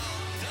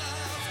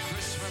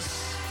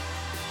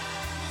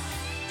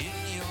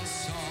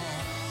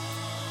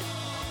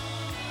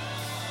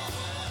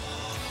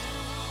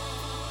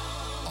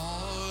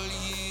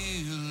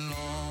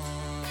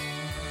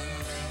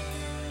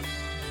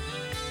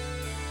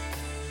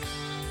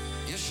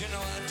you know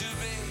I do,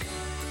 babe.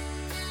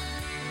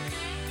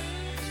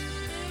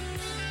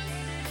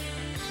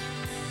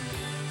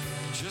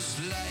 Just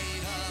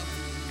light up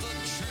the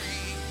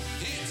tree,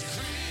 it's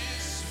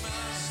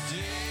Christmas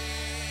Day.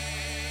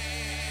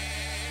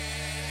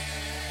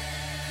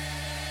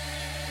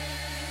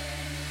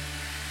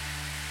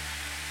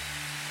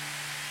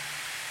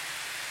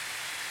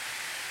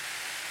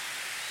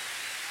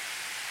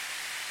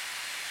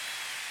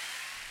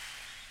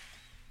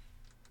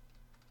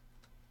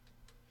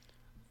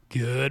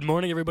 Good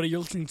morning, everybody.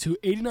 You're listening to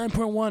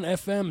 89.1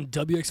 FM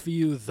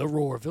WXVU, The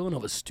Roar,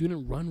 Villanova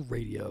student-run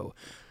radio,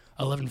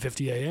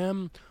 11:50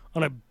 a.m.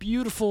 on a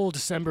beautiful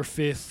December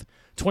 5th,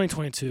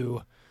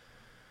 2022.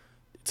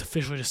 It's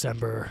officially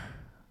December,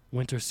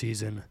 winter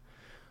season.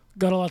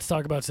 Got a lot to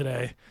talk about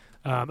today.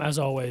 As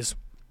always,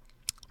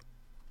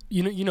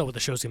 you know what the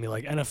show's going to be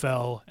like.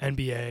 NFL,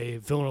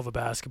 NBA, Villanova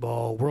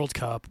basketball, World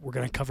Cup. We're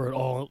going to cover it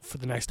all for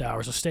the next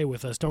hour, so stay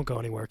with us. Don't go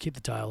anywhere. Keep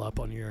the dial up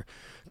on your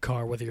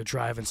car, whether you're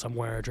driving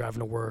somewhere, driving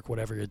to work,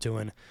 whatever you're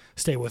doing.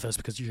 Stay with us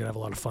because you're going to have a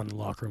lot of fun in the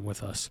locker room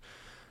with us.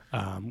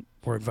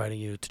 We're inviting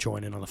you to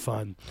join in on the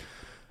fun.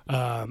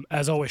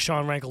 As always,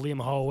 Sean Rankel,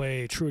 Liam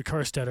Holloway, Truett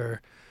Karstetter,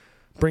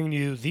 bringing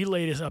you the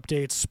latest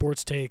updates,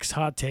 sports takes,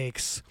 hot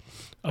takes,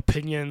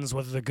 opinions,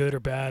 whether they're good or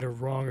bad or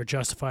wrong or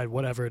justified,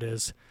 whatever it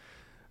is.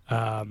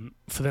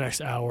 For the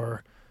next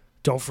hour.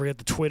 Don't forget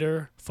the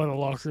Twitter, Fun in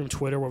the Locker Room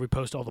Twitter, where we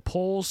post all the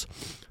polls,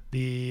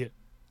 the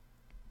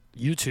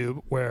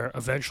YouTube, where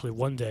eventually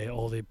one day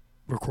all the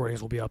recordings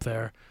will be up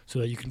there so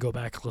that you can go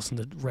back and listen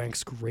to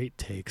Rank's great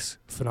takes,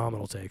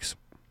 phenomenal takes.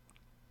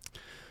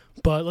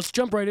 But let's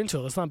jump right into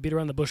it. Let's not beat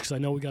around the bush because I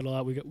know we got a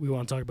lot we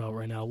want to talk about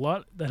right now. A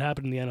lot that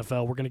happened in the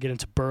NFL. We're going to get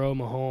into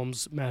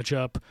Burrow-Mahomes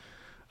matchup,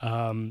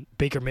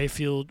 Baker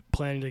Mayfield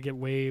planning to get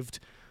waived,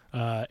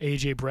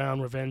 A.J.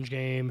 Brown revenge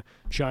game,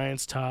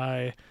 Giants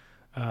tie,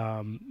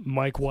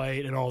 Mike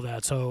White, and all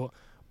that.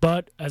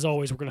 But as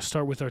always, we're going to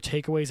start with our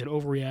takeaways and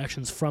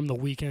overreactions from the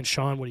weekend.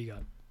 Sean, what do you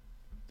got?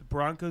 The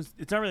Broncos,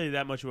 it's not really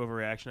that much of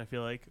overreaction, I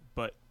feel like,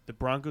 but the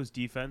Broncos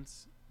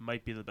defense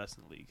might be the best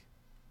in the league.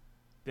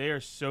 They are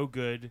so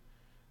good.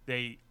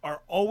 They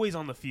are always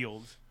on the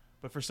field,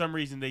 but for some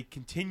reason they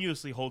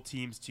continuously hold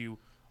teams to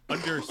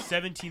under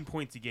 17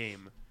 points a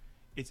game.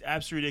 It's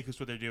absolutely ridiculous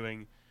what they're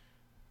doing.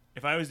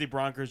 If I was the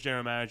Broncos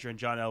general manager and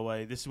John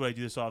Elway, this is what I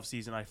do this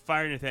offseason. I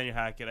fire Nathaniel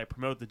Hackett. I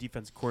promote the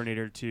defensive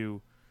coordinator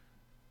to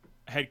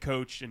head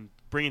coach and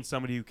bring in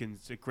somebody who can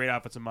a great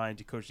offensive mind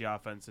to coach the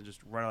offense and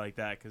just run it like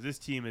that because this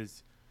team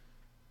is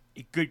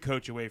a good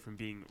coach away from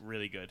being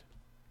really good.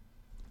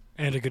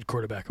 And a good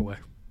quarterback away.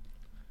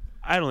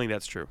 I don't think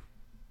that's true.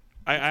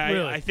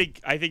 Really? I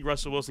think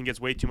Russell Wilson gets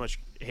way too much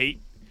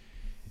hate.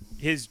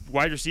 His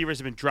wide receivers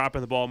have been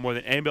dropping the ball more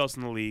than anybody else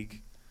in the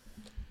league.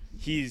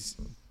 He's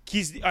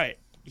all right.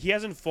 He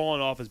hasn't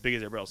fallen off as big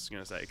as everybody else is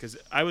going to say. Because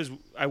I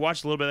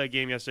watched a little bit of that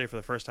game yesterday for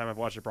the first time I've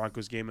watched a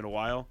Broncos game in a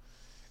while.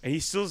 And he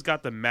still's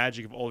got the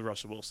magic of old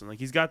Russell Wilson. Like,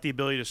 he's got the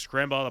ability to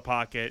scramble out of the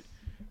pocket,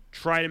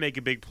 try to make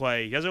a big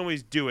play. He doesn't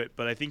always do it,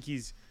 but I think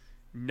he's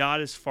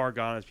not as far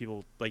gone as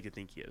people like to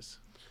think he is.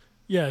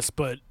 Yes,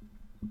 but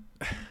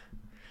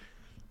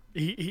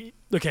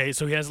okay,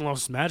 so he hasn't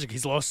lost his magic.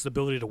 He's lost his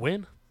ability to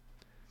win.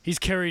 He's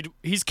carried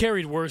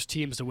worse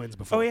teams to wins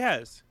before. Oh, he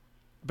has.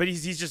 But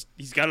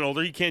he's gotten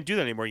older. He can't do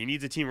that anymore. He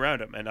needs a team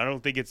around him, and I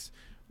don't think it's.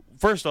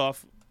 First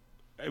off,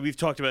 we've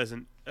talked about this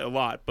a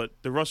lot, but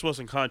the Russell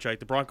Wilson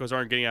contract, the Broncos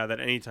aren't getting out of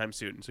that anytime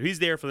soon. So he's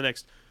there for the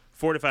next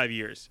 4 to 5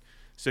 years.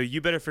 So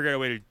you better figure out a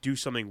way to do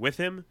something with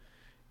him,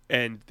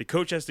 and the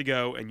coach has to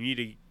go. And you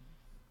need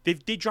to.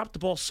 They dropped the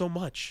ball so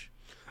much.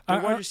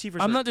 Wide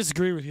receivers. I'm not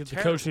disagreeing with you. The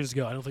coach needs to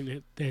go. I don't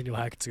think Daniel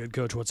Hackett's a good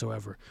coach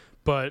whatsoever,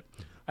 but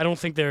I don't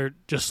think they're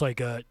just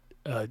like a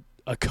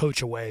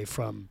coach away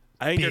from.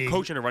 I think they're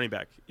coaching a running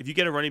back. If you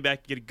get a running back,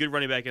 you get a good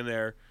running back in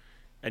there,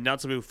 and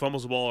not somebody who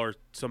fumbles the ball or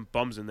some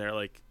bums in there.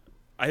 Like,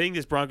 I think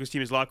this Broncos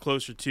team is a lot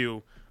closer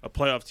to a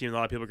playoff team than a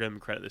lot of people are giving him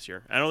credit this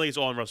year. I don't think it's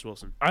all on Russell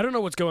Wilson. I don't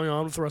know what's going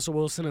on with Russell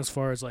Wilson as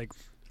far as like,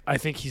 I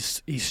think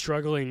he's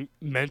struggling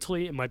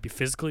mentally. It might be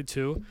physically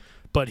too,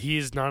 but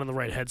he's not in the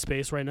right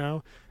headspace right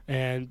now.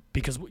 And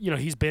because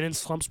he's been in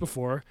slumps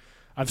before.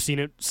 I've seen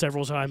it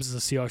several times as a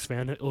Seahawks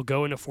fan. He'll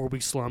go into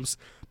 4-week slumps,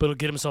 but he'll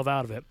get himself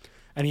out of it.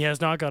 And he has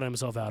not gotten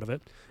himself out of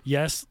it.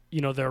 Yes,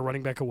 they're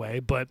running back away,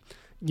 but,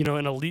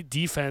 an elite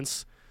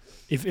defense,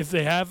 if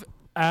they have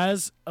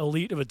as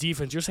elite of a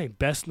defense, you're saying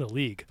best in the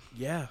league.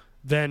 Yeah.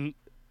 Then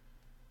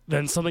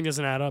something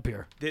doesn't add up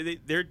here.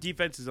 Their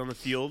defense is on the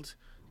field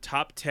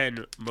top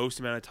 10 most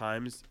amount of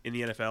times in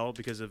the NFL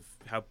because of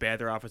how bad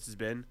their offense has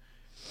been,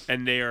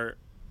 and they are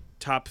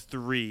top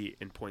 3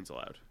 in points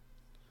allowed.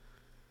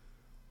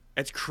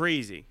 That's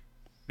crazy.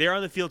 They're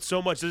on the field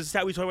so much. This is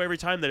how we talk about every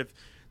time that if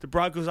the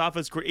Broncos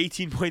offense scored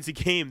 18 points a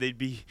game, they'd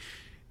be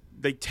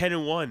like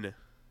 10-1.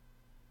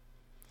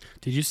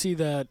 Did you see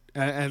that?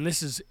 And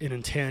this is an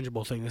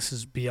intangible thing. This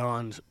is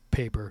beyond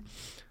paper.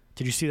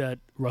 Did you see that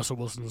Russell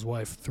Wilson's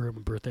wife threw him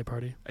a birthday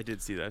party? I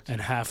did see that.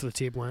 And half of the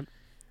team went?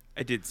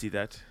 I did see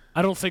that.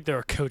 I don't think they're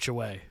a coach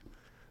away.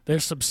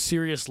 there's some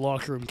serious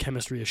locker room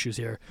chemistry issues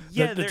here.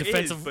 Yeah, the there is,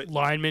 defensive but-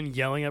 lineman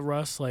yelling at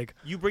Russ, like,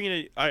 You bring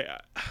in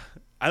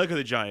I look at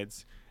the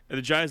Giants, and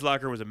the Giants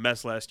locker room was a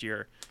mess last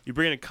year. You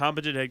bring in a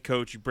competent head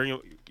coach,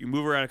 you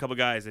move around a couple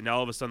guys, and now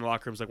all of a sudden the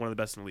locker room's like one of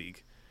the best in the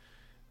league.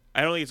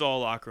 I don't think it's all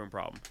a locker room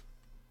problem.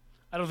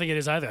 I don't think it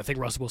is either. I think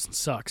Russell Wilson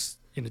sucks.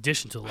 In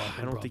addition to the locker room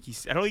I don't problem.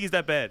 think he's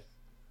that bad.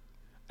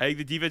 I think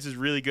the defense is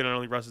really good. I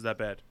don't think Russ is that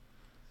bad.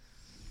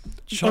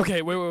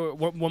 Okay, wait.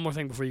 One more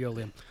thing before you go,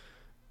 Liam.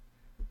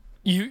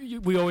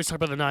 We always talk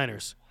about the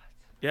Niners.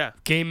 Yeah.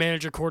 Game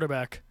manager,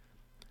 quarterback,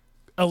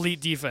 elite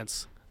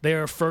defense. They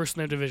are first in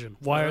their division.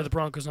 Why are the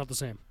Broncos not the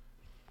same?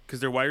 Because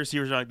their wide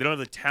receivers they don't have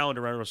the talent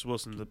around Russell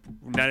Wilson. The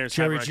Niners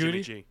Jerry have around Jimmy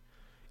Jeudy? G.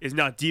 Is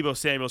not Debo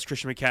Samuels,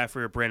 Christian McCaffrey,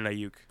 or Brandon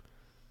Ayuk.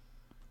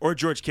 Or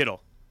George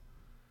Kittle.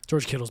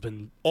 George Kittle's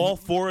been All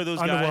four of those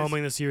guys.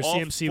 underwhelming this year. All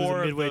CMC was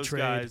four a midway of those trade.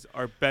 guys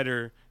are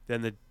better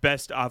than the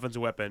best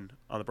offensive weapon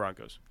on the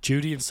Broncos.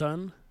 Judy and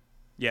Son.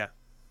 Yeah.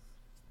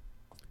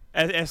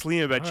 Ask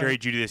Liam about All Jerry right.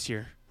 Jeudy this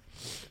year.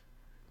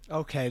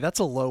 Okay, that's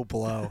a low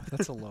blow.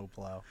 That's a low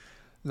blow.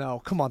 No,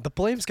 come on. The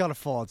blame's got to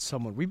fall on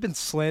someone. We've been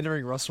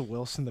slandering Russell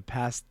Wilson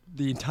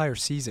the entire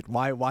season.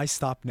 Why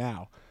stop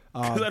now?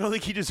 Because I don't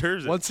think he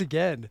deserves it. Once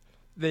again,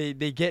 they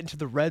get into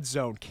the red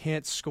zone,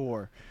 can't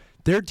score.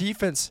 Their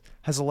defense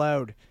has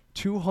allowed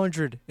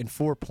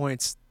 204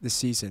 points this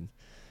season,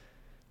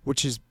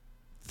 which is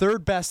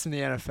third best in the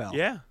NFL.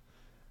 Yeah.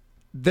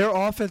 Their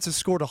offense has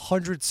scored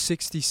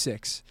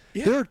 166.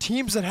 Yeah. There are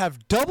teams that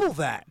have double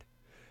that.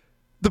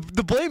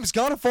 The blame's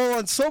got to fall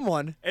on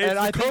someone, It's and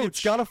the I think it's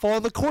coach. got to fall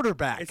on the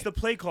quarterback. It's the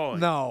play calling.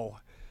 No.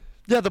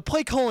 Yeah, the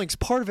play calling's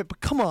part of it, but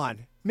come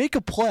on. Make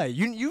a play.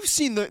 You've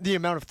seen the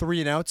amount of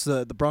 3-and-outs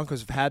the Broncos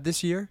have had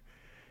this year.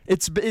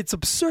 It's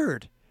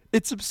absurd.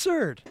 It's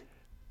absurd.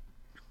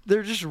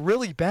 They're just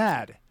really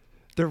bad.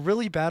 They're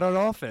really bad on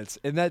offense,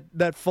 and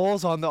that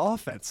falls on the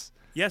offense.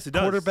 Yes, it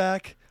does.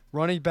 Quarterback,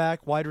 running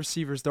back, wide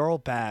receivers, they're all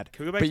bad.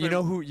 Can we go back But to you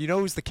my- know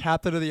who's the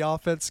captain of the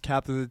offense,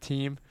 captain of the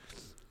team?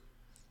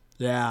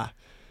 Yeah.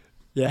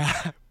 Yeah.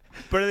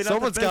 But are they not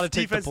Someone's the gotta best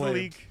take the defense in the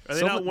blame. league? Are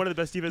they not one of the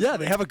best defenses? Yeah,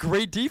 they have a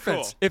great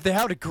defense. Cool. If they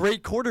had a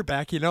great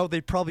quarterback,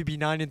 they'd probably be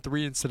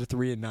 9-3 instead of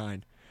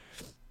 3-9.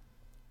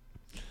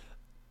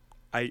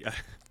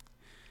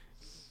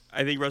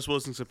 I think Russ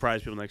Wilson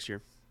surprise people next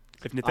year.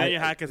 If Nathaniel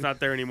Hackett's not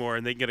there anymore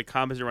and they can get a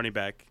competent running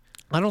back,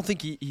 I don't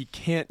think he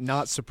can't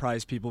not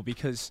surprise people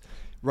because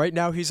right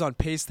now he's on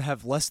pace to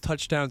have less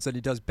touchdowns than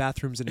he does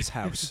bathrooms in his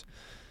house.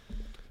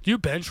 Do you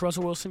bench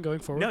Russell Wilson going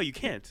forward? no, you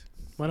can't.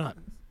 Why not?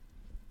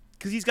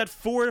 Because he's got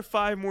 4 to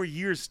 5 more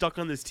years stuck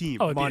on this team.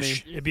 Oh,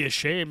 Money. it'd be a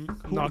shame.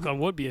 Knock on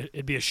wood.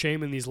 It'd be a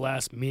shame in these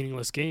last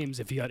meaningless games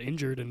if he got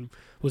injured and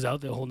was out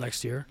the whole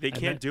next year. They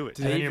can't do it.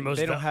 And then your most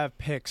They don't val- have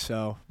picks,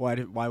 so why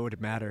would it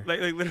matter? Like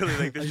literally,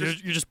 like there's You're,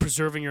 just you're just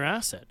preserving your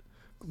asset.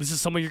 This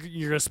is someone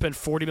you're going to spend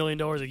 $40 million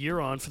a year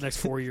on for the next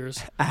 4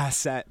 years.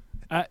 Asset.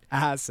 Uh,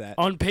 Asset.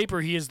 On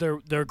paper, he is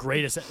their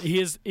greatest. He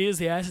is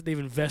the asset they've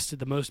invested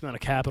the most amount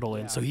of capital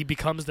in. Yeah. So he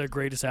becomes their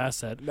greatest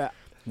asset. Nah,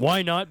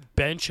 Why not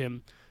bench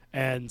him?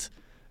 And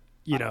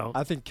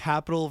I think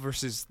capital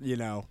versus you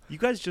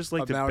guys just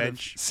like to amount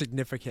bench. of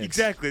significance.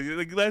 Exactly.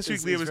 Like last week,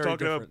 Is Liam was very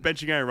talking about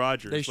benching Aaron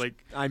Rodgers. They sh-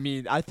 Like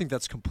I think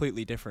that's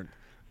completely different.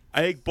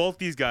 I think both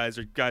these guys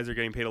are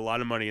getting paid a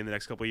lot of money in the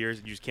next couple of years,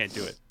 and you just can't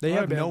do it. They All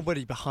have right, man.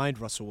 nobody behind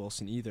Russell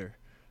Wilson either.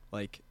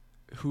 Like,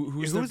 who's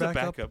Who's their the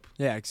backup? backup?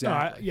 Yeah, no,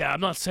 exactly.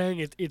 I'm not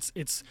saying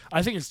it's.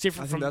 I think it's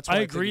different I think from. that's I why I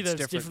think agree it's that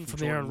it's different different from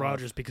from the Aaron Jordan Love.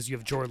 Rodgers because you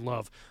have Jordan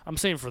Love. I'm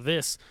saying for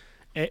this,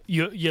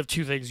 you have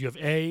two things. You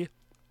have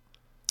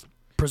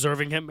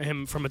preserving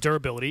him from a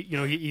durability.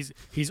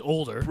 He's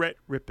older. Brett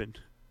Rippon.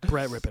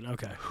 Brett Rippon.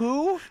 Okay.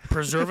 Who?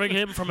 Preserving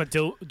him from a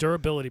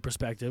durability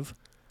perspective,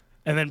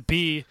 and then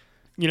B,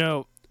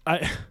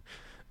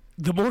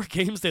 the more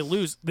games they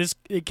lose,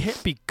 it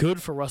can't be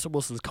good for Russell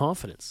Wilson's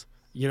confidence.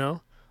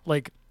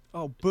 Like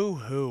Oh,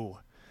 boo-hoo.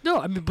 no,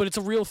 I mean, but it's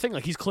a real thing.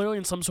 Like he's clearly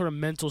in some sort of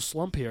mental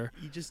slump here,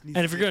 He just needs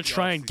and if to you're gonna get the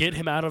try and offseason. get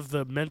him out of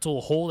the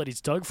mental hole that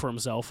he's dug for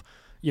himself,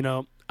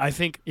 I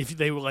think if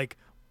they were like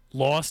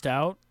lost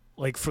out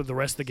like for the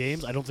rest of the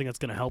games, I don't think that's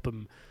gonna help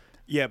him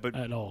Yeah, but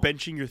at all.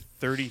 benching your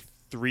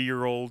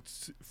 33-year-old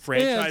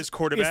franchise And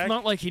quarterback. It's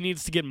not like he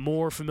needs to get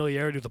more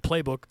familiarity with the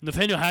playbook.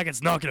 Nathaniel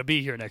Hackett's not going to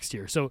be here next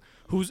year, so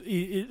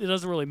it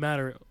doesn't really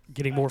matter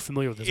getting more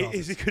familiar with this offense.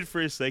 Is it good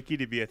for his psyche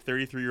to be a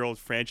 33-year-old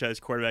franchise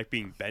quarterback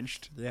being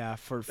benched? Yeah,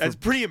 for That's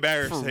pretty for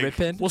embarrassing.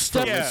 Rippin. Well,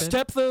 step Yeah.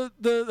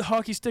 the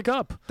hockey stick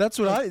up. That's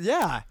what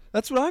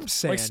that's what I'm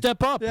saying. Like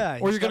step up, Yeah, or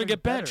he's you're going to gotta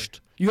get be better.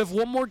 benched. You have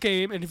one more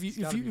game, and if you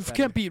gotta be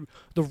can't beat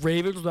the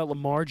Ravens without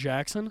Lamar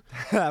Jackson,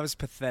 that was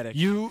pathetic.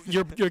 you're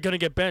going to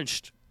get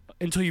benched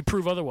until you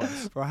prove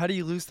otherwise. Bro, how do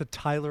you lose to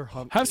Tyler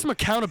Humphrey? Have some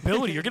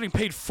accountability. You're getting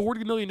paid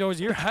 $40 million a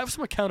year. Have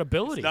some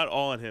accountability. It's not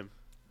all on him.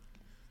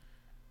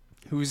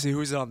 Who's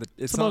on the?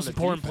 It's the on most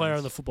important player on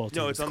defense. the football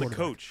team. No, it's on the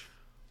quarterback. coach.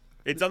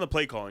 It's on the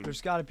play calling.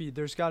 There's got to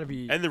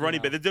be. And the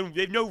running back.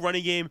 They have no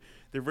running game.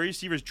 Their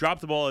receivers drop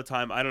the ball all the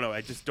time. I don't know.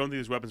 I just don't think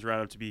there's weapons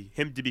around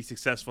him to be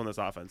successful in this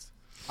offense.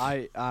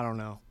 I don't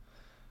know.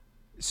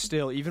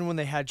 still, even when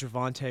they had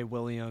Javonte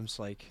Williams,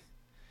 like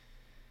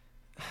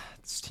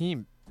this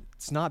team,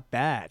 it's not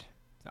bad.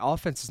 The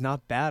offense is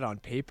not bad on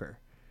paper.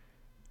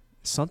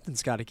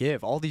 Something's got to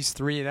give. All these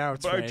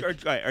 3-and-outs.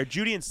 But are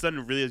Judy and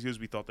Sutton really as good as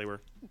we thought they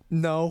were?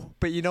 No,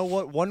 but you know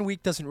what? 1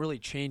 week doesn't really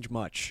change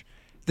much.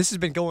 This has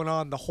been going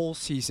on the whole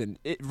season.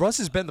 Russ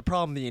has been the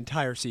problem the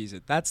entire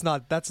season. That's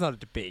not a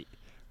debate.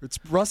 It's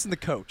Russ and the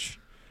coach.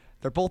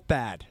 They're both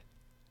bad.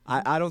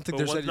 I don't think But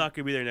there's one's any. not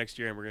going to be there next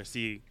year, and we're going to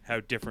see how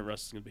different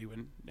Russ is going to be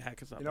when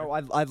Hackett's not You there.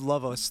 know, I'd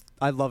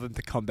love him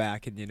to come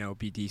back and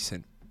be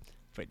decent.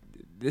 But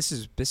this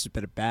has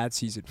been a bad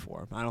season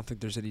for him. I don't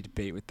think there's any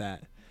debate with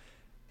that.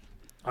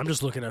 I'm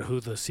just looking at who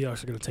the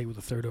Seahawks are going to take with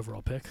the 3rd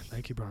overall pick.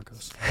 Thank you,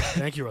 Broncos.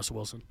 Thank you, Russell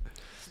Wilson.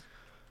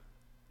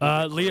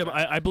 Liam,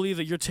 I believe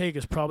that your take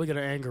is probably going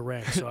to anger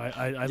Rank, so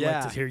I'd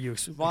like to hear you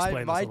explain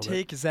this a My little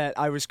take is that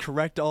I was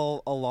correct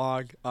all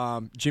along.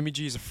 Jimmy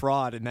G is a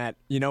fraud, and that,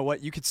 you know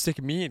what, you could stick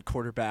me in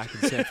quarterback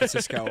in San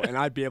Francisco, and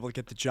I'd be able to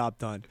get the job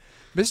done.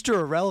 Mr.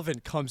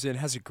 Irrelevant comes in,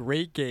 has a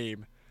great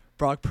game.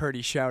 Brock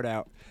Purdy, shout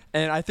out.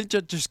 And I think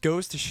that just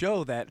goes to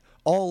show that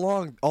all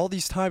along, all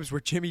these times where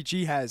Jimmy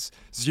G has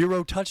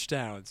 0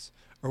 touchdowns,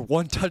 or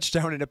 1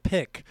 touchdown and a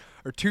pick,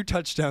 or 2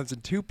 touchdowns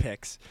and 2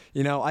 picks,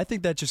 I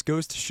think that just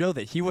goes to show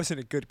that he wasn't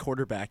a good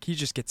quarterback. He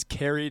just gets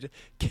carried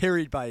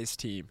by his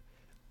team.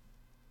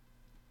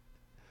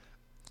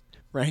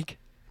 Rank?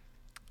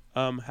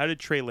 How did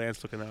Trey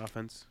Lance look in that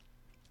offense?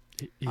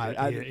 He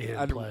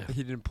didn't play.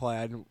 He didn't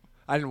play.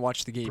 I didn't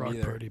watch the game Brock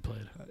either. Purdy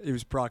played. It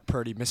was Brock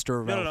Purdy, Mr.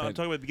 Irrelevant. No. I'm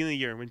talking about the beginning of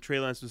the year when Trey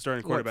Lance was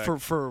starting quarterback.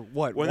 For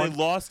what? When they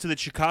lost to the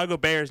Chicago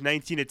Bears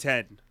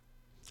 19-10.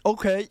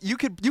 Okay, you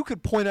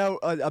could point out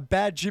a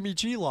bad Jimmy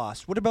G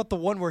loss. What about the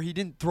one where he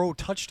didn't throw a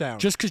touchdown?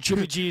 Just because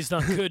Jimmy G is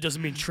not good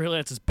doesn't mean Trey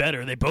Lance is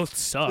better. They both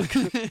suck.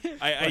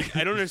 I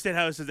don't understand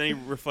how this has any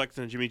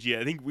reflection on Jimmy G.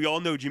 I think we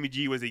all know Jimmy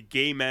G was a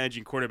game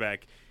managing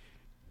quarterback.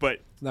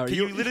 But No, can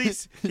you literally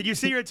did you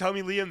sit here and tell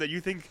me, Liam, that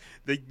you think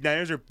the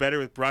Niners are better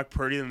with Brock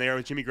Purdy than they are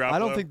with Jimmy Garoppolo? I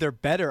don't think they're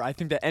better. I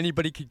think that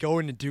anybody could go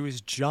in and do his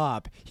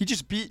job.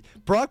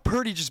 Brock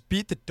Purdy just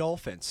beat the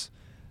Dolphins.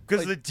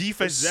 because like, the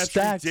defense is a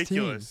absolutely stacked team.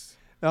 ridiculous.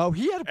 Oh,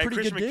 he had a And pretty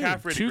Christian good game.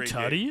 McCaffrey had a 2 great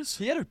game. tutties?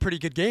 He had a pretty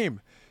good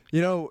game.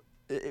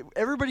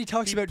 Everybody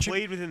talks He about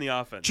played within the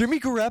offense. Jimmy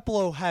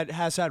Garoppolo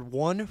has had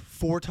 1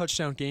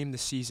 4-touchdown game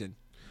this season.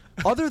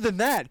 Other than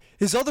that,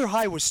 his other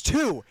high was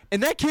 2,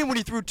 and that came when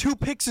he threw 2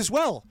 picks as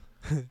well.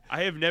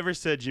 I have never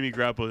said Jimmy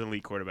Garoppolo is an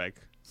elite quarterback.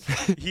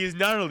 He is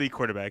not an elite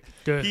quarterback.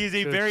 Good, He is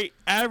a good. very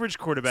average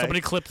quarterback Somebody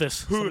clip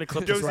this. who Somebody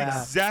clip knows this.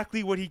 Wow.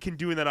 exactly what he can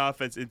do in that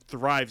offense and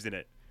thrives in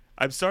it.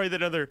 I'm sorry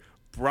that another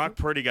Brock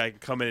Purdy guy can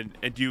come in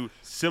and do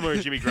similar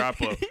to Jimmy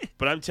Garoppolo,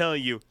 but I'm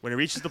telling you, when it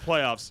reaches the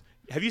playoffs,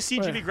 have you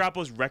seen Jimmy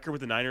Garoppolo's record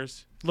with the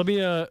Niners? Let me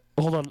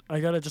hold on. I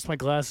gotta adjust my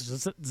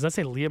glasses. Does that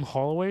say Liam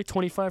Holloway,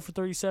 25 for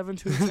 37,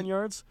 210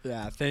 yards?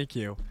 Yeah, thank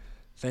you.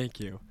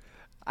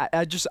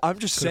 I'm just Could've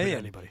been saying,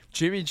 anybody.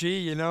 Jimmy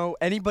G,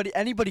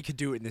 anybody could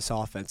do it in this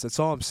offense. That's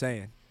all I'm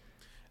saying.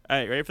 All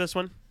right, ready for this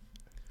one?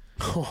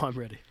 Oh, I'm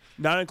ready.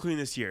 Not including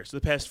this year. So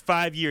the past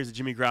 5 years that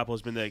Jimmy Garoppolo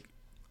has been the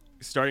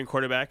starting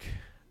quarterback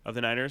of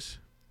the Niners,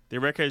 their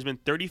record has been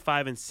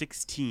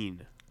 35-16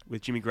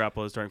 with Jimmy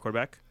Garoppolo as starting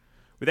quarterback.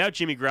 Without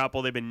Jimmy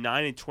Garoppolo, they've been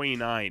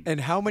 9-29. And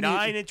how many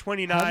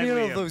 9-29. How many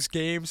Liam. of those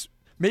games?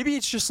 Maybe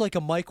it's just like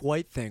a Mike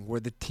White thing where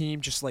the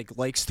team just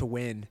likes to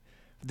win.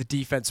 The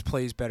defense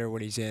plays better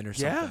when he's in or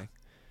Yeah. something.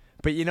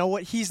 But you know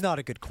what? He's not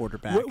a good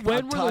quarterback. When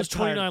I'm were those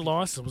tired. 29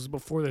 losses? Was it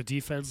before the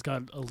defense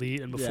got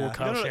elite and before Yeah.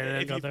 Kyle No,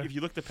 Shanahan got if, there? if you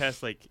look the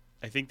past, I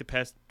think the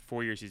past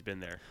 4 years he's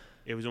been there,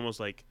 it was almost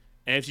like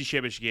NFC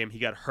Championship game, he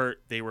got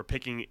hurt, they were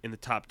picking in the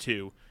top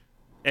 2.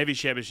 Every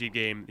championship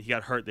game, he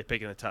got hurt, they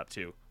pick in the top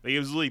 2. Like, it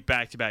was literally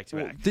back to back to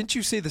Well, back. didn't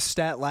you say the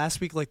stat last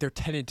week? Like they're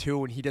 10-2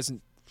 when he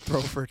doesn't throw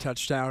for a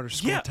touchdown or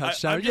score a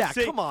touchdown. I'm just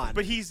saying, come on.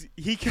 But he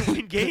can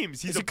win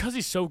games. He's Is it because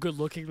he's so good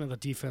looking that the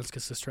defense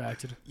gets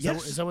distracted?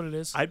 Yes. Is that what it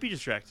is? I'd be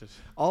distracted.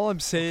 All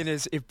I'm saying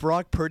is, if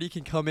Brock Purdy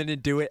can come in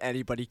and do it,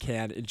 anybody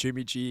can. And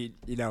Jimmy G,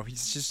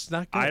 he's just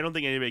not good. I don't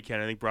think anybody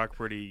can. I think Brock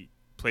Purdy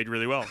played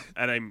really well,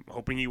 and I'm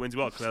hoping he wins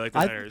well because I like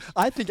the Niners.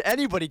 I think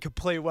anybody could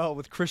play well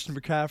with Christian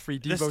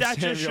McCaffrey, The Deebo stat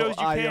Samuel, just shows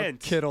you Ayuk, can't.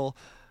 Kittle,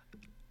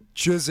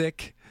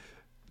 Juzik,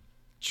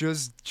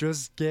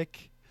 Juzgic,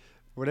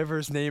 whatever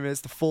his name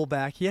is, the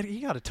fullback. He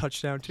got a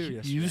touchdown too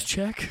yesterday. Use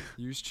check.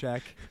 Use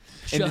check.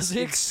 And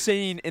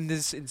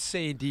this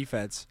insane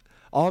defense.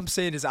 All I'm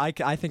saying is I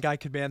think I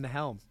could man the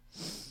helm.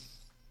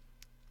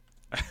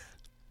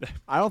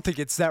 I don't think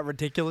it's that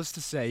ridiculous to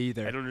say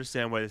either. I don't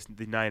understand why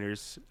the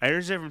Niners. I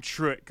understand from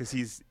Truitt because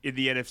he's in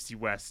the NFC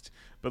West,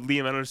 but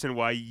Liam, I don't understand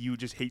why you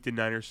just hate the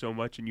Niners so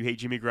much and you hate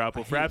Jimmy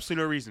Garoppolo for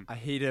absolutely no reason. I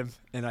hate him,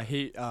 and I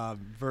hate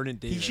Vernon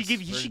Davis. He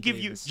should give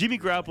you Jimmy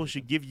Garoppolo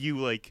should give you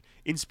like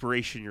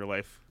inspiration in your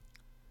life.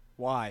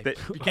 Why? That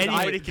Because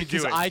anybody can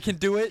do it. I can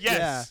do it.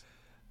 Yes.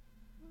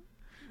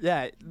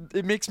 Yeah.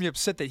 It makes me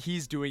upset that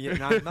he's doing it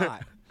and I'm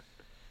not.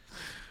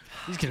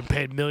 He's getting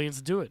paid millions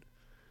to do it.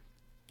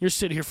 You're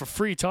sitting here for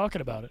free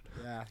talking about it.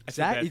 Yeah. I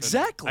feel bad for the man.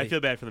 Exactly. I feel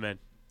bad for the man.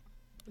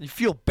 You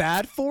feel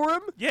bad for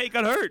him? Yeah, he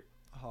got hurt.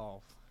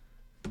 Oh.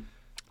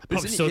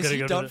 Probably still is gonna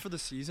he go done to for the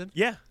season?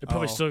 Yeah. they're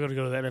probably Oh. still going to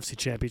go to the NFC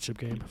Championship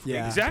game.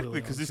 Yeah.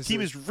 Exactly, because this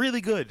team is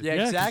really good. Yeah, Yeah,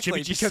 'cause exactly.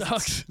 Jimmy G because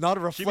sucks. it's not a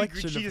Jimmy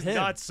reflection G of does him.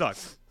 not suck.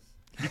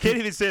 You can't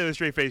even say that with a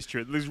straight face.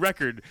 His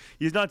record,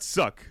 he does not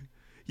suck.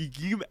 He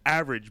give him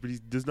average, but he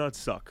does not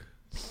suck.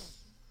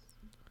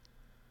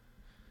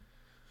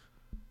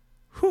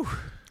 Whew.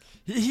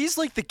 He's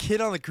like the kid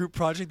on the group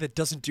project that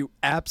doesn't do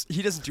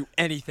he doesn't do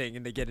anything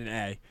and they get an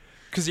A,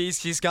 because he's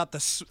got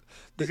He's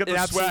got the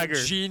absolute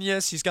swagger.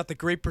 genius. He's got the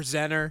great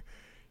presenter.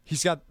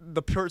 He's got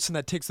the person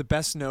that takes the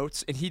best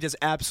notes, and he does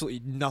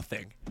absolutely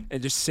nothing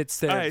and just sits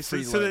there. All and right, so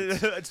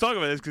freeloads. let's talk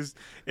about this because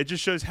it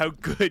just shows how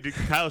good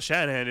Kyle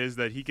Shanahan is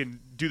that he can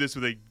do this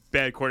with a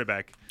bad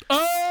quarterback.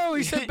 Oh,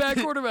 he said bad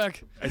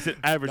quarterback. I said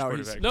average No,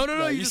 he's- quarterback.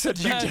 No, you just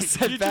said bad. you just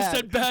said You bad. just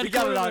said bad We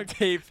got it on quarterback.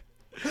 tape.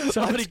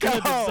 Somebody Let's clip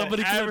it. go.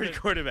 Somebody clip average it.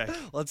 quarterback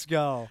Let's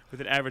go. with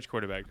an average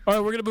quarterback. All right,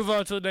 we're going to move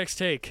on to the next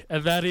take,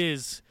 and that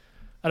is,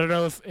 I don't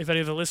know if any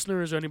of the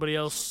listeners or anybody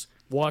else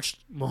watched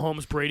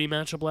Mahomes-Brady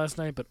matchup last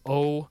night, but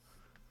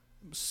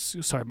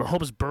sorry,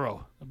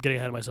 Mahomes-Burrow. I'm getting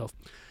ahead of myself.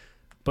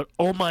 But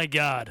oh my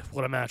God,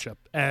 what a matchup.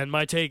 And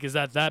my take is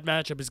that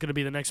matchup is going to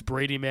be the next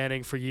Brady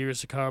Manning for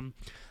years to come.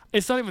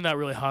 It's not even that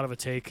really hot of a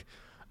take.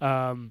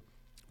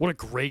 What a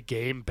great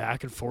game,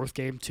 back and forth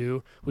game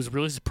too. Was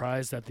really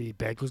surprised that the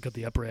Bengals got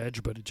the upper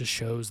edge, but it just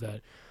shows that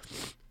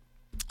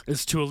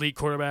it's two elite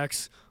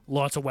quarterbacks,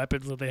 lots of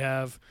weapons that they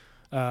have.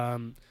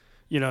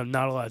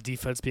 Not a lot of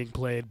defense being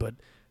played, but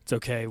it's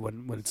okay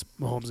when it's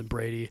Mahomes and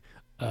Brady.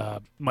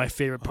 My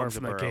favorite part Mahomes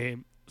from and that Burrow.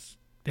 game.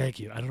 Thank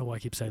you. I don't know why I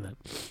keep saying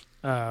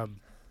that.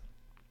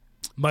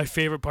 My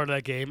favorite part of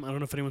that game. I don't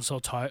know if anyone saw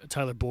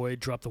Tyler Boyd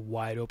drop the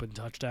wide open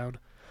touchdown.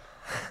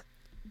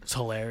 It's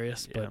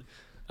hilarious, Yeah.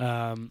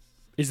 but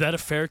is that a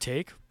fair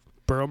take?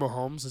 Burrow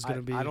Mahomes is going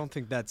to be. I don't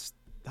think that's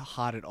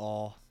hot at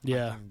all.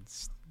 Yeah.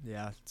 It's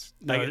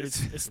No, I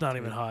it's not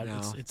even hot.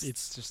 no,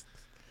 It's just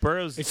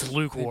Burrow's it's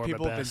lukewarm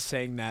people at have been best.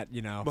 saying that, for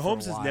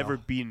Mahomes a has while. never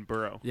beaten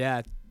Burrow.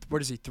 Yeah,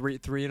 what is he?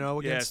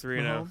 3-0 Yeah, against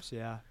 3-0. Mahomes.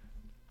 Yeah.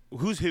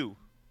 Who's who?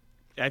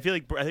 I feel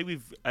like I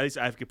think at least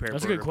I've compared.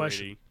 That's a Burrow good to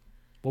question. Brady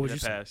What would in you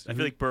the say? past. I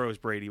feel like Burrow is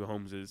Brady.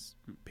 Mahomes is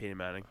Peyton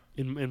Manning.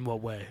 In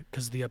what way?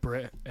 Because the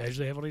upper edge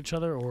they have on each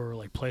other, or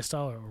like play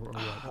style, or what?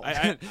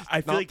 I feel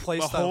Not like play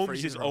style for Mahomes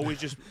is either of them. always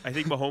just. I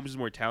think Mahomes is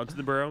more talented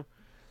than Burrow.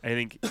 I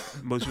think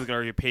most people can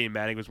argue Peyton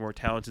Manning was more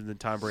talented than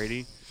Tom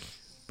Brady,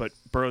 but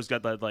Burrow's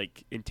got that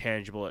like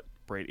intangible that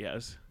Brady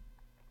has,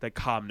 that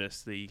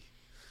calmness, the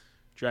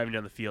driving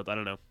down the field. I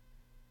don't know.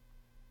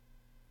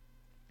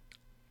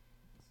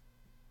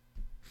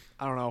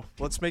 I don't know.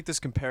 Let's make this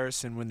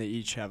comparison when they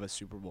each have a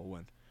Super Bowl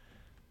win.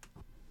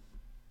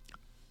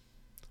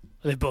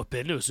 They've both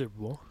been to a Super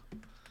Bowl.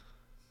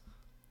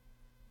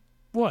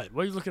 What?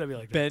 Why are you looking at me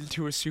like that? Been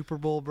to a Super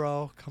Bowl,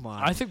 bro? Come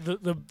on. I think the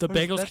Bengals that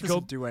could doesn't go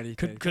do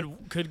anything.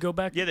 could go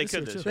back. Yeah, they this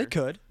year, could too. this They year.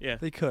 could. Yeah,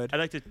 They could. I'd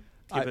like to give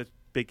I- a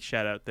big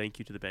shout out, thank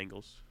you to the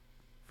Bengals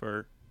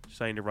for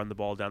deciding to run the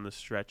ball down the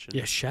stretch and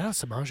Yeah, shout out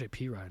Samaje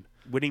Perine.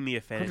 winning me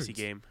a fantasy 100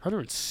 game.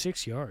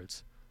 106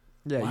 yards.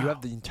 Yeah, Wow. you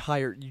have the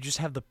entire. You just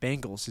have the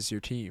Bengals as your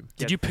team.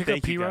 Did Yeah, you pick up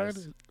thank you, Perine?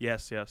 guys.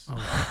 Yes.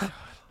 Oh,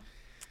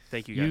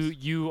 Thank you guys.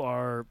 you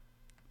are.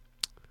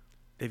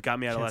 They've got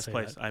me out of Can't last say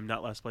place. that. I'm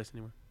not last place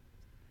anymore.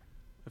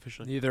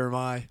 Officially, Neither am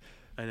I.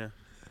 I know.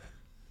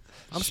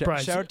 I'm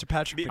surprised. Shout out to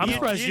Patrick. Me- I'm me- Pinard.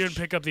 surprised me you and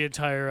didn't pick up the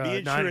entire Me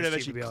and Niners Truett have team, to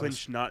actually be honest.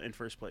 clinched not in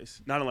first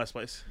place, not in last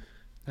place.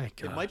 Thank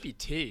God. It might be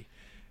T.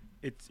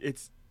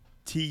 It's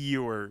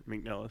TU or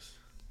McNellis.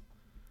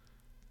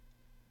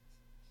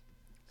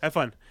 Have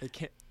fun. They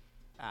can't.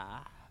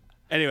 Ah.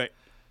 Anyway,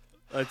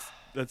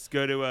 let's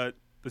go to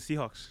the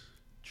Seahawks.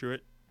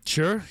 Truett.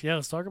 Sure. Yeah,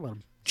 let's talk about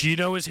him.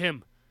 Gino is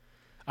him.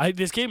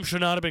 This game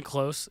should not have been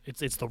close.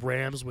 It's the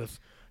Rams with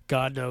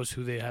God knows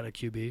who they had at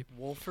QB.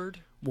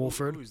 Wolford.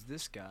 Wolford. Who's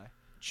this guy?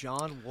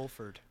 John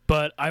Wolford.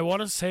 But I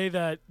want to say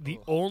that the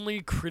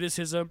only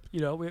criticism,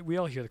 we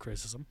all hear the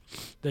criticism,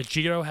 that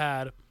Gino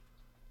had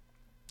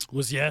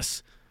was,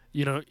 yes,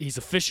 he's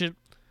efficient.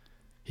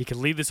 He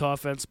can lead this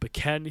offense, but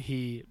can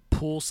he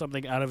pull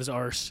something out of his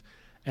arse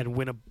and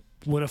win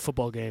a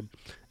football game?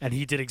 And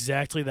he did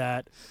exactly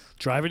that,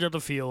 driving down the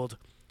field,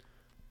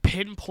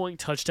 pinpoint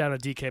touchdown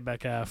at DK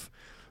Metcalf.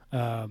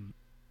 I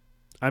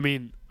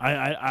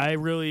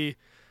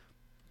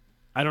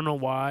don't know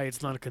why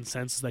it's not a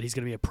consensus that he's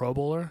going to be a Pro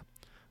Bowler,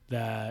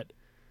 that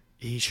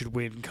he should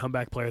win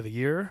Comeback Player of the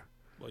Year.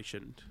 Well, he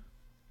shouldn't.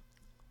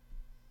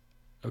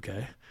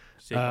 Okay.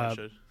 Saquon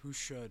should. Who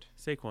should?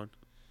 Saquon.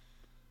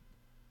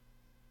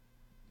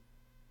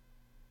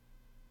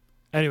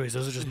 Anyways,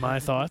 those are just my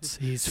thoughts.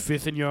 He's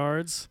 5th in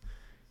yards.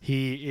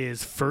 He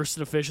is 1st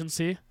in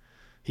efficiency.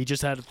 He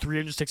just had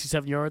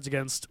 367 yards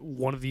against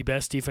one of the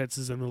best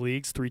defenses in the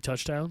leagues, 3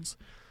 touchdowns.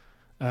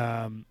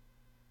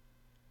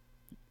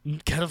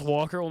 Kenneth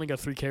Walker only got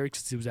 3 carries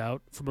because he was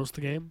out for most of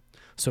the game.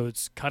 So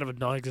it's kind of a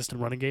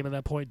non-existent running game at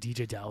that point.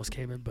 DJ Dallas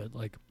came in, but,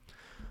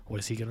 what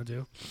is he going to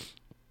do?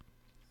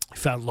 He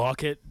found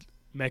Lockett,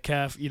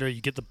 Metcalf. You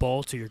get the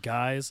ball to your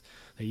guys.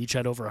 They each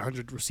had over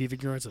 100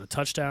 receiving yards and a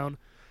touchdown.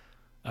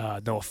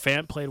 Noah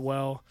Fant played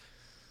well.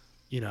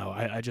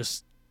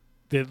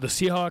 the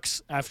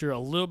Seahawks, after a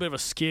little bit of a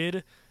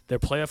skid, their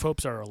playoff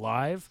hopes are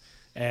alive,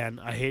 and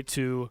I hate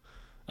to,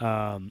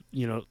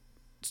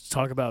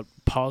 talk about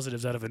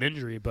positives out of an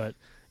injury, but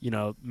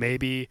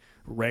maybe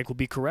Rank will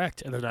be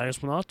correct, and the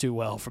Niners will not do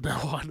well from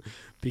now on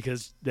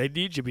because they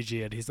need Jimmy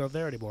G, and he's not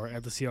there anymore,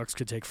 and the Seahawks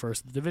could take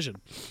first in the division.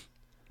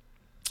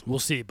 We'll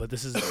see, but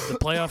this is the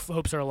playoff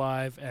hopes are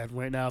alive, and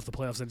right now, if the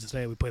playoffs end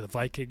today, we play the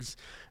Vikings,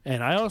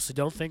 and I honestly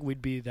don't think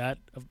we'd be that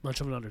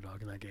much of an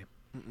underdog in that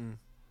game.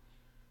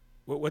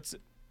 What's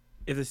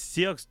if the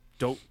Seahawks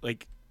don't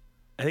like?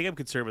 I think I'm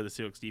concerned with the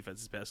Seahawks defense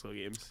this past couple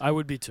games. I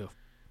would be too.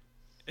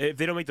 If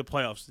they don't make the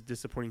playoffs,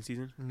 disappointing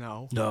season.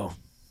 No. No,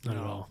 not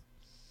at all.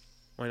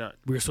 Why not?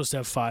 We were supposed to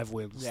have 5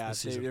 wins Yeah, this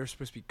season. they're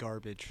supposed to be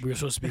garbage. We were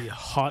supposed to be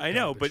hot. I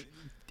know, garbage.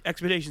 but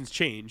expectations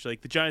change.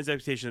 Like the Giants'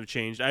 expectations have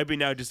changed. I'd be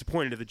now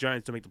disappointed if the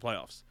Giants don't make the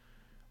playoffs.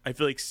 I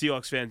feel like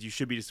Seahawks fans, you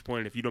should be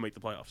disappointed if you don't make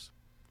the playoffs.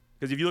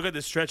 Because if you look at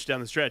the stretch down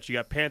the stretch, you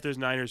got Panthers,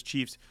 Niners,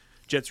 Chiefs,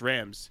 Jets,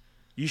 Rams.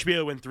 You should be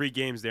able to win 3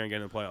 games there and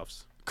get in the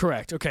playoffs.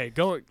 Correct. Okay,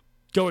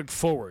 going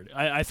forward,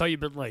 I thought you'd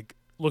been like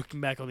looking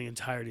back on the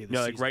entirety of the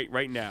season. No, like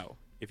right now,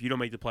 if you don't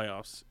make the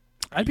playoffs,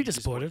 I'd be you'd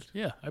disappointed.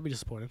 Yeah, I'd be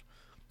disappointed.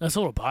 That's a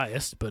little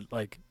biased, but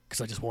like, because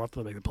I just want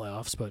them to make the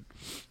playoffs. But,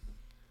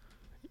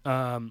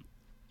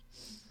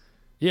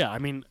 yeah, I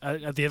mean,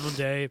 at the end of the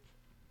day,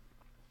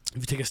 if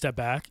you take a step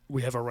back,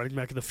 we have a running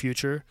back of the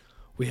future.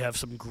 We have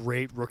some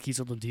great rookies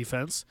on the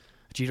defense.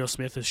 Geno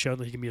Smith has shown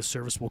that he can be a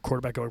serviceable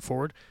quarterback going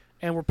forward,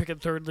 and we're picking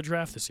 3rd in the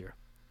draft this year.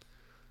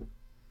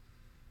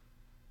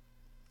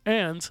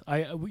 And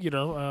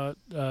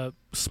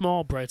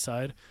small bright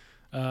side,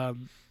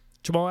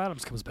 Jamal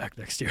Adams comes back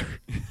next year.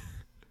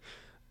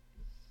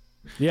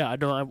 Yeah, I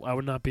know. I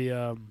would not be.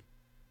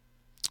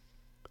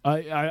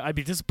 I'd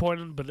be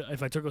disappointed, but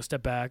if I took a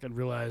step back and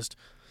realized,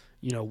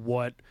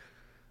 what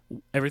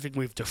everything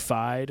we've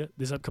defied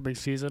this upcoming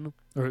season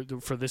or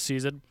for this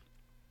season,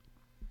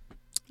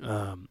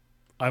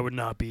 I would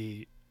not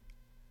be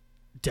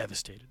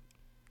devastated,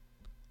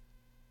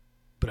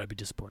 but I'd be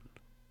disappointed.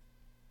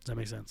 Does that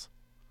make sense?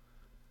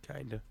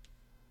 Kinda.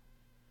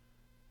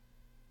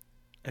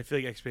 I feel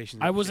like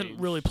expectations. I have wasn't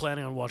changed. really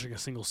planning on watching a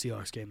single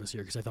Seahawks game this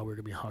year because I thought we were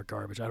going to be hot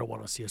garbage. I don't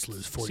want to see us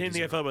lose 40. Same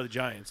thing I felt about the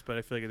Giants, but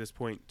I feel like at this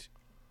point,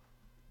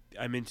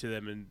 I'm into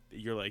them, and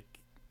you're like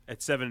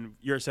at 7.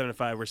 You're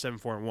 7-5. We're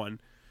 7-4-1.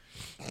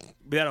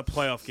 Without a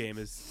playoff game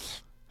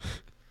is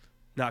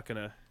not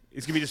gonna.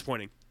 It's gonna be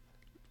disappointing.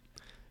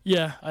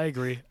 Yeah, I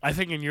agree. I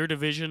think in your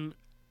division,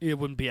 it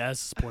wouldn't be as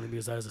disappointing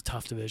because that is a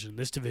tough division.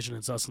 This division,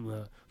 it's us and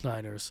the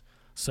Niners.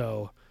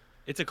 So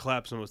It's a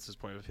collapse almost at this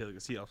point. I feel like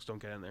the Seahawks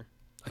don't get in there.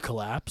 a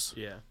collapse.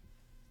 Yeah,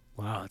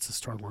 Wow, that's a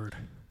strong word.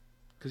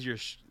 because your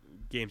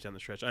games down the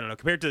stretch. I don't know.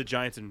 Compared to the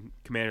Giants and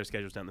Commanders'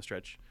 schedules down the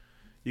stretch,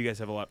 you guys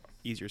have a lot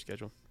easier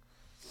schedule.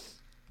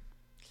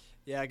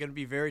 Yeah, going to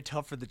be very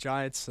tough for the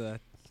Giants to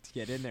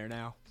get in there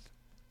now.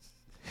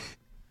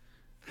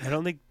 I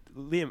don't think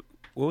Liam.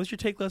 What was your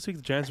take last week?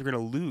 The Giants were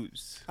going to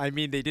lose. I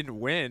mean, they didn't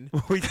win.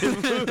 We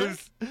didn't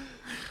lose.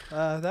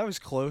 That was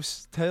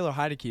close. Taylor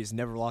Heineke has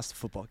never lost a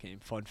football game.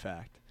 Fun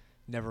fact.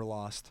 Never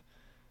lost.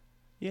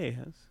 Yeah, he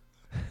has.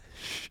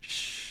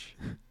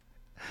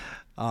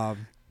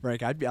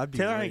 Rick, I'd be Taylor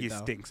worried, Heineke though.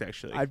 stinks,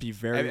 actually. I'd be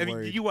very I mean,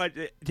 worried. did you watch?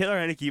 Taylor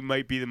Heineke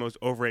might be the most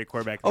overrated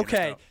quarterback. In the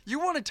Okay, NFL. you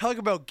want to talk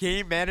about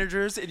game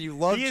managers and you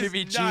love He is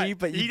Jimmy not- G,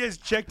 but he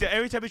just checked it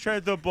every time he tried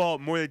to throw the ball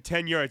more than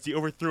 10 yards. He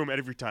overthrew him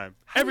every time.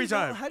 How Every do you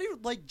know- time. How do you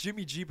like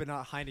Jimmy G but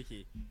not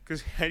Heineke?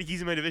 Because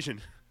Heineke's in my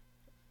division.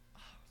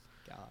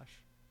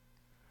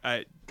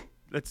 Gosh,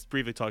 Let's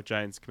briefly talk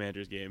Giants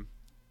Commanders game.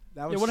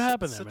 that was what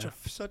happened there, such man?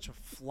 such a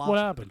flop What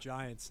for happened? the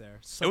Giants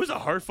there. It was a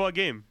hard-fought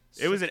game.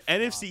 It was an Such a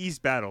flop. NFC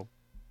East battle.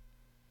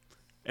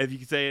 If you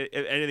could say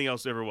if anything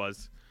else ever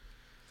was.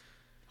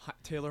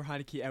 Taylor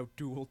Heineke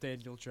outdueled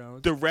Daniel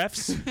Jones. The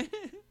refs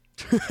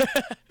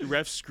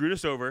screwed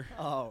us over.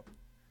 Oh,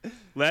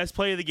 Last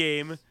play of the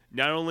game,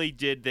 not only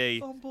did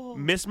they fumble.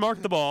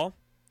 mismark the ball,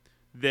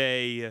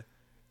 they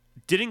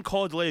didn't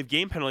call a delay of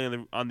game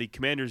penalty on the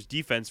Commanders'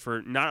 defense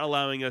for not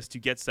allowing us to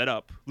get set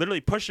up,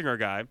 literally pushing our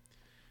guy,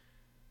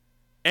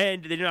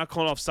 and they did not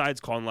call an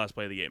offsides call on the last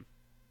play of the game.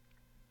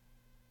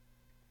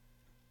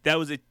 That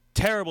was a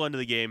terrible end of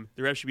the game.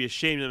 The refs should be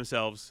ashamed of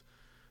themselves,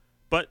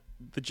 but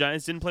the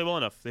Giants didn't play well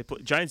enough.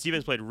 Giants'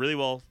 defense played really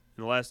well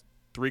in the last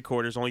 3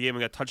 quarters. Only game we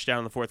got a touchdown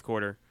in the 4th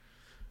quarter.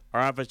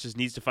 Our offense just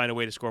needs to find a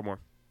way to score more.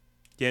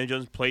 Daniel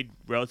Jones played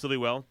relatively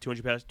well,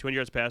 200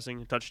 yards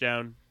passing, a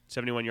touchdown,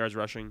 71 yards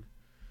rushing.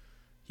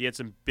 He had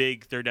some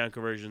big 3rd down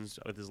conversions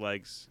with his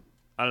legs.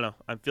 I don't know.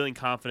 I'm feeling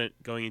confident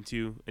going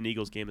into an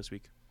Eagles game this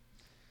week.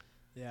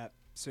 Yeah.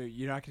 So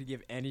you're not going to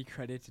give any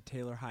credit to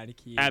Taylor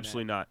Heineke? in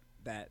Absolutely not.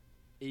 That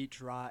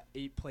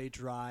 8-play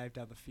drive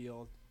down the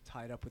field,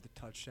 tied up with a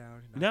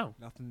touchdown. No.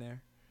 Nothing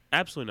there.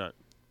 Absolutely not.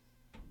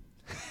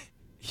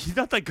 He's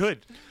not that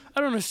good. I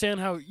don't understand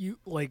how you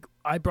like.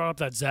 I brought up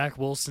that Zach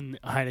Wilson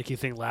Heineke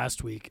thing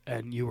last week,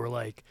 and you were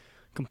like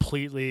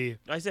completely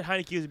I said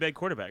Heineke was a bad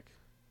quarterback.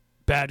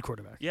 bad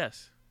quarterback.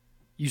 Yes,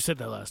 You said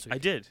that last week. I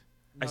did.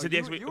 I said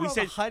you were on the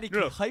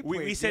Heineke hype we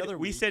wave said the other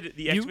we week. said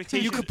the You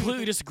expectations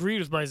completely disagreed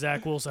with my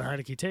Zach Wilson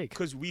Heineke take.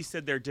 because we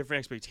said there are different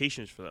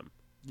expectations for them.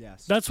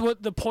 Yes. That's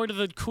what the point of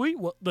the tweet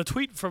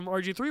from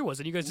RG3 was,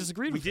 and you guys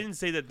disagreed We with it. didn't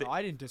say that. No,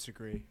 I didn't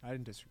disagree.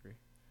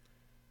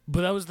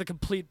 But that was the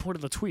complete point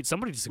of the tweet.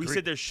 Somebody We disagreed.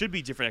 said there should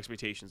be different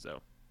expectations,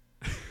 though.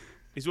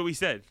 Is what we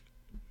said.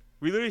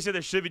 We literally said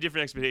there should be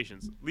different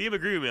expectations. Liam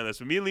agreed with me on this,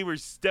 but me and Liam were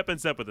step and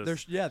step with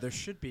this. There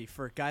should be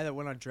for a guy that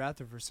went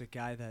undrafted versus a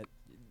guy that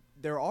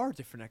there are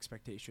different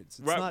expectations.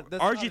 It's Right, not,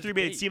 that's not a RG3 made it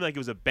debate. seem like it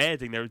was a bad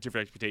thing there were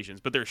different expectations,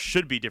 but there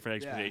should be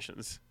different Yeah.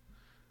 expectations.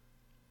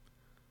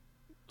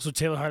 So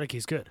Taylor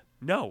Heineke's good.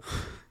 No.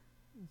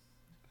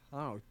 I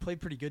don't know. He played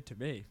pretty good to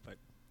me, but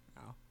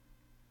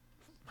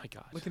My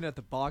God. looking at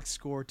the box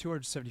score,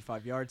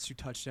 275 yards, 2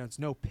 touchdowns,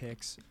 no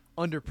picks,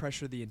 under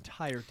pressure the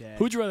entire day.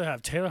 Who'd you rather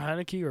have, Taylor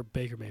Heineke or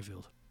Baker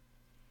Mayfield?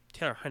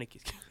 Taylor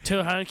Heineke.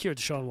 Taylor Heineke or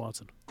Deshaun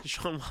Watson?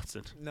 Deshaun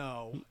Watson.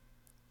 No.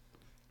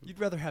 You'd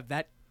rather have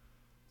that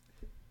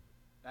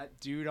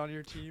dude on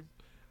your team?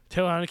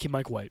 Taylor Heineke,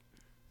 Mike White.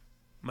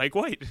 Mike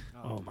White.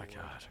 Oh my Lord.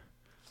 God.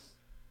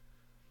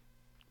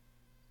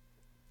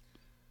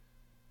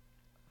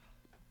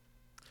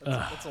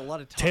 That's a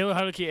lot of time. Taylor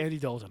Heineke, Andy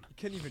Dalton. You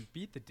couldn't even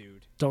beat the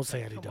dude. Don't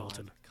say Andy Come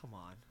Dalton. on. Come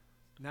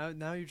on.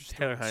 Now you're just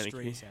Taylor throwing Heineke.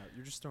 strays out.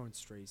 You're just throwing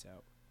strays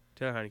out.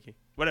 Taylor Heineke.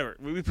 Whatever.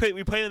 We play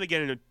them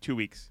again in 2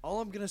 weeks. All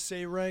I'm gonna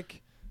say,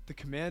 Rank, the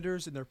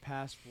Commanders in their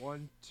past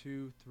 1,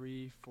 2,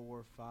 3,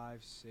 4,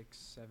 5, 6,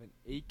 7,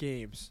 8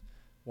 games,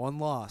 1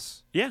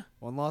 loss. Yeah.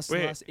 1 loss in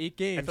Wait, the last 8 I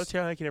games. thought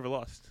Taylor Heineke never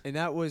lost. And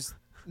that was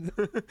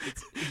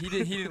he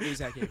didn't lose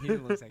that game. He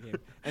didn't lose that game.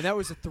 And that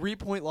was a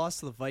 3-point loss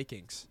to the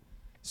Vikings.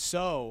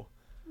 So,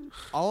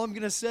 all I'm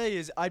gonna say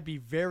is I'd be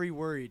very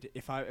worried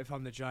if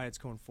I'm the Giants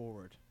going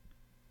forward.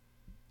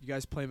 You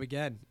guys play them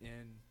again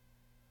in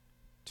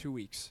 2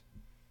 weeks.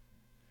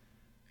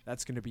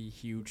 That's gonna be a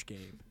huge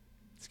game.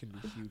 It's gonna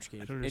be a huge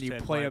game. I don't And you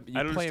understand play why, them. You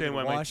I don't play 'em understand in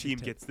why my team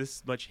Washington. gets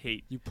this much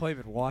hate. You play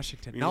them in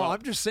Washington. No, Meanwhile,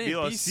 I'm just saying. Be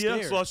Seahawks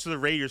scared. lost to the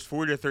Raiders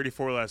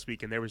 40-34 last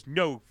week, and there was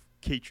no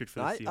hatred for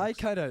the I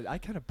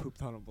Seahawks. kind of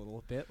pooped on them a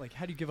little bit. Like,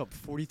 how do you give up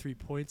 43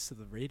 points to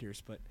the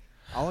Raiders? But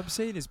all I'm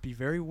saying is be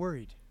very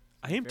worried.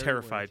 I am very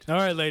terrified. All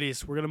right,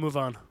 ladies, we're going to move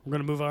on. We're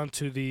going to move on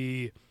to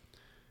the,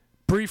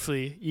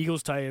 briefly,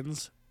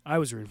 Eagles-Titans. I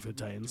was rooting for the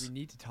Do Titans. we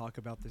need to talk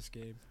about this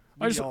game?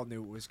 I We just- all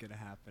knew it was going to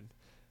happen.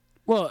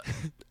 Well,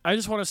 I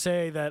just want to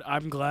say that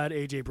I'm glad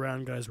A.J.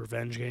 Brown got his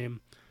revenge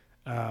game.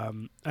 I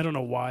don't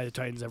know why the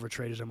Titans ever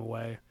traded him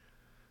away,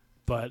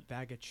 but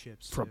Bag of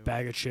chips. for a too.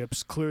 bag of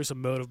chips, clearly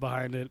some motive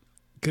behind it.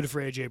 Good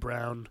for A.J.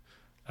 Brown.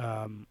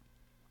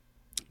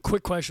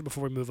 Quick question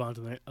before we move on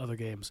to the other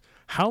games.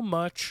 How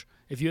much,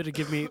 if you had to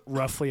give me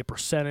roughly a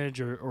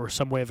percentage or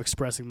some way of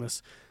expressing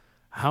this,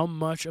 how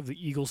much of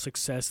the Eagles'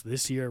 success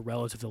this year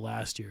relative to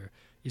last year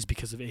is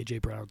because of A.J.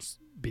 Brown's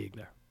being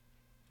there?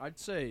 I'd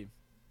say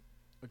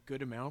a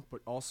good amount,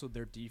 but also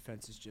their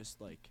defense is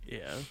just like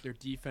Yeah. their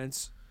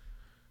defense.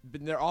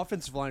 But their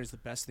offensive line is the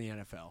best in the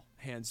NFL,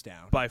 hands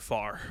down, By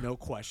far. no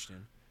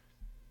question.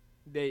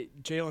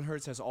 Jalen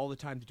Hurts has all the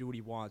time to do what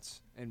he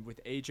wants, and with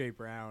A.J.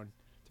 Brown,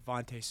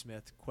 Devontae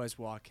Smith, Quez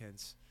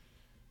Watkins,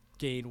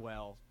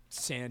 Gainwell,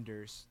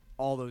 Sanders,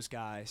 all those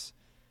guys,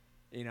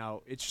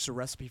 it's just a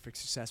recipe for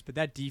success. But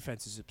that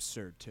defense is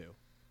absurd too.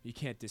 You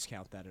can't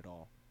discount that at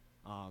all.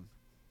 I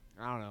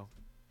don't know.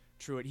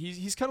 Truitt,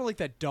 he's kind of like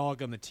that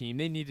dog on the team.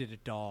 They needed a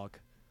dog,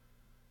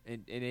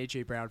 and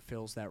A.J. Brown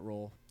fills that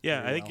role.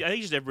 Yeah, very I think well.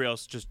 just everybody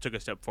else just took a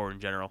step forward in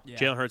general. Yeah.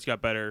 Jalen Hurts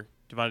got better.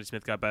 Devontae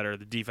Smith got better.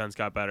 The defense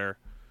got better.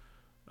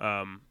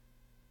 I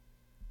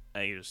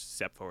think it just a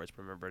step forwards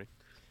from everybody.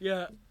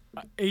 Yeah,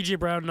 A.J.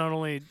 Brown not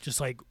only just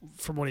like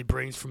from what he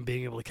brings from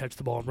being able to catch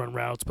the ball and run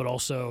routes, but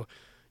also,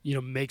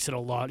 makes it a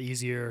lot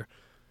easier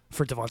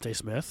for Devontae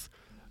Smith.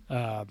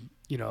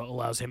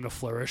 Allows him to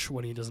flourish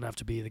when he doesn't have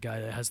to be the guy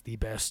that has the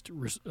best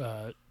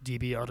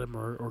DB on him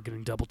or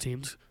getting double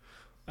teamed.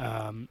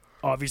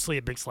 Obviously,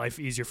 it makes life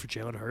easier for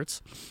Jalen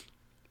Hurts.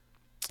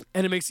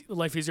 And it makes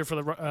life easier for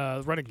the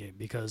running game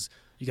because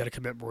you got to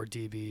commit more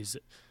DBs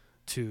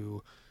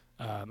to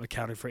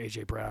accounting for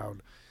A.J.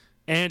 Brown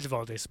and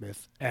Devontae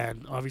Smith.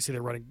 And obviously,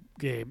 their running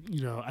game,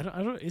 I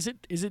don't. Is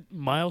it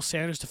Miles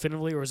Sanders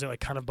definitively, or is it like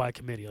kind of by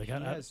committee? Like,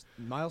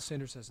 Miles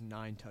Sanders has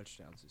 9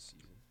 touchdowns this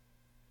season.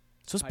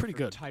 so it's pretty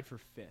good. Tied for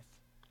 5th.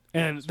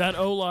 And that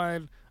O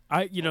line,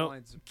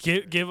 O-line's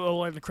absurd. give O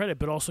line the credit,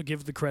 but also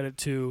give the credit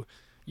to,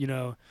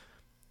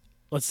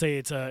 let's say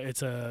it's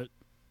a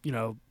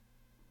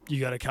you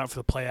got to account for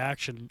the play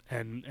action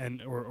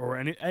or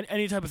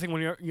any type of thing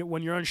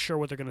when you're unsure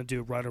what they're going to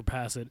do, run or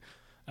pass it.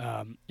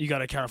 You got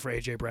to account for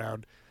A.J.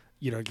 Brown.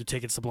 You're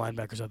taking some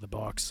linebackers out of the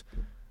box.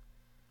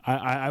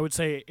 I would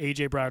say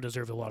A.J. Brown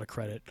deserves a lot of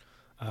credit.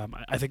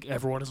 I think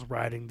everyone is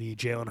riding the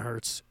Jalen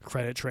Hurts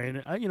credit train,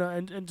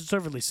 and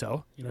deservedly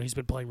so. He's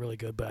been playing really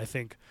good, but I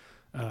think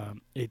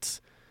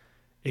it's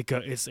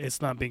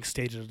not being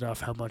stated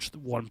enough how much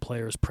one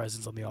player's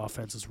presence on the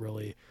offense is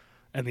really,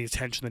 and the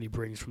attention that he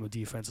brings from the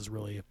defense has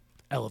really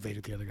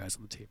elevated the other guys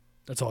on the team.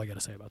 That's all I got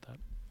to say about that.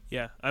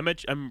 Yeah,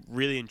 I'm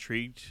really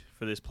intrigued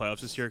for this playoffs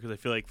this year because I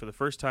feel like for the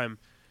first time,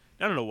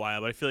 I don't know why,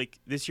 but I feel like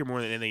this year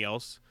more than anything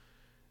else,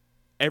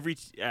 I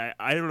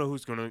don't know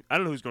who's going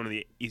to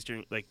the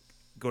Eastern, like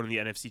going to the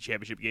NFC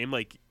Championship game.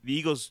 Like the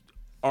Eagles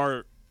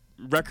are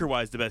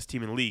record-wise the best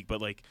team in the league,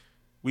 but like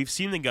we've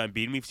seen them get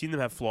beaten, we've seen them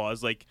have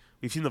flaws. Like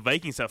we've seen the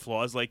Vikings have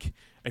flaws. Like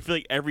I feel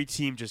like every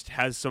team just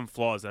has some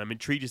flaws, and I'm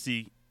intrigued to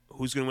see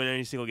who's going to win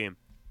any single game.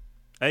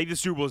 I think the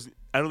Super Bowl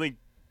I don't think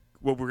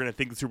what we're going to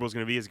think the Super Bowl is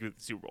going to be is the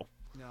Super Bowl.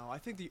 No, I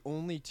think the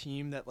only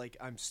team that like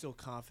I'm still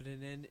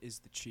confident in is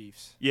the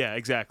Chiefs. Yeah,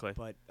 exactly.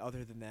 But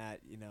other than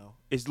that,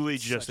 It's literally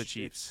just the it's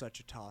Chiefs.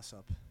 such a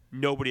toss-up.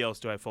 Nobody else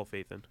do I have full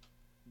faith in.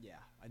 Yeah,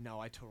 no,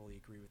 I totally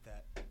agree with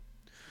that.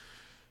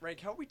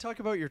 Rank, how about we talk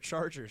about your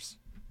Chargers?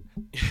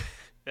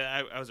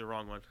 Yeah, I was the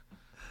wrong one.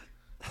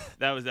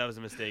 That was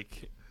a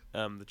mistake.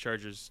 The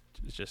Chargers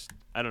is just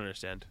I don't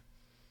understand.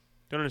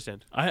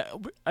 I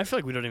feel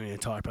like we don't even need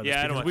to talk about this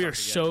Yeah, I don't because wanna we are talk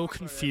so Talk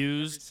about it every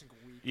confused single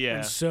week. Yeah.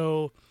 and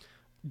so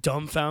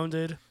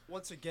dumbfounded.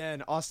 Once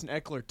again, Austin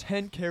Eckler,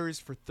 10 carries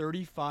for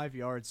 35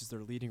 yards is their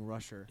leading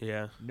rusher.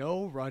 Yeah.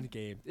 No run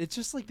game. It's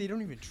just like they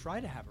don't even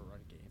try to have a run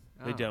game.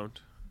 I They know. don't.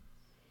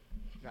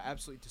 Got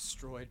absolutely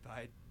destroyed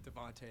by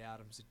Devontae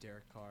Adams and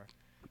Derek Carr.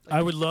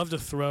 I would love to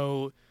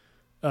throw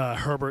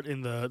Herbert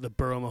in the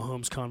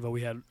Burrow-Mahomes convo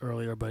we had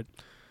earlier, but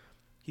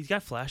He's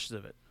got flashes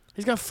of it.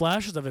 he's got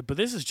flashes of it. But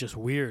this is just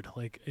weird.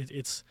 Like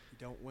it's You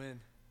don't win.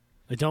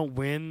 they don't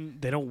win.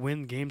 They don't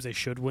win games they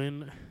should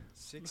win.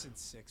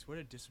 6-6. What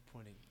a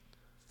disappointing.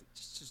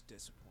 Just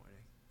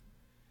disappointing.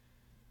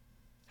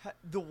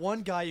 The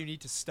one guy you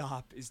need to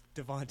stop is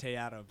Devontae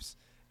Adams,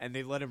 and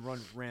they let him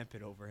run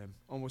rampant over him.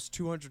 Almost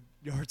 200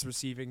 yards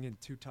receiving and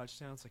 2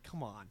 touchdowns. Like,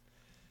 come on.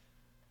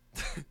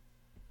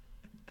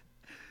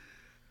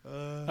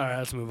 All right,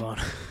 let's move on.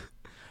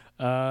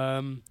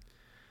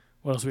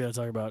 What else we got to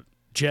talk about?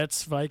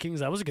 Jets Vikings.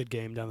 That was a good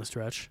game down the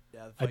stretch.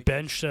 Yeah, the I Vikings,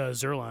 benched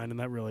Zerline, and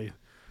that really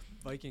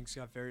Vikings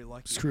got very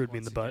lucky. Screwed me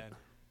in once the butt. again.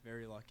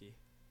 Very lucky.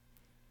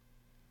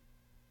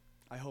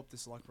 I hope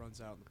this luck runs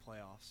out in the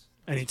playoffs.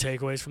 Any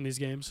takeaways from these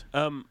games?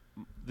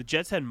 The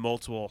Jets had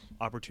multiple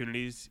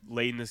opportunities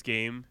late in this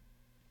game,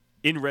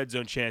 in red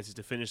zone chances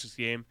to finish this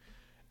game,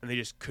 and they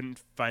just couldn't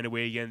find a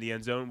way to get in the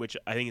end zone, which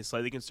I think is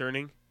slightly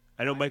concerning.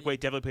 I know Mike White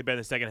definitely played better in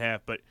the second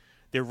half, but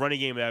their running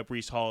game without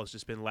Breece Hall has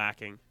just been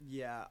lacking.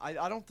 Yeah,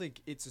 I don't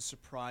think it's a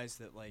surprise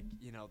that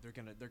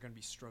they're gonna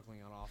be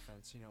struggling on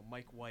offense.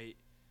 Mike White,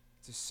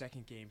 it's his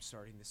second game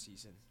starting the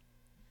season.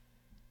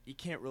 He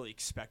can't really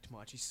expect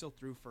much. He still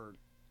threw for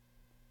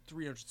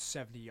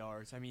 370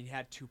 yards. I mean, he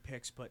had 2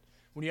 picks, but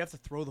when you have to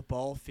throw the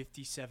ball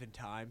 57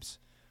 times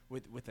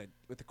with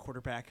a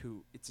quarterback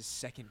who it's his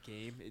second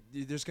game,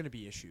 there's gonna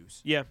be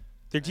issues. Yeah,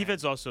 their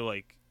defense also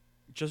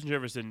Justin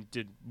Jefferson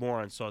did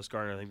more on Sauce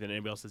Gardner I think than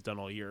anybody else has done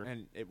all year.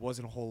 And it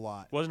wasn't a whole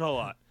lot. Wasn't a whole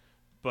lot,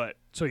 but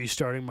So are you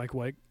starting Mike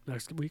White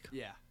next week?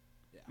 Yeah.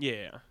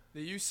 yeah.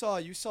 You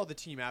saw the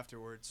team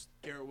afterwards.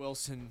 Garrett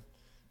Wilson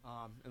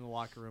in the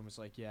locker room was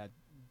like, "Yeah,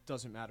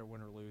 doesn't matter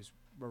win or lose.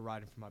 We're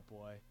riding for my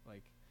boy."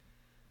 Like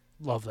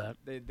Love that.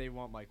 they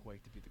want Mike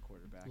White to be the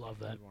quarterback. Love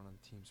that. Everyone on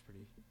the team's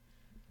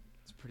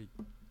it's a pretty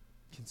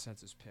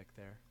consensus pick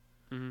there.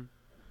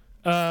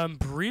 Mm-hmm.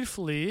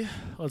 Briefly,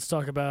 let's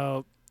talk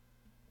about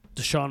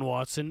Deshaun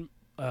Watson.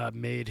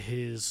 Made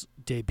his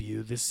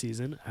debut this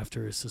season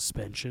after his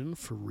suspension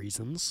for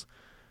reasons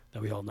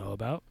that we all know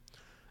about.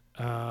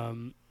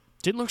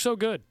 Didn't look so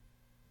good.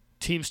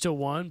 Team still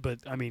won, but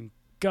I mean,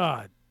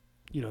 God,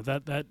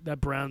 that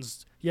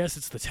Browns. Yes,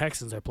 it's the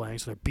Texans they're playing,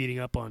 so they're beating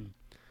up on,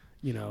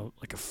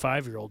 like a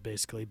 5-year-old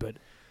basically. But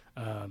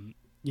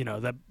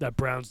that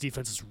Browns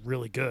defense is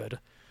really good.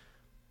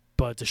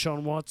 But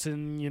Deshaun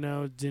Watson,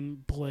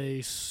 didn't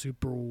play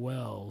super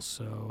well.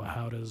 So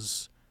how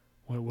does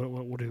what do we I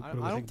think don't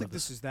about think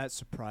this is that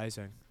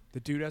surprising. The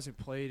dude hasn't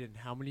played in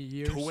how many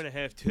years?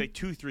 2.5,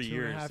 2-3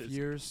 years. 2.5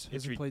 years.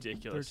 It's Hasn't played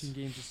ridiculous. 13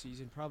 games a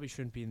season. Probably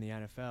shouldn't be in the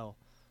NFL.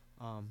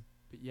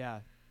 But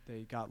yeah,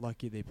 they got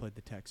lucky. They played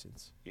the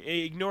Texans.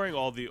 Ignoring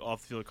all the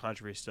off-field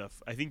controversy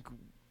stuff, I think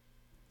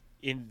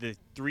in the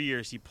 3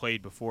 years he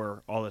played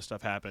before all this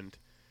stuff happened,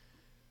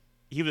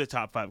 he was a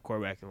top 5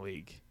 quarterback in the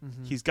league.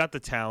 Mm-hmm. He's got the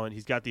talent.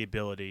 He's got the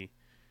ability.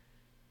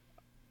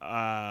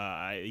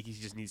 I think he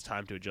just needs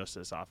time to adjust to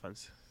this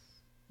offense.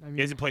 I mean,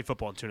 He hasn't played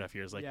football in 2.5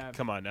 years. yeah,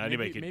 Come on, now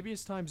anybody could. maybe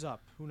his time's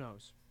up. Who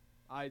knows?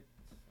 I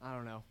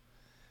don't know.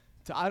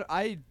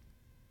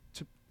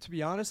 To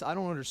be honest, I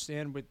don't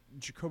understand with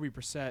Jacoby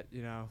Brissett.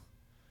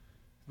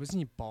 Wasn't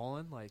he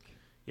balling? Like,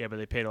 Yeah, but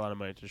they paid a lot of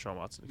money to Deshaun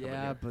Watson. To come in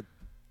yeah, here. but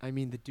I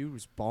mean, the dude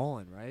was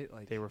balling, right?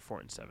 Like, They were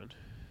 4-7.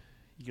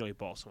 You can only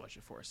ball so much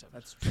at 4-7.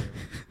 that's true.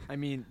 I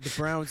mean, the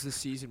Browns this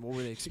season, what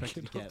were they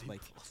expected to get?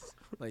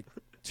 Like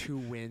 2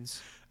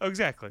 wins. Oh,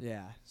 exactly.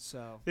 Yeah.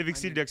 So They've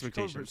exceeded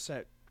expectations. Jacoby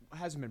Brissett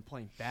hasn't been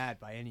playing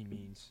bad by any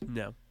means.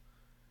 No.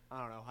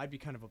 I don't know. I'd be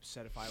kind of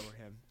upset if I were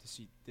him to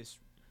see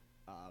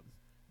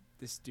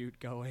this dude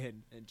go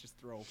in and just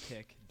throw a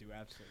pick and do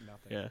absolutely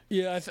nothing. Yeah.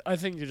 Yeah, I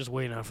think you're just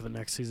waiting out for the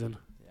next season.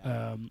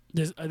 Yeah.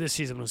 This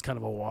season was kind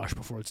of a wash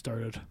before it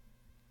started.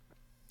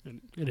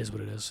 It is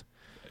what it is.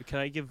 Can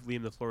I give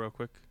Liam the floor real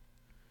quick?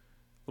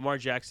 Lamar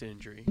Jackson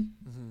injury.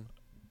 Mm-hmm.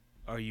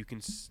 Are you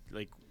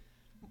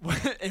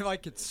Am I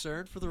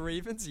concerned for the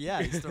Ravens?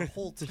 Yeah, it's their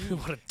whole team.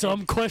 What a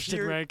dumb question,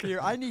 Here, Rank.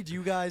 I need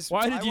you guys.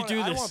 Why did I you want-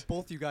 do I this? want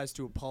both you guys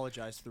to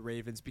apologize to the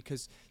Ravens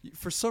because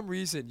for some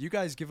reason you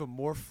guys give them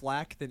more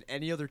flack than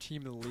any other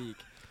team in the league.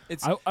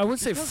 It's I wouldn't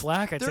say because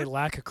flack. I'd say they're-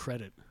 lack of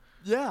credit.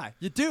 Yeah,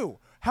 you do.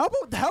 How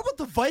about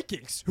the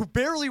Vikings who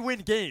barely win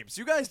games?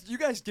 You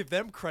guys give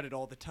them credit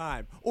all the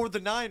time, or the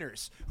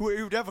Niners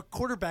who'd have a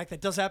quarterback that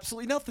does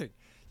absolutely nothing.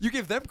 You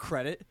give them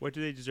credit. What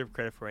do they deserve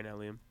credit for right now,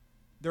 Liam?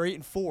 They're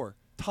 8-4,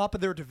 top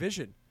of their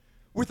division,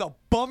 with a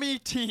bummy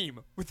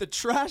team, with a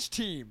trash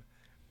team.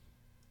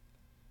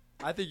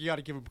 I think you got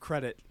to give them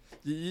credit.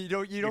 You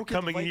don't You're get the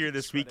coming here Vikings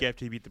this week credit.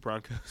 after you beat the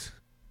Broncos.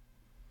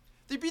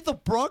 They beat the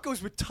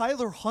Broncos with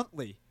Tyler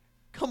Huntley.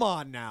 Come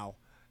on now.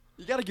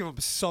 You got to give them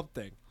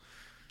something.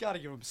 Got to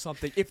give them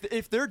something.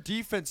 If their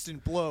defense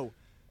didn't blow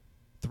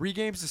 3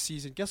 games this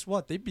season, guess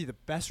what? They'd be the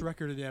best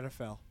record in the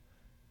NFL.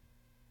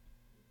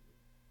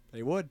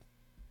 They would.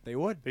 They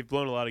would. They've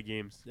blown a lot of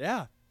games.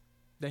 Yeah.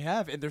 They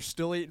have, and they're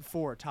still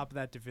 8-4, top of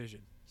that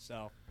division.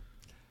 So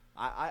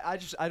I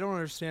don't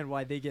understand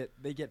why they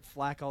get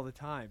flack all the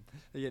time.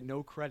 They get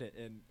no credit,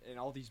 and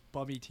all these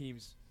bummy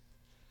teams,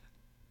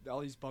 all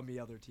these bummy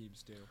other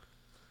teams do.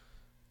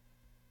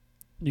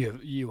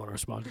 You want to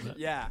respond to that?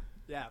 Yeah.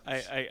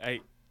 I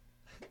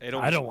I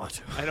don't want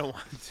to. I don't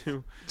want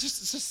to.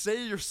 Just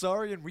say you're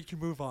sorry and we can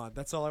move on.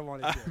 That's all I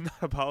want to I'm hear. not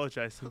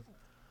apologizing.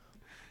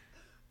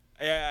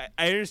 I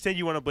understand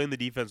you want to blame the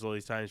defense all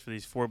these times for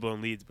these 4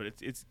 blown leads, but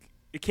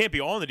it can't be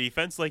all on the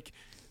defense. Like,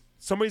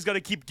 somebody's got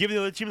to keep giving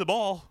the other team the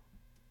ball.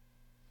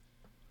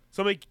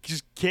 Somebody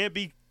just can't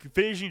be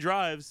finishing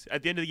drives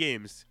at the end of the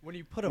games When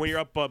you put up when you're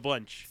up a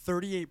bunch.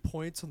 38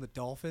 points on the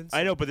Dolphins,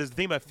 I know, but there's the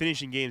thing about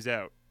finishing games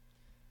out.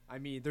 I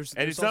mean, there's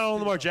And it's not all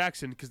Lamar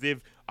Jackson because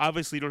they've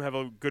obviously don't have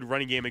a good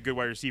running game and good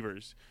wide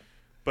receivers.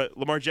 But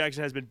Lamar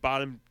Jackson has been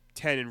bottom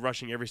 10 in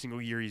rushing every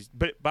single year.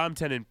 But bottom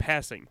 10 in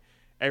passing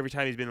every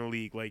time he's been in the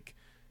league. Like,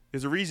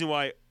 there's a reason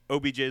why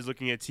OBJ is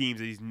looking at teams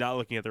that he's not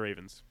looking at the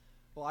Ravens.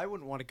 Well, I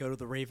wouldn't want to go to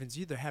the Ravens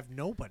either. Have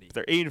nobody.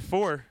 They're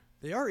 8-4.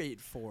 They are 8-4.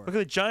 Look at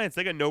the Giants.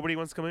 They got nobody who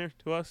wants to come here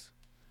to us.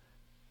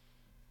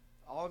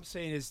 All I'm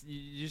saying is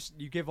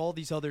you give all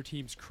these other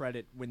teams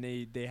credit when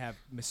they have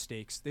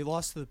mistakes. They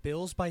lost to the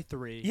Bills by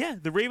 3. Yeah,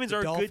 the Ravens The are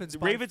a good. Dolphins The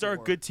by Ravens are a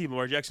 4. good team.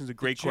 Lamar Jackson's a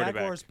great the quarterback.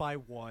 Jaguars by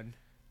 1.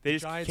 They the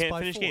just Giants can't by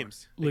finish 4.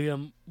 games.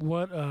 Liam,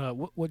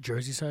 what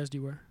jersey size do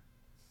you wear?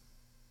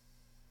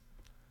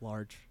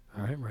 Large.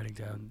 All right, I'm writing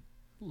down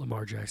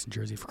Lamar Jackson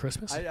jersey for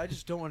Christmas. I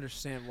just don't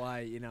understand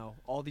why,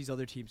 all these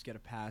other teams get a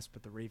pass,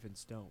 but the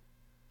Ravens don't.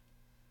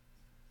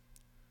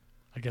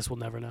 I guess we'll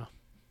never know.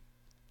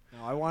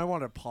 No, I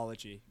want an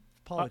apology.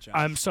 Apologize.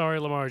 I'm sorry,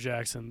 Lamar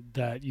Jackson,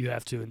 that you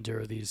have to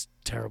endure these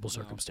terrible No,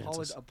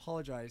 circumstances.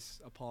 Apologize.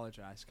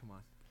 Come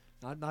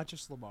on. Not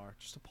just Lamar.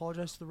 Just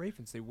apologize to the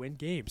Ravens. They win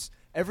games.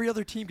 Every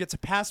other team gets a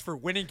pass for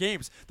winning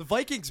games. The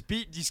Vikings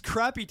beat these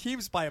crappy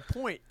teams by a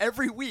point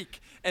every week,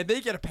 and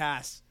they get a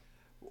pass.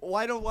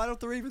 Why don't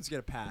the Ravens get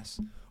a pass?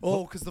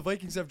 Oh, because the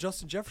Vikings have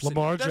Justin Jefferson.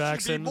 Lamar that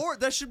Jackson.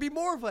 That should be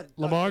more of a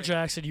Lamar thing.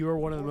 Jackson, you are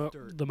one of More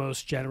dirt. the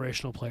most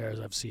generational players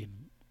I've seen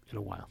in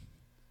a while.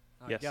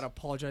 You Yes. gotta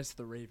apologize to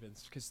the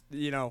Ravens because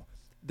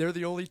they're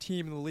the only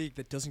team in the league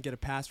that doesn't get a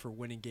pass for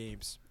winning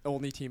games.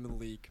 Only team in the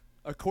league,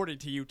 according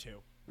to you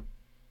two.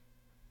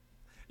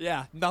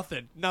 Yeah,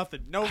 nothing.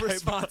 No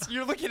response.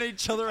 You're looking at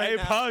each other I right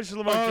now. apologize to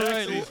Lamar All Jackson.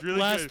 right, He's really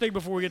last good. thing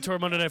before we get to our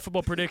Monday Night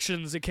Football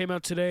predictions. It came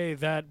out today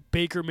that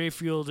Baker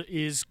Mayfield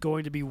is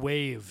going to be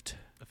waived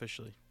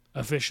Officially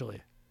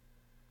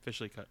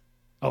cut.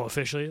 Oh,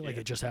 officially? Like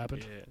Yeah. it just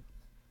happened?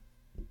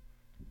 Yeah.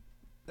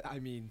 I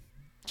mean,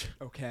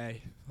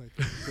 okay, like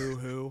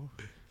boo-hoo.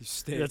 You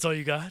stink. That's all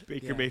you got?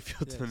 Baker Yeah,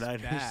 Mayfield yeah, to the it's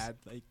Niners. Bad.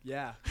 Like,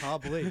 yeah,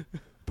 probably.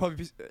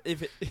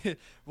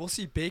 We'll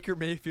see Baker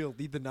Mayfield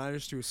lead the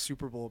Niners to a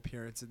Super Bowl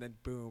appearance, and then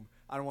boom,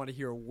 I don't want to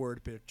hear a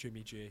word about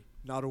Jimmy G.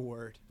 Not a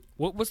word.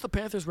 What's the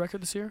Panthers'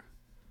 record this year?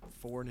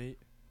 4-8.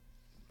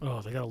 Oh,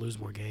 they got to lose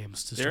more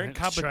games. To They're in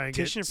try and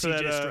get competition for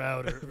that, CJ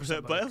Stroud or for that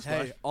somebody. playoff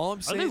spot. Hey, all I'm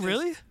Are saying they is,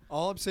 really?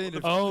 all I'm saying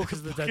is, Oh, because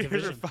of that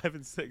Buccaneers are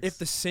division. 5-6. if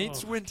the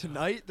Saints Oh my win God.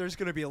 tonight, there's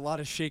going to be a lot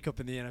of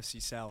shakeup in the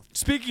NFC South.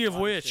 Speaking of Lot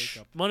of which,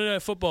 shakeup. Monday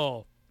Night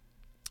Football.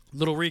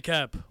 Little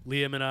recap.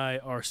 Liam and I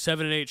are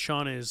 7-8.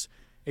 Sean is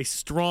a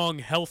strong,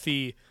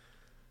 healthy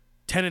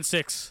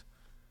 10-6.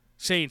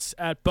 Saints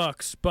at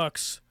Bucks.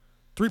 Bucks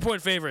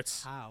 3-point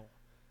favorites. How?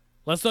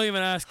 Let's not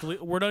even ask.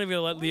 We're not even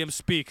gonna let Liam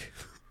speak.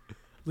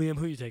 Liam,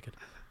 who you taking?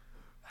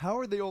 How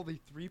are they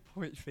only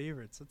 3-point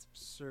favorites? That's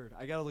absurd.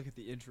 I got to look at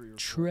the injury report.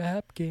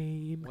 Trap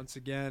game. Once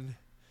again,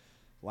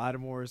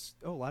 Lattimore's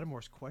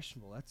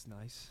questionable. That's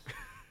nice.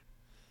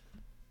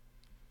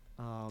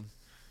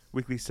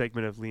 Weekly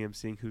segment of Liam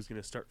seeing who's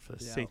going to start for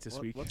the Yeah, Saints this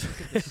week. Let's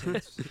look at the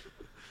Saints.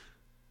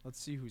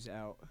 Let's see who's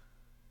out.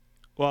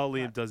 While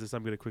Liam does this,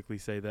 I'm going to quickly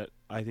say that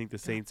I think the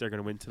Saints are going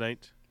to win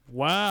tonight.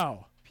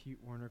 Wow. Pete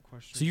Werner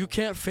questionable. So you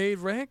can't fade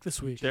rank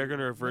this week. They're going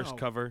to reverse No.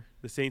 cover.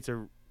 The Saints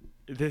are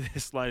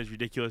This line is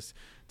ridiculous.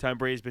 Tom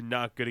Brady's been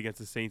not good against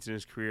the Saints in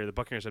his career. The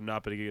Buccaneers have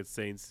not been good against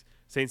the Saints.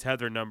 Saints had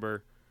their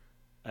number.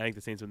 I think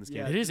the Saints win this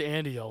Yeah. game. It is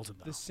Andy Dalton,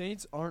 though. The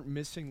Saints aren't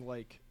missing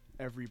like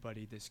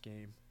everybody this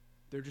game.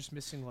 They're just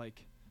missing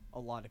like a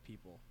lot of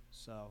people.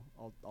 So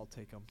I'll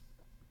take them.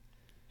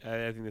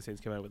 I think the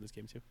Saints come out with this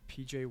game too.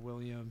 P.J.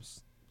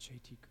 Williams,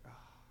 J.T. Oh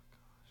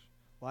gosh,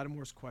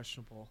 Lattimore's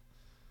questionable.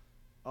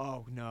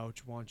 Oh no,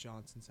 Juwan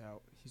Johnson's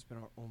out. He's been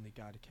our only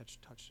guy to catch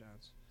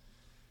touchdowns.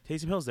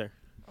 Taysom Hill's there.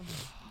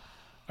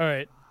 All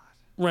right.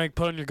 Rank,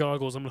 put on your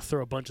goggles. I'm going to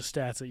throw a bunch of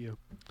stats at you.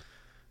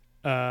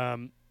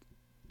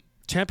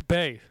 Tampa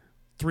Bay,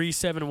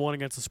 3-7-1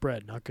 against the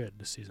spread. Not good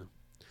this season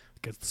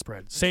against the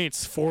spread.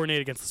 Saints,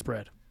 4-8 against the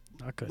spread.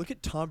 Not good. Look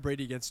at Tom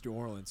Brady against New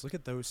Orleans. Look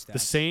at those stats. The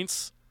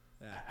Saints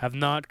Yeah. have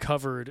not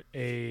covered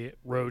a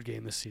road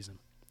game this season.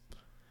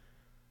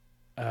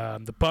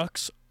 The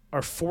Bucks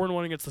are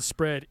 4-1 against the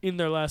spread in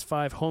their last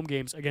 5 home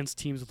games against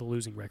teams with a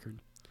losing record.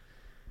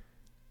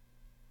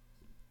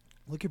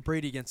 Look at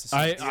Brady against the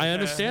I Saints.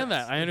 understand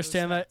that. I Look at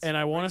understand those that, stats. and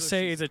I want Regular to say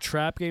season. it's a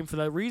trap game for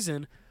that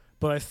reason,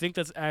 but I think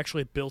that's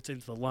actually built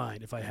into the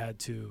line. If I had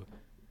to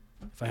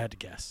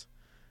guess,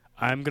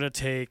 I'm gonna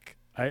take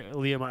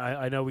Liam.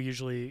 I know we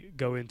usually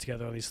go in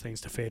together on these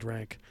things to fade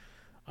rank.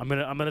 I'm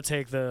gonna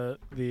take the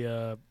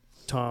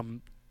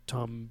Tom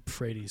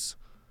Frady's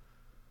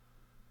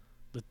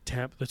the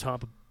Tampa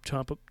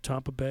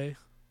Bay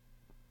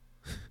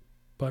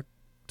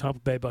Tampa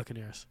Bay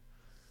Buccaneers.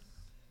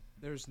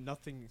 There's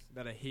nothing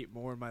that I hate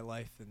more in my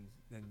life than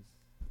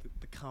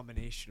the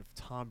combination of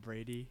Tom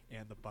Brady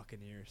and the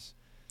Buccaneers.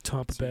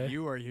 Tampa So Bay.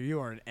 you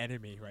are an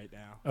enemy right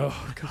now.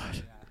 Oh God.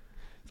 Yeah.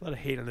 There's a lot of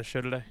hate on the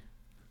show today.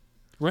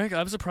 Rank,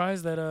 I'm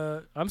surprised that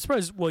I'm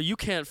surprised. Well, you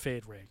can't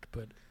fade rank,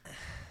 but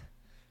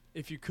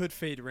If you could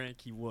fade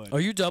rank, you would. are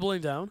you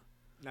doubling down?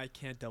 I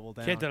can't double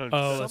down. Can't down.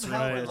 Oh, that's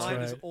Somehow right, the that's line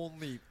right. is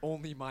only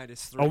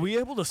 -3. Are we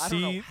able to I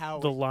don't know see how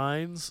the it-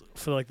 lines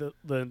for like the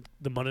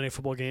Monday Night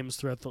Football games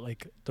throughout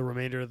the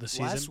remainder of the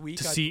season Last week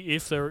to I- see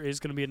if there is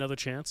going to be another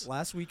chance?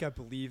 Last week, I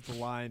believe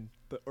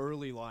the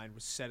early line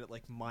was set at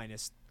like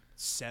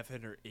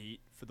 -7 or 8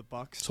 for the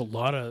Bucks. It's a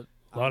lot of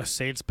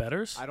Saints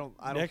betters. I don't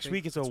Next think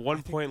week it's a I think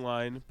 1-point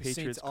line. the Saints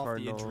Patriots, off the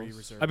injury Cardinals.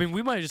 reserve. I mean,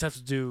 we might just have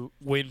to do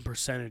win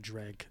percentage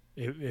rank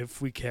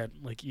if we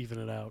can't like even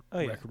it out Oh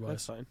yeah, record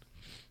that's wise. fine.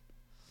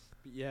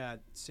 But yeah,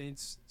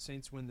 Saints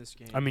win this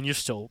game. I mean, you're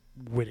still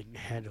winning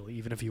handily,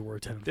 even if you were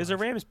 10. There's a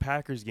Rams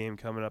Packers game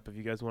coming up. If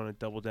you guys want to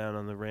double down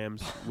on the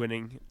Rams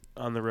winning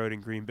on the road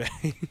in Green Bay,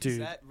 Is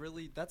dude. that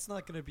really? That's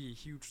not going to be a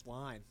huge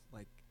line.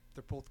 Like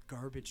they're both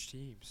garbage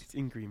teams. it's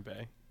in Green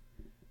Bay.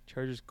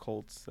 Chargers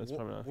Colts. That's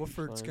probably not. a huge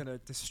Woodford's line. going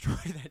to destroy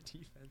that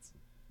defense.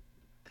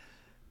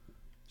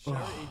 Shout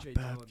out Oh, AJ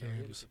bad Dillon, though. He had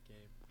a games. good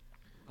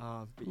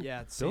game. But yeah,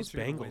 the Those Saints are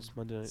gonna win. Bengals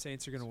Monday night.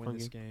 Saints are going to Fun win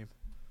this game. game.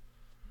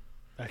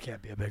 That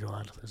can't be a big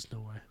line. There's no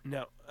way.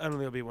 No, I don't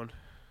think it'll be one.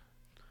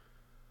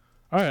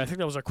 All right, I think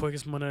that was our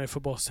quickest Monday Night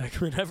Football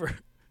segment ever.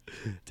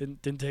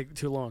 didn't take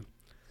too long.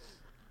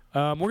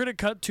 We're gonna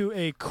cut to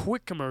a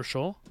quick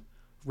commercial,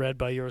 read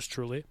by yours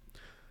truly.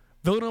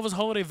 Villanova's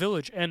Holiday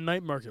Village and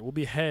Night Market will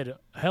be held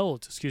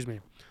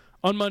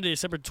on Monday,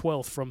 December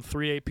 12th from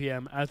 3 to 8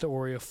 p.m. at the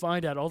Oreo.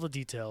 Find out all the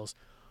details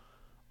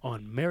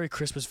on Merry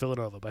Christmas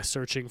Villanova by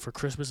searching for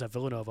Christmas at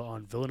Villanova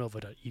on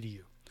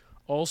villanova.edu.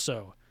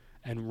 Also,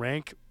 and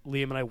Rank,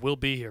 Liam, and I will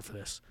be here for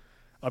this.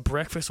 A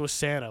breakfast with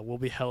Santa will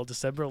be held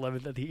December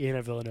 11th at the Inn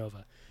at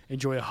Villanova.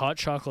 Enjoy a hot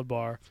chocolate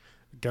bar.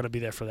 Gonna be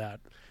there for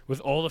that. With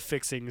all the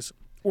fixings,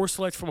 or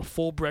select from a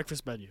full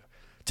breakfast menu.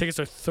 Tickets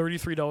are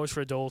 $33 for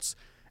adults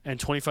and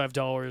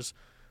 $25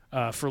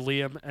 for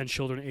Liam and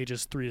children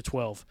ages 3 to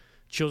 12.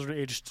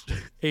 Children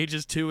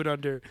ages 2 and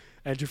under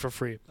enter for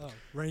free. Oh,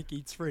 rank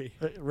eats free.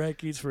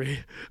 Rank eats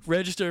free.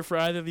 Register for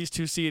either of these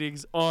two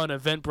seatings on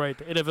Eventbrite.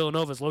 The Inn at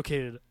Villanova is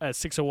located at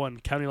 601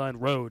 County Line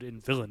Road in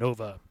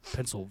Villanova,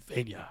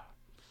 Pennsylvania.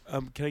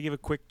 Can I give a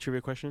quick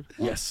trivia question?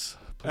 Yes.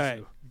 All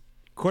right.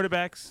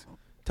 Quarterbacks,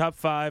 top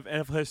 5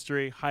 NFL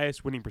history,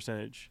 highest winning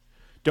percentage.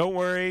 Don't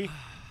worry,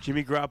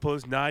 Jimmy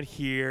Garoppolo's not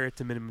here.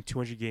 It's a minimum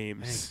 200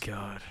 games. Thank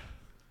God.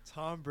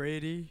 Tom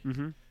Brady.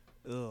 Mm-hmm.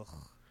 Ugh.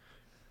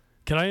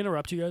 Can I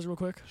interrupt you guys real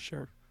quick?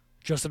 Sure.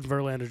 Justin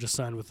Verlander just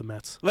signed with the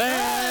Mets.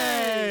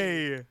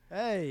 Hey!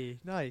 Hey,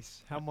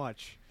 nice. How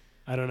much?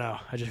 I don't know.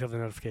 I just got the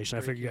notification.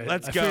 I figured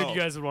Let's I figured go. you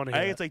guys would want to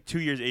I hear think it. it's like 2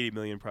 years, $80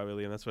 million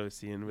probably, and that's what I was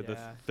seeing with the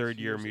Yeah,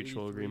 third-year 2 years,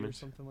 mutual 83 or agreement.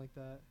 something like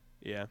that.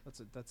 Yeah.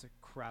 That's a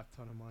crap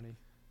ton of money.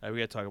 We got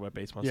to talk about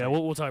baseball. Yeah, second.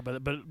 we'll talk about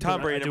it. But Tom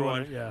but Brady I do number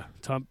wanna- one. Yeah,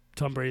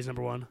 Tom Brady's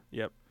number 1.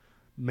 Yep.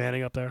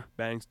 Manning up there.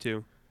 Bangs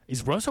 2.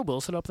 Is Russell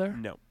Wilson up there?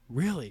 No,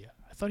 Really?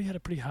 I thought he had a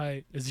pretty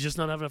high. Does he just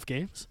not have enough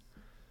games?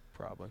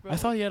 probably. I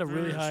thought he had a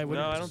really high No,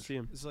 winning I don't percentage. see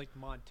him. It's like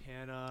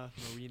Montana,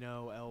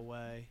 Marino,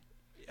 Elway.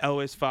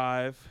 Elway's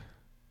 5.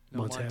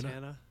 No Montana?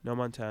 Montana. No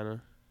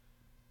Montana.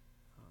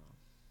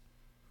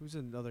 Who's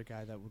another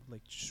guy that would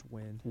like just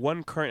win?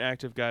 1 current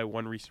active guy,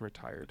 1 recent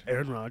retired.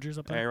 Aaron Rodgers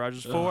up there. Aaron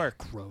Rodgers Ugh, 4.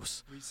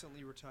 Gross.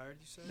 Recently retired,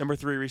 you said? Number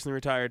 3 recently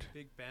retired.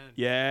 Big Ben.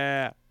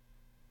 Yeah.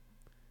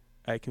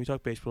 All right, can we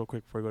talk baseball real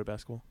quick before we go to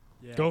basketball?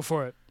 Yeah. Go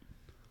for it.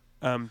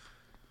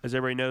 as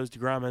everybody knows,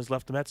 DeGrom has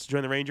left the Mets to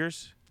join the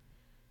Rangers.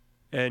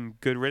 And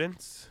good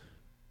riddance.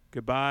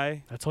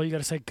 Goodbye. That's all you got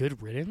to say.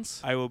 Good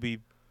riddance. I will be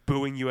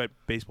booing you at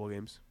baseball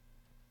games.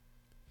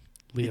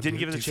 Liam, He didn't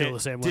give us do a you feel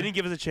chance. the same way? Didn't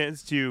give us a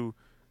chance to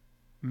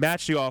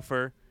match the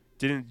offer.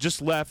 Didn't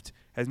just left.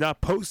 Has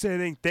not posted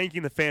anything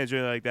thanking the fans or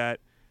anything like that.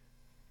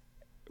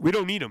 We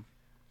don't need him.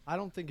 I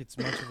don't think it's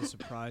much of a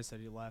surprise that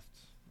he left.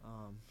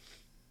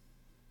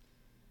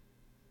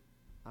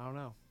 I don't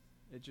know.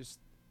 It just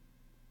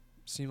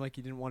seemed like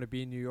he didn't want to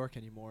be in New York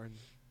anymore, and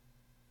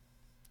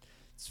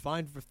it's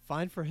fine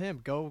for him.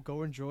 Go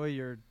enjoy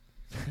your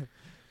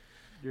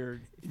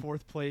your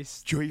fourth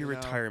place. Enjoy you your know.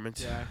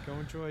 retirement. Yeah, go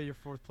enjoy your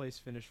fourth place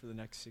finish for the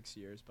next 6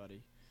 years,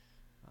 buddy.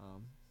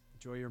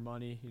 Enjoy your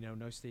money.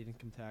 No state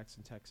income tax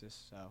in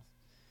Texas, so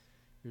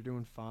you're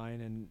doing fine.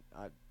 And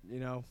he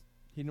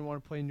didn't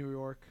want to play in New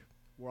York.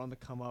 We're on the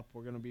come up.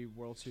 We're going to be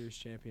World Series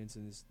champions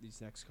in these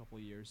next couple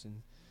of years,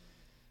 and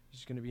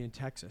he's going to be in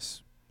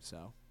Texas.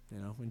 So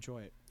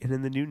enjoy it. And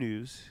in the new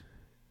news,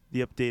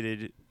 the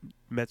updated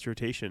Mets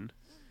rotation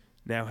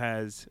now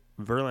has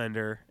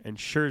Verlander and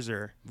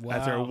Scherzer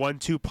as our Wow.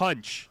 1-2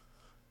 punch.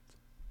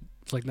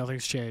 It's like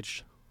nothing's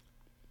changed.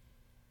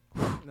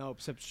 No,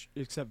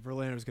 except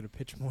Verlander's going to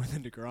pitch more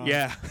than DeGrom.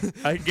 Yeah,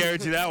 I can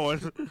guarantee that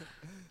one.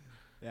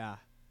 Yeah.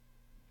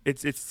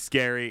 It's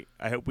scary.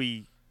 I hope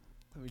we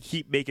We just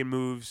keep making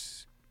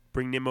moves,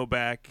 bring Nimmo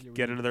back, Yeah, we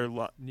get need-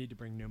 another need to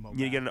bring Nimmo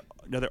need to back.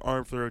 get another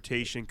arm for the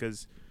rotation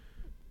because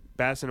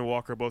Bass and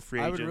Walker are both free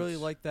I agents. would really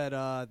like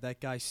that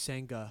guy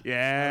Senga. I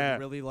Yeah, would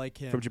really like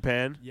him. from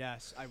Japan.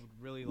 Yes, I would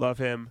really Love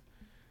him.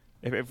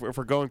 If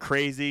we're going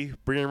crazy,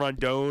 bring in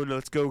Rondon.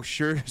 Let's go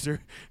Scherzer,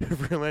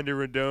 Verlander,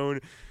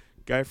 Rondon,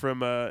 guy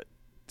from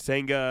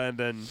Senga, and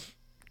then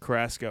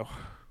Carrasco.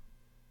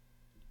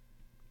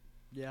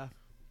 Yeah.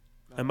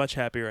 I'm much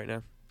happier right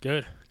now.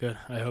 Good.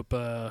 I hope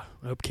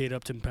Kate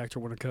Upton packed her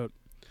winter coat.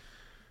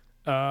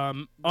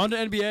 On to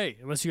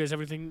NBA. Unless you guys have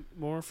anything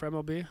more for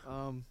MLB.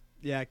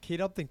 Yeah, Kate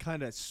Upton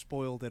kind of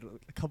spoiled it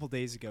a couple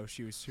days ago.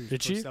 She was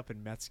Did she? posted up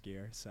in Mets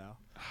gear, so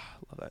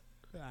Love that.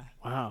 yeah.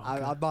 Wow.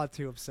 okay. I'm not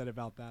too upset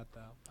about that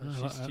though.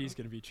 I- She's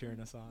gonna be cheering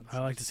us on. I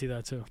like to see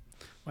that too.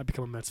 Might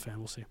become a Mets fan.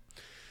 We'll see.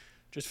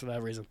 Just for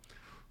that reason.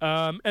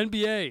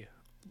 NBA.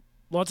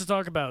 Lots to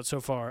talk about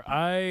so far.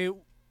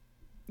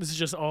 This is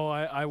just all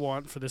I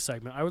want for this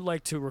segment. I would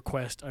like to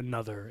request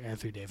another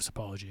Anthony Davis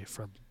apology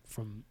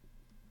from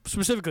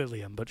specifically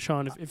Liam. But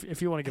Sean,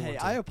 if you want to give Hey, one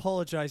to I him.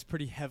 apologized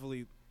pretty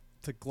heavily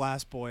to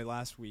Glass Boy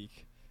last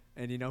week,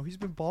 and he's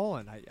been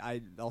balling.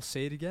 I'll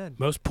say it again.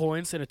 Most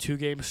points in a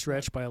 2-game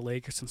stretch by a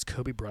Laker since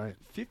Kobe Bryant.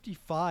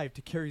 55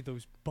 to carry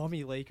those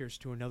bummy Lakers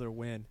to another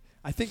win.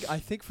 I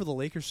think for the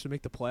Lakers to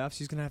make the playoffs,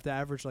 he's gonna have to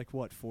average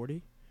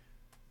 40.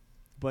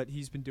 But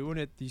he's been doing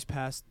it these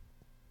past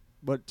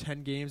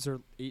 10 games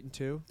or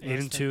 8-2.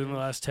 8-2 in the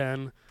last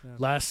 10. Yeah.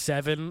 Last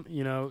 7,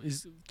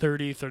 is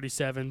 30,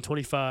 37,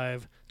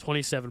 25,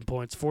 27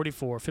 points,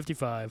 44,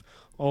 55,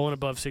 all in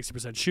above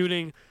 60%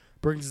 shooting.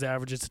 Brings his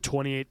averages to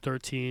 28,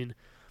 13,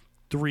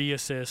 3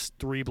 assists,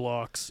 3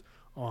 blocks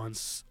on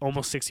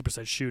almost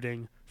 60%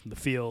 shooting from the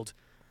field.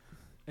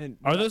 And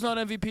Are those not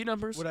MVP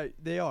numbers?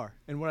 They are.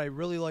 And what I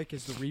really like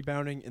is the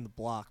rebounding and the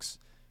blocks,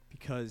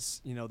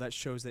 because that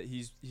shows that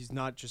he's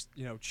not just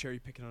cherry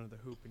picking under the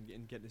hoop and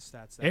getting his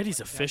stats. And he's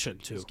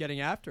efficient, too. He's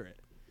getting after it.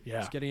 Yeah.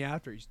 He's getting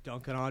after it. He's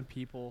dunking on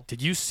people.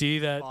 Did you see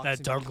that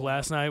Boxing dunk people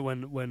last night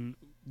when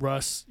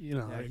Russ, he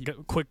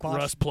quick botched-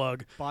 Russ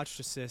plug, Botched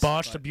assist.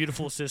 botched a but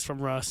beautiful assist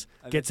from Russ,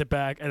 I gets it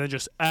back, and then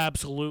just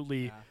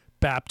absolutely yeah.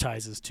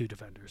 baptizes 2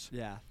 defenders.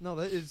 Yeah. No,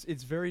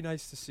 it's very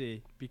nice to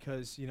see,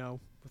 because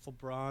with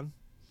LeBron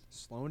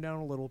slowing down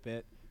a little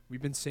bit,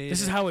 we've been saying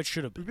This is how it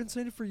should have we've been. been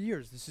saying it for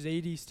years. This is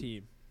AD's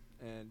team,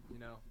 and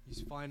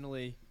he's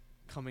finally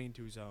coming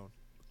into his own.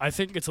 I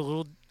think it's a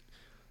little.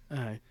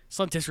 It's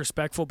not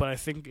disrespectful, but I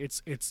think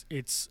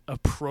it's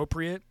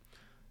appropriate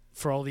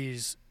for all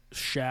these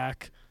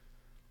Shaq,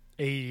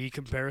 AD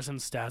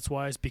comparisons stats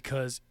wise,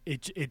 because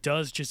it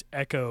does just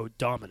echo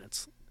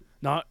dominance.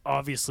 Not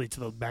obviously to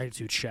the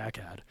magnitude Shaq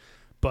had,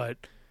 but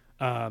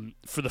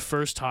for the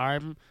first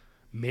time,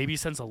 maybe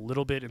since a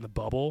little bit in the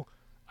bubble,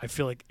 I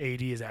feel like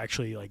AD is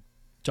actually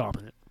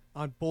dominant.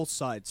 On both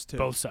sides too.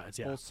 Both sides,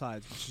 yeah. Both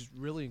sides, which is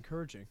really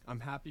encouraging. I'm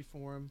happy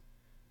for him,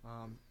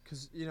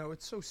 because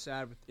it's so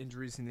sad with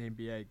injuries in the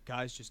NBA.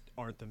 Guys just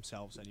aren't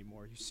themselves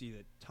anymore. You see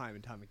that time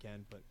and time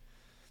again. But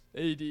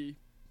AD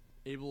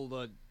able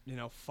to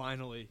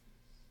finally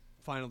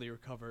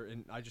recover,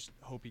 and I just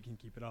hope he can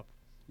keep it up.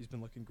 He's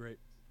been looking great.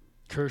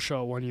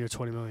 Kershaw 1 year,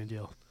 $20 million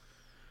deal.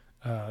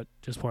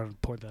 Just wanted to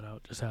point that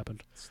out. Just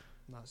happened.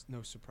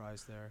 No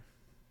surprise there.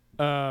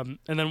 And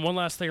then one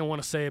last thing I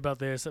want to say about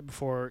this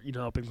before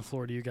opening the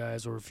floor to you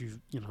guys, or if you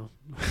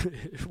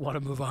want to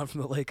move on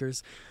from the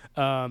Lakers,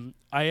 I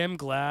am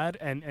glad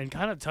and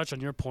kind of touch on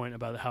your point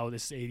about how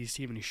this is 80s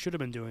team and he should have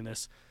been doing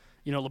this.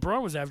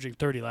 LeBron was averaging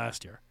 30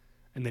 last year,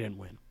 and they didn't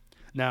win.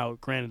 Now,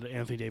 granted,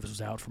 Anthony Davis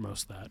was out for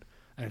most of that,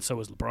 and so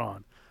was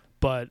LeBron,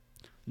 but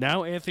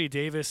now Anthony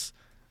Davis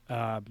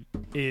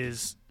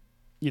is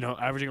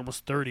averaging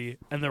almost 30,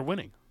 and they're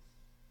winning.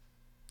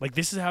 Like,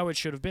 this is how it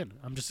should have been.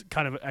 I'm just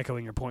kind of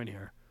echoing your point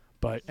here.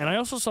 And I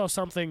also saw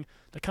something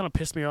that kind of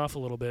pissed me off a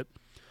little bit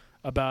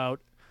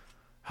about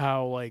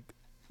how, like,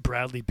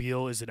 Bradley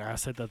Beal is an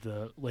asset that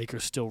the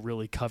Lakers still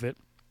really covet.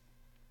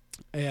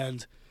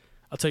 And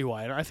I'll tell you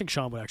why. And I think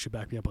Sean would actually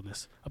back me up on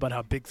this, about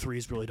how big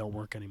threes really don't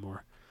work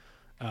anymore.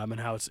 And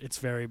how it's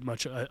very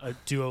much a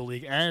duo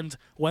league. And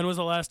when was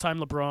the last time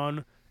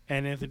LeBron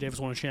and Anthony Davis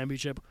won a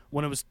championship?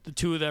 When it was the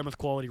two of them with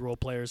quality role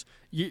players.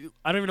 I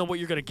don't even know what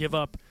you're going to give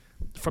up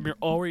from your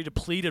already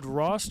depleted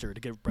roster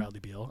to get Bradley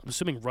Beal. I'm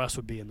assuming Russ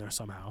would be in there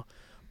somehow.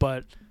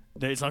 But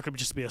it's not going to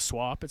just be a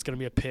swap. It's going to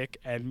be a pick.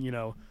 And,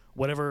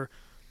 whatever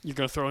you're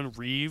going to throw in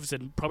Reeves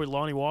and probably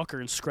Lonnie Walker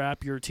and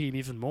scrap your team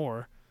even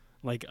more.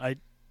 Like, I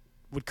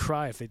would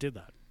cry if they did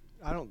that.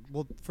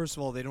 Well, first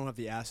of all, they don't have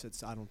the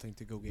assets, I don't think,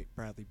 to go get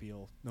Bradley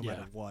Beal no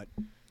matter what.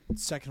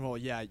 Second of all,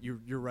 yeah,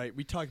 you're right.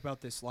 We talked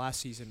about this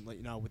last season,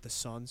 with the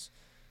Suns.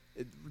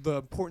 The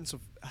importance of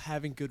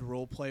having good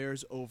role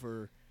players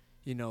over,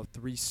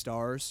 3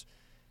 stars.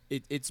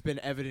 It's been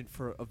evident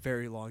for a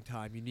very long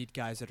time. You need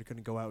guys that are going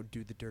to go out and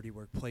do the dirty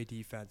work, play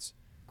defense,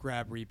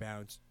 grab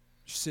rebounds,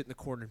 sit in the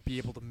corner, and be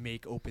able to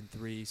make open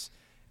threes.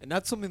 And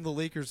that's something the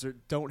Lakers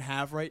don't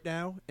have right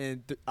now,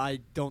 and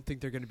I don't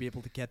think they're going to be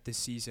able to get this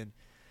season.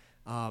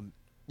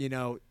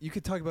 You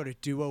could talk about a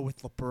duo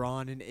with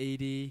LeBron and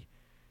AD.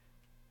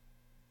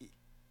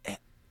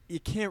 You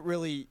can't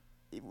really,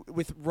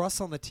 with Russ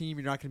on the team,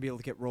 you're not going to be able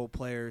to get role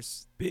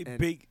players.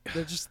 Big.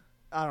 They're just,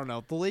 I don't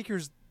know. The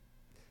Lakers,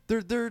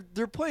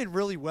 they're playing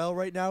really well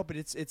right now, but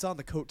it's on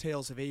the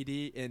coattails of AD,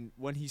 and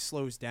when he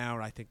slows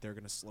down, I think they're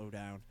going to slow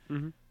down.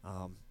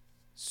 Mm-hmm.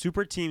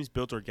 Super teams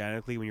built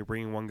organically, when you're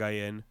bringing one guy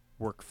in,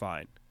 work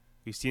fine.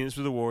 We've seen this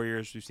with the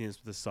Warriors. We've seen this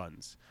with the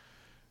Suns.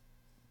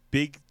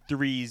 Big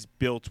threes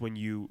built when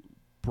you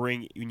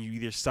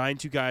either sign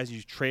 2 guys and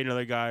you trade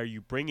another guy, or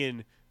you bring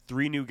in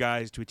 3 new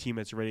guys to a team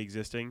that's already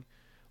existing,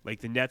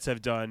 like the Nets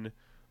have done,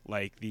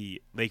 like the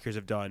Lakers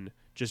have done,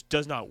 just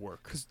does not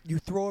work. Because you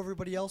throw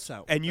everybody else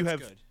out, and you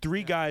that's have good.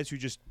 3 guys who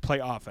just play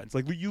offense.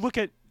 Like you look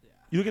at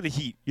the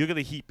Heat. You look at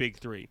the Heat big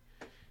 3,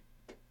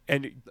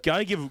 and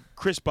gotta give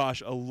Chris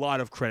Bosh a lot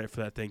of credit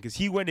for that thing, because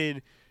he went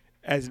in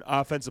as an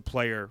offensive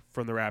player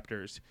from the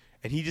Raptors,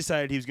 and he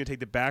decided he was going to take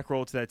the back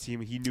role to that team,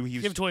 and he knew he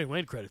was. Give Dwayne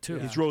Wade credit too.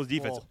 His role was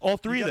defense. Well, all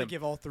 3 you of gotta them.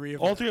 give all 3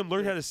 of All them. 3 of them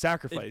learned how to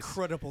sacrifice.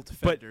 Incredible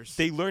But defenders.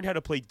 they learned how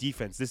to play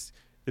defense.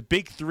 The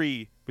big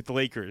 3 with the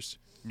Lakers.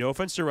 No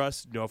offense to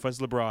Russ, no offense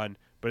to LeBron,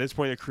 but at this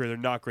point in their career, they're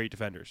not great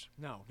defenders.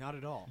 No, not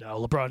at all. No,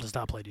 LeBron does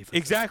not play defense.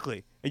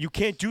 Exactly, and you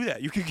can't do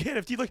that. You can't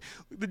have team like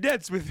the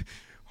Nets with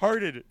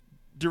Harden,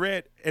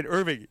 Durant, and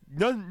Irving.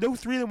 No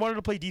 3 of them wanted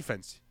to play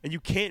defense, and you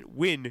can't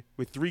win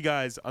with 3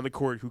 guys on the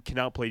court who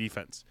cannot play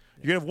defense.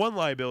 You're gonna have one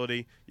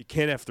liability. You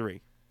can't have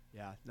 3.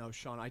 Yeah, no,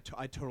 Sean,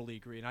 I totally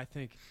agree, and I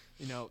think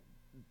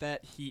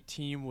that Heat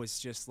team was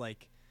just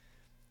like.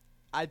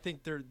 I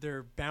think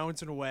they're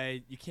bouncing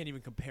away. You can't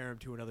even compare them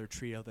to another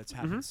trio that's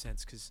happened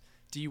since, because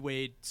D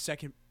Wade,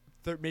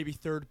 maybe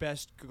third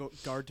best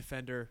guard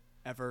defender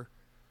ever,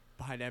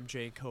 behind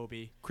MJ and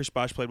Kobe. Chris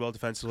Bosh played well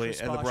defensively,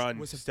 Chris and Bosh LeBron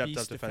was a stepped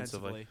beast up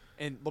defensively.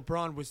 and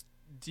LeBron was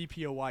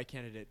DPOY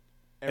candidate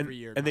every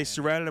year. And they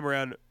surrounded him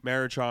around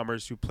Mara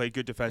Chalmers, who played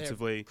good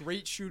defensively.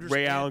 Great shooters.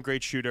 Ray Allen,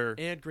 great shooter.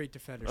 And great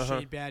defenders.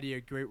 Uh-huh. Shane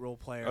Battier, great role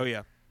player. Oh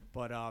yeah.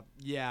 But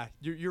yeah,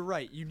 you're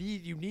right. You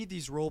need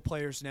these role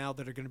players now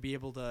that are going to be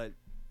able to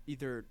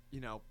either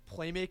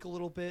play make a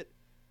little bit,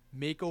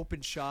 make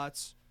open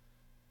shots,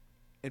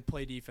 and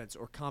play defense,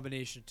 or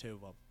combination 2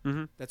 of them.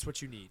 Mm-hmm. That's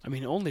what you need. I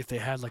mean, only if they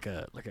had like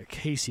a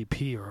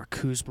KCP or a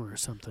Kuzma or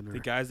something. Or The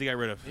guys they got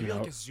rid of. Maybe you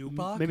like know, a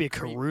Zubac, maybe a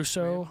great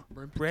Caruso.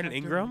 rim Brandon protector,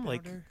 Ingram,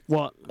 like- rebounder.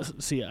 Well,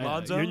 see,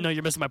 Lonzo?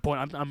 you're missing my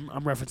point. I'm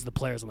referencing the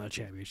players on that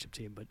championship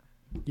team, but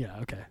yeah,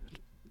 okay,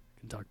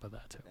 can talk about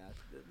that too.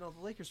 Yeah, no,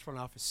 the Lakers front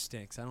office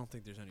stinks. I don't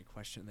think there's any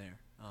question there.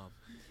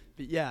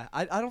 But yeah,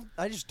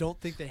 I just don't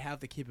think they have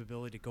the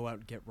capability to go out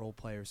and get role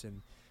players.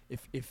 And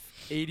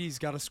if AD's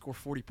got to score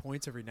 40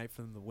 points every night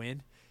for them to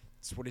win,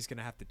 it's what he's going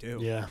to have to do.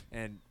 Yeah.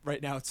 And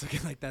right now it's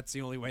looking like that's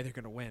the only way they're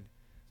going to win.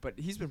 But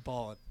he's been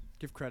balling.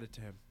 Give credit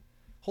to him.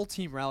 Whole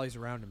team rallies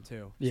around him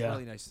too. It's Yeah.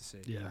 really nice to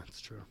see. Yeah,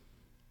 it's true.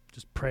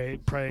 Just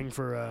praying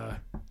for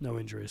no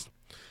injuries.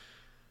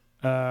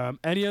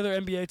 Any other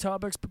NBA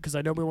topics? Because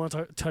I know we want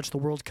to touch the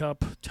World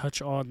Cup.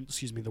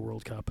 The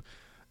World Cup,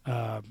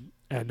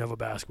 and Nova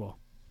basketball.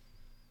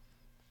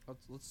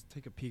 Let's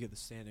take a peek at the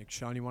standings.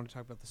 Sean, you want to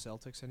talk about the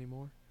Celtics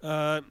anymore?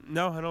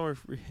 No, I don't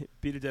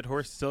beat a dead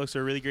horse. The Celtics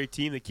are a really great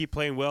team. They keep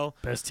playing well.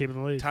 Best team in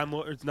the league. Time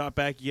Lord's not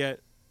back yet.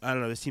 I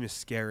don't know. This team is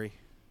scary.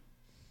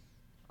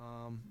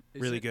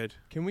 Really good.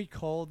 Can we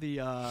call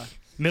the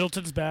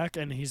Middleton's back,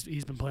 and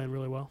he's been playing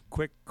really well.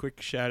 Quick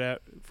shout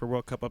out for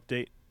World Cup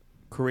update.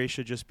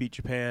 Croatia just beat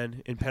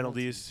Japan in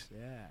penalties.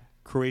 Yeah.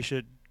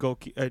 Croatia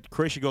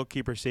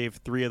goalkeeper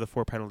saved 3 of the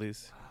 4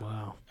 penalties.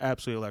 Wow.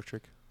 Absolutely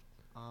electric.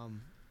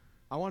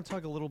 I want to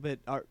talk a little bit.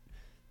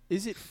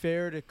 Is it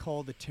fair to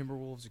call the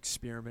Timberwolves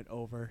experiment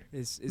over?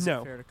 Is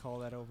No. it fair to call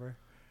that over?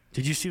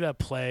 Did you see that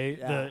play?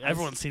 Yeah,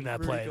 Everyone's seen that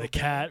Rudy play. The Gobert.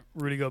 cat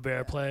Rudy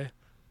Gobert play.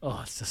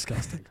 Oh, it's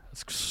disgusting.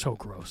 It's so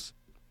gross.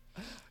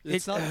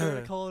 It's not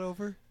fair to call it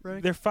over,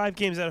 right? They're 5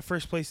 games out of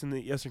first place in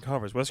the Eastern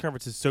Conference. Western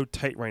Conference is so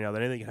tight right now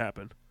that anything can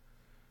happen.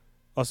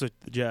 Also,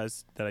 the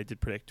Jazz that I did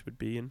predict would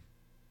be in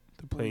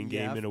the playing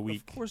game in a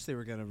week. Of course they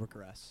were going to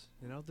regress.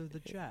 You know, they're the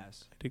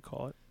Jazz. I did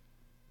call it.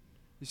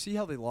 You see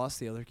how they lost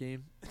the other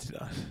game? It's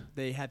not.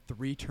 They had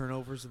 3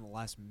 turnovers in the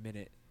last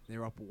minute. They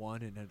were up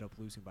 1 and ended up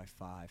losing by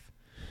 5.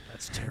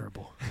 That's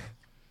terrible.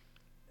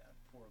 Yeah,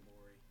 poor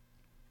Lori.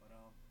 But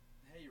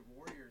hey, your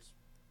Warriors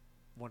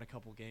won a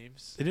couple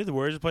games. They did. The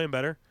Warriors are playing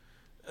better.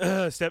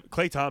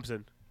 Klay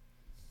Thompson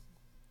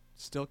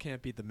Still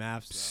can't beat the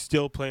Mavs, though.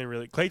 still playing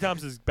really. Klay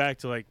Thompson's back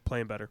to like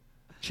playing better.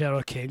 Shout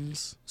out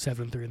Kings,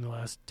 7-3 in the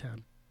last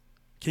 10.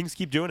 Kings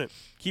keep doing it.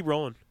 Keep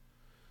rolling.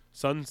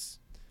 Suns,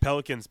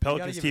 Pelicans. You gotta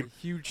Pelicans give keep. a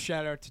huge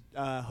shout out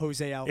to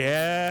Jose Alvarado.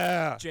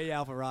 Yeah. Jay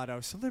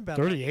Alvarado. Something about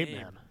 38, that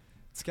name. man.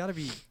 It's got to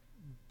be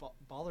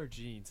baller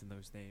genes in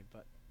those names.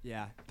 But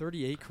yeah,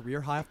 38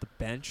 career high off the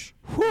bench.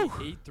 Whew.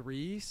 8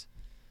 threes.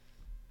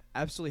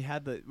 Absolutely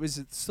had the. Was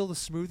it still the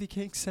Smoothie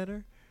King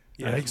Center?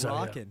 Yeah, I it think was so, yeah.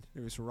 rocking.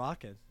 It was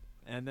rocking.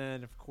 And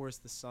then of course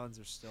the Suns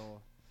are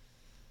still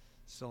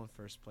in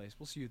first place.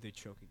 We'll see who they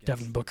choke against.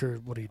 Devin Booker,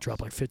 what did he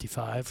drop, like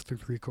 55 through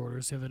 3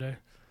 quarters the other day?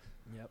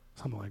 Yep.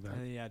 Something like that.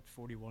 And he had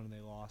 41 and they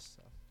lost.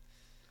 So.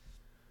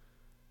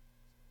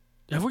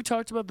 Have we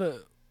talked about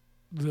the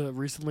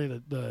recently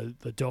the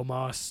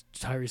Domas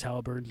Tyrese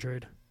Halliburton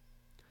trade?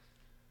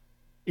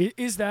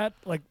 Is that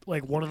like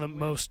one of the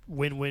most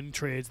win-win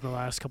trades in the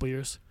last couple of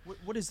years?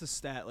 What is the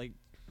stat like?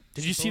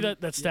 Did you see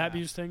that stat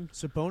views thing?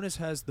 Sabonis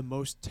has the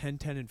most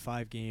 10-10 in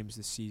 5 games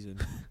this season,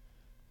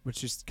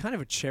 which is kind of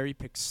a cherry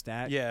pick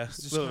stat. Yeah, It's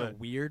just little kind of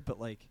bit. weird, but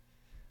like,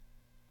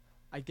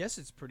 I guess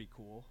it's pretty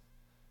cool.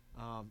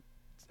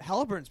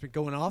 Halliburton's been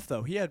going off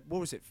though. He had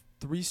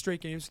 3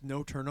 straight games,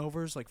 no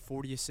turnovers, like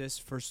 40 assists,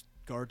 first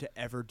guard to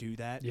ever do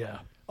that. Yeah.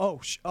 Oh,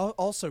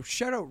 also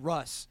shout out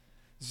Russ,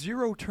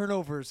 0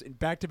 turnovers in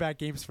back-to-back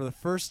games for the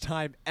first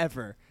time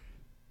ever.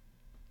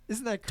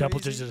 Isn't that crazy?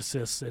 Double-digit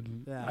assists,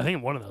 and Yeah. I think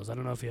in one of those. I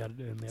don't know if he had it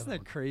in the Isn't other that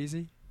one.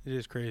 crazy? It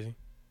is crazy.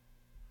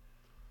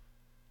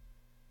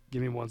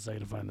 Give me 1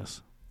 second to find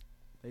this.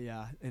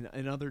 Yeah.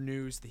 In other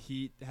news, the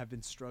Heat have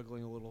been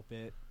struggling a little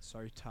bit.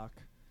 Sorry, Tuck.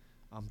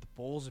 The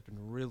Bulls have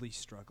been really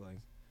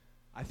struggling.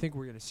 I think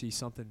we're gonna see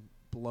something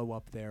blow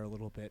up there a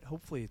little bit.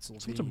 Hopefully, it's Some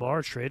Levine.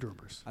 tomorrow trade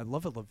rumors. I'd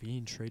love a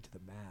Levine trade to the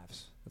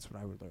Mavs. That's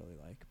what I would really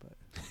like. But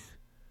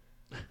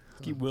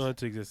Keep willing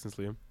into existence,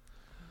 Liam.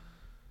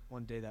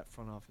 one day that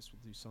front office will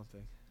do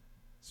something.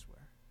 I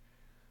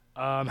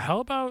swear. How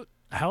about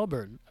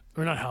Halliburton?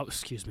 Or not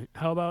excuse me.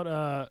 How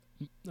about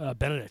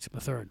Benedict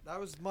III? That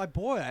was my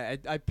boy.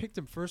 I picked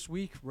him first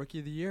week, rookie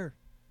of the year.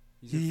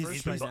 He's in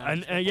first right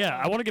now. And yeah,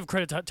 I want to give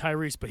credit to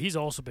Tyrese, but he's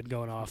also been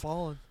going off.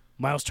 Falling.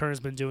 Miles Turner's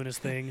been doing his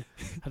thing.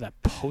 Had that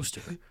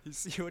poster. You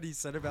see what he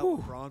said about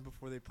LeBron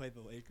before they played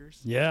the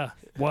Lakers? Yeah.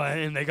 Well,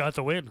 and they got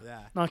the win.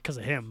 Yeah. Not because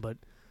of him, but,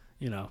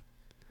 you know,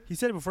 He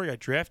said it before he got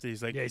drafted.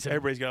 He's like, Yeah, he said-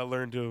 everybody's got to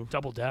learn to.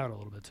 double down a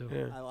little bit, too.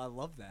 Yeah. I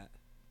love that.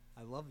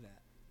 I love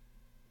that.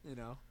 You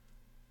know,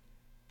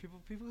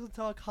 people can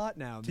talk hot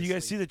now. in Did you this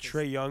guys see league the 'cause-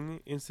 Trey Young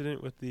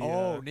incident with the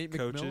Nate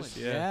coaches?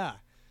 McMillan. Yeah.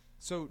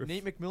 So Ref-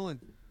 Nate McMillan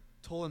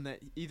told him that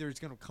either he's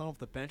going to come off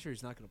the bench or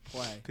he's not going to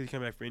play. Because he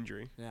came back for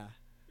injury. Yeah.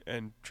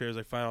 And Trey was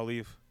like, fine, I'll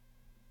leave.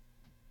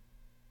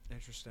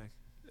 Interesting.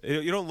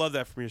 You don't love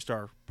that from your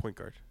star point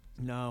guard.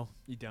 No,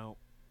 you don't.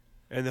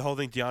 And the whole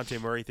thing,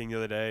 Deontay Murray thing the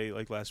other day,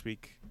 like last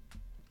week.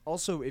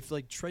 Also, if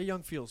like Trey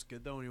Young feels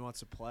good though and he wants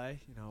to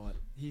play, you know what?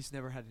 He's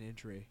never had an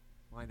injury.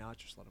 Why not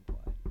just let him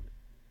play?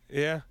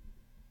 Yeah.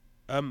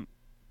 Can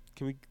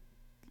we?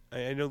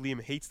 I know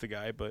Liam hates the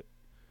guy, but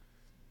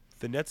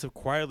the Nets have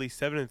quietly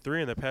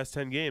 7-3 in the past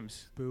 10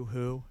 games. Boo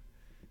hoo.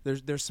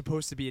 They're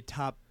supposed to be a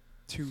top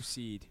 2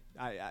 seed.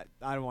 I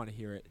don't want to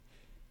hear it.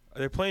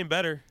 They're playing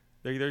better.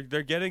 They're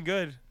getting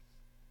good.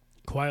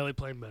 Quietly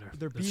playing better.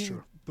 They're That's being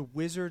true. the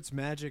Wizards,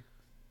 Magic,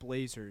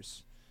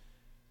 Blazers.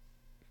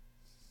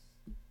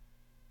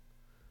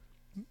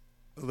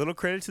 A little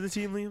credit to the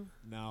team, Liam.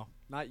 No,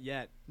 not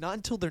yet. Not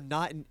until they're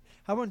not in.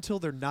 How about until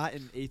they're not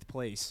in 8th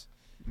place?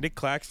 Nick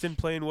Claxton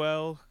playing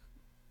well.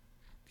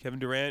 Kevin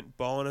Durant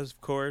balling, of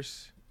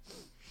course.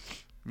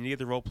 You need to get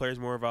the role players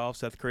more involved.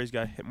 Seth Curry's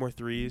got to hit more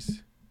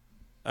threes.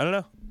 I don't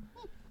know.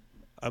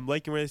 I'm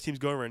liking where this team's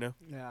going right now.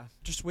 Yeah.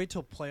 Just wait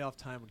till playoff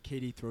time when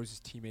KD throws his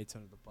teammates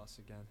under the bus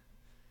again.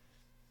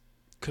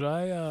 Could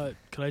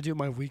I do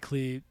my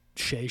weekly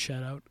Shea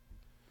shout out?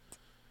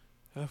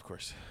 Of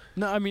course.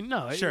 No, I mean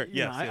no. Sure,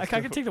 You know, yes, I yes.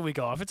 can take the week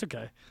off. It's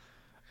okay.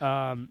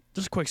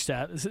 Just a quick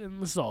stat. This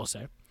is all I'll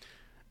say.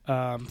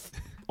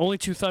 Only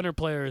 2 Thunder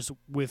players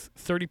with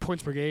 30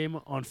 points per game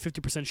on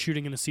 50%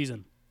 shooting in a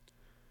season.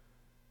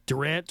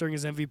 Durant during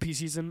his MVP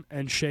season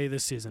and Shea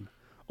this season.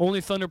 Only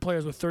Thunder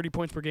players with 30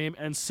 points per game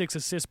and 6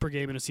 assists per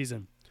game in a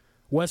season.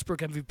 Westbrook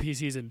MVP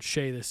season,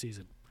 Shea this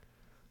season.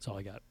 That's all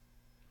I got.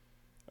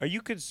 Are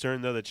you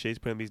concerned, though, that Shea's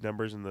putting these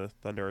numbers and the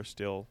Thunder are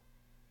still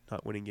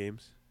not winning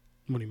games?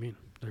 What do you mean?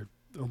 They're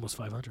almost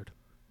 500.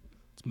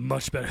 It's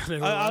much better than they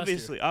were last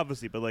year.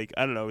 Obviously, but, like,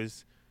 I don't know.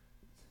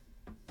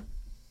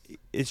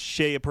 is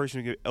Shea a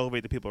person who can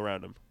elevate the people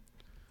around him?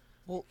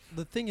 Well,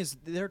 the thing is,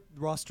 their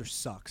roster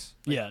sucks.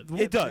 Yeah,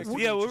 It does.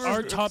 What- Yeah,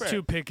 our it's top fair.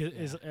 2 pick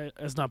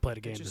has not played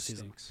a game It this just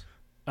season. stinks.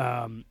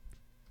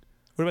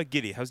 What about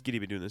Giddy? How's Giddy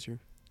been doing this year?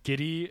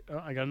 Giddy,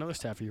 I got another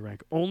stat for you,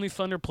 Rank. Only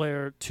Thunder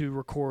player to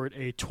record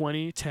a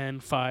 20, 10,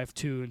 5,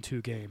 2, and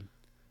 2 game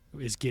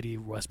is Giddy,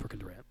 Westbrook,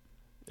 and Durant.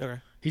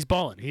 Okay. He's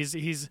balling. He's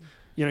he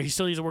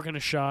still needs to work on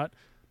his shot,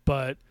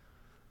 but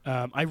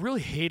I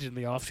really hated in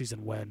the offseason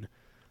when,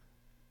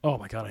 oh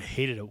my god, I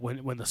hated it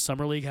when the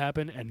summer league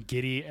happened and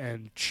Giddy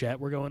and Chet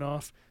were going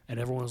off and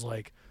everyone was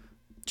like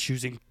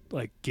choosing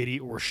like Giddy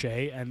or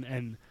Shea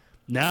and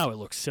now it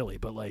looks silly,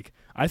 but like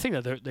I think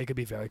that they could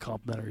be very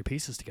complementary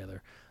pieces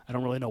together. I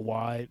don't really know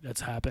why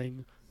that's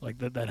happening, like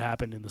that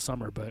happened in the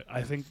summer, but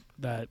I think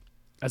that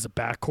as a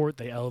backcourt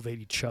they elevate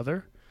each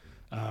other.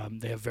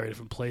 They have very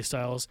different play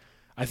styles.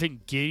 I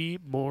think Giddy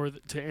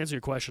to answer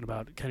your question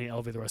about can he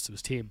elevate the rest of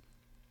his team,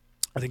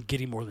 I think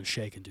Giddy more than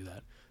Shea can do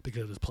that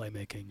because of his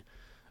playmaking.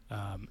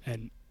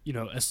 And,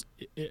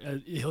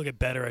 he'll get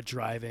better at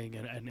driving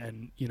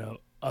and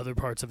other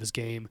parts of his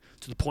game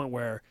to the point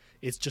where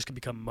it's just going to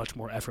become much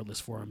more effortless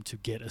for him to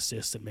get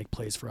assists and make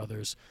plays for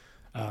others.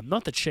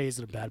 Not that Shea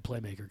isn't a bad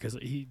playmaker because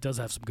he does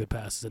have some good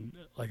passes. And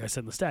like I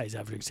said in the stat, he's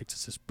averaging 6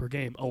 assists per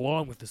game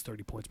along with his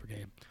 30 points per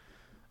game.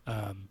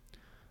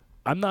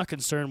 I'm not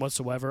concerned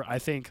whatsoever. I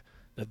think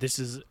that this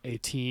is a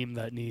team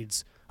that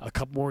needs a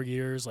couple more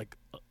years. Like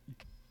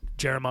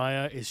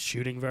Jeremiah is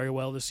shooting very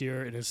well this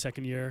year in his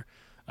second year.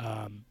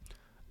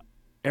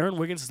 Aaron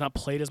Wiggins has not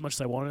played as much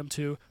as I wanted him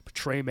to, but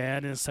Trey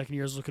Mann in his second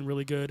year is looking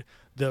really good.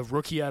 The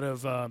rookie out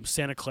of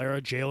Santa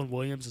Clara, Jalen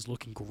Williams, is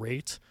looking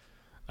great.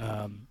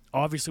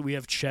 Obviously, we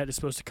have Chet is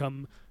supposed to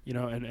come,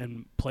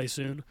 and play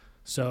soon.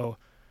 So,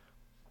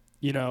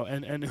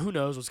 and who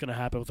knows what's going to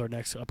happen with our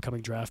next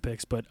upcoming draft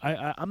picks. But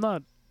I'm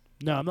not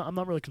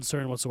really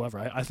concerned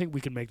whatsoever. I think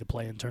we can make the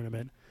play-in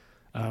tournament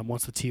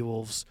once the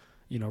T-Wolves,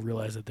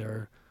 realize that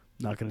they're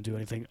not going to do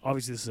anything.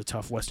 Obviously, this is a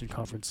tough Western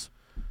Conference,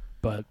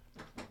 but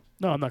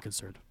no, I'm not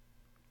concerned.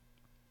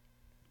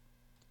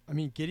 I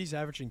mean, Giddy's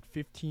averaging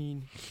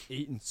 15,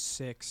 8, and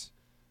 6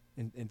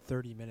 in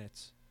 30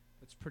 minutes.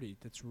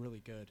 That's really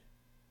good.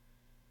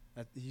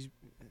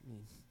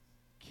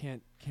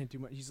 Can't do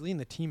much. He's leading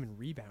the team in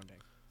rebounding.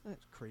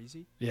 That's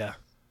crazy. Yeah,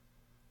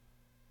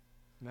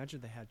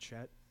 Imagine they had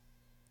Chet.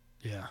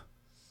 yeah.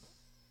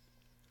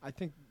 I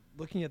think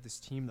looking at this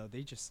team though,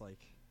 they just like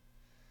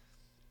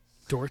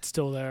Dort's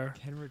still there.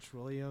 Kenrich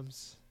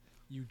Williams,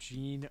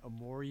 Eugene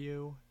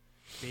Amoriu,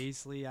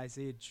 Baisley,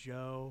 Isaiah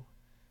Joe.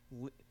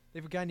 They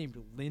have a guy named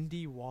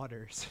Lindy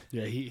Waters.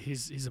 Yeah,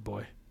 he's a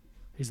boy.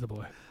 He's the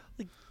boy.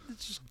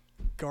 It's just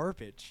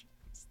garbage.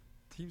 This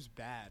team's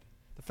bad.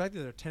 The fact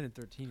that they're 10 and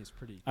 13 is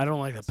pretty. I don't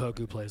like that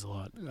Poku plays a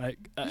lot.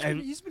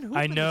 He's been hooping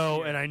I this know,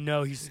 year. and I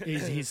know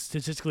he's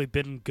statistically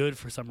been good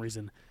for some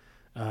reason.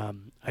 I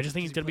just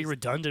think he's He going to be plays-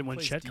 redundant when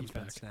plays Chet comes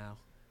back. defense now.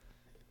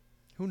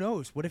 Who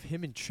knows? What if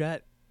him and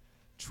Chet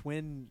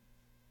twin?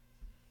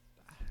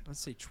 I don't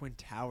say twin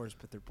towers,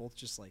 but they're both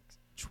just like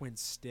twin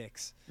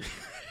sticks.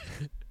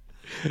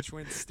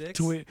 Twin sticks.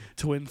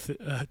 Twigs,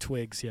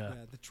 yeah. Yeah,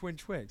 the twin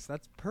twigs.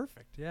 That's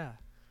perfect. Yeah.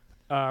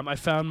 I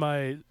found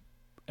my,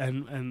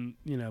 and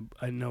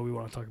I know we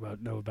want to talk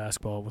about Nova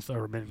basketball with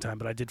our remaining time,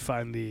 but I did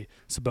find the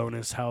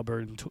Sabonis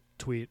Halliburton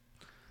tweet.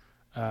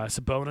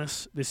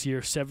 Sabonis this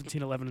year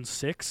 17, 11, and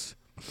 6,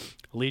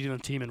 leading the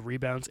team in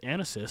rebounds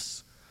and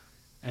assists,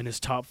 and is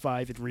top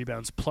 5 in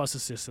rebounds plus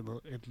assists in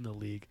the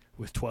league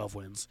with 12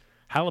 wins.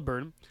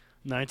 Halliburton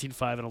 19,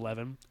 5, and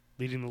 11,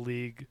 leading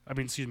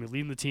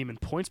the team in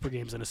points per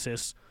games and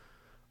assists,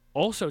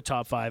 also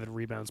top 5 in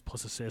rebounds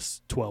plus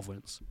assists, 12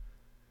 wins.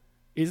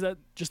 Is that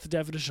just the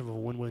definition of a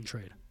win-win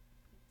trade?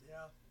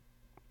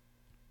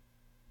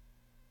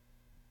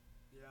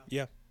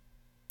 Yeah.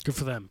 Good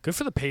for them. Good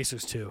for the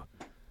Pacers too.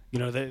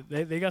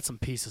 They got some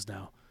pieces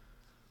now.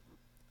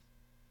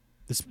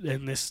 This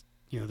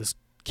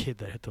kid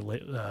that hit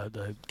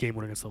the game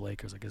winner against the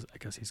Lakers. I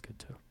guess he's good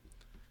too.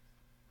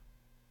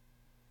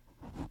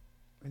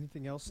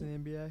 Anything else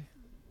in the NBA?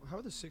 How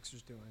are the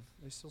Sixers doing?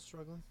 Are they still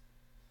struggling?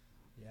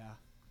 Yeah.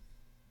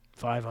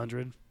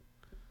 500,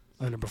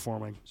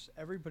 underperforming.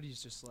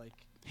 Everybody's just like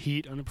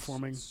Heat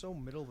underperforming. so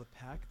middle of the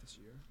pack this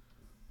year.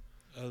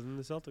 Other than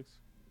the Celtics.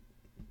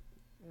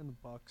 And the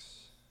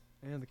Bucks.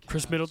 And the Cavs.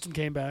 Chris Middleton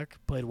came back,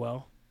 played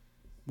well.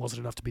 Wasn't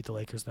enough to beat the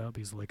Lakers though,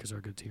 because the Lakers are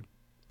a good team.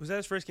 Was that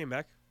his first game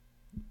back?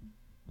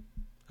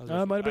 Might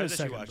have been I a was actually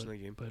second, watching that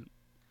game. but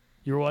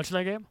you were watching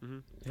that game. Mm-hmm.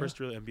 Yeah. First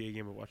real NBA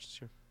game I watched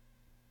this year.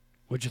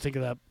 What'd you think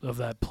of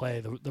that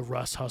play? The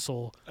Russ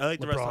hustle. I like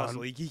the rest LeBron.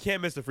 hustle. He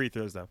can't miss the free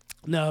throws though.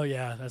 No,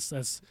 yeah,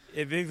 that's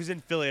If he was in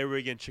Philly,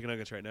 everybody getting chicken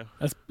nuggets right now.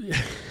 that's.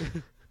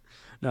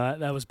 No,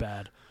 that was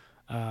bad.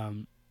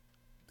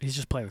 He's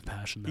just playing with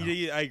passion now.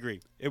 I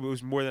agree. It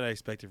was more than I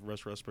expected from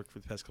Russ Westbrook for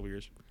the past couple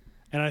years.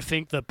 And I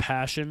think the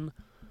passion,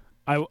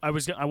 I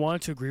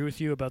wanted to agree with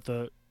you about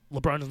the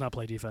LeBron does not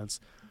play defense,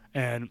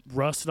 and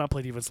Russ did not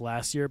play defense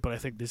last year, but I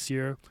think this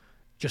year,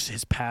 just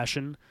his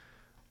passion.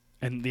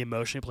 and the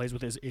emotion he plays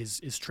with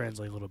is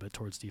translating a little bit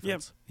towards Yeah,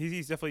 defense.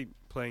 he's definitely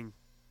playing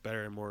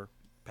better and more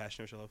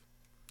passionate, which I love.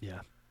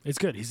 Yeah, it's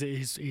good.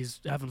 He's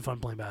having fun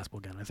playing basketball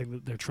again. I think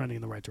that they're trending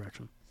in the right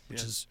direction,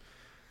 which Yeah. is,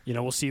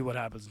 we'll see what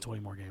happens in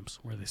 20 more games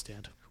where they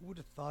stand. Who would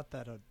have thought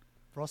that a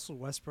Russell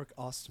Westbrook,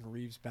 Austin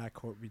Reeves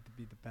backcourt would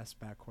be the best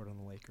backcourt on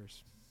the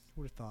Lakers?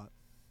 Who would have thought?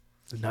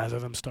 Neither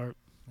of them start.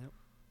 Yep.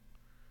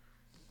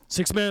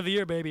 6th man of the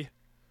year, baby.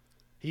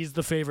 He's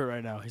the favorite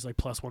right now. He's like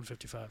plus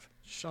 155.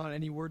 Sean,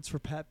 any words for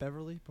Pat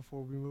Beverly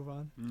before we move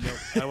on? No,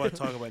 I want to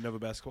talk about Nova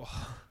basketball.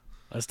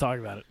 Let's talk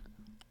about it.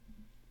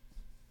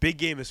 Big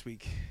game this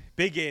week.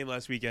 Big game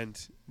last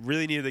weekend.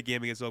 Really needed the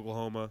game against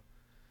Oklahoma.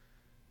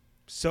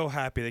 So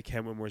happy that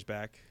Cam Whitmore's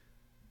back.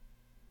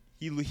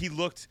 He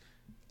looked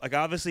like,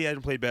 obviously he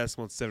hadn't played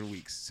basketball in 7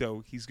 weeks,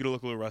 so he's going to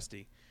look a little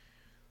rusty.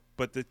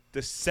 But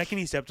the second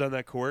he stepped on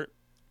that court,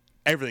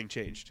 everything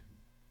changed.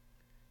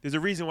 There's a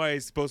reason why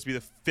he's supposed to be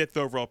the 5th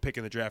overall pick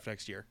in the draft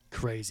next year.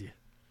 Crazy.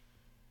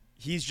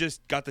 He's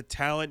just got the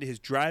talent, his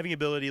driving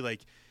ability.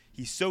 Like,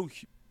 he's so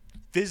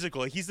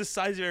physical. Like, he's the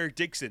size of Eric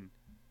Dixon.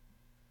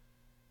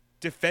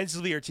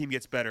 Defensively, our team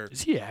gets better.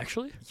 Is he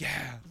actually?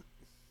 Yeah.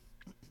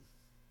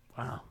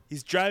 Wow.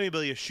 His driving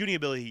ability, his shooting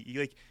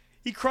ability.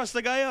 He crossed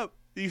the guy up.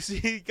 You see,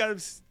 he got him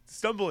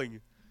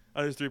stumbling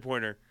on his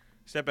 3-pointer.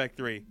 Step back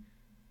 3.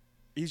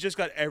 He's just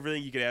got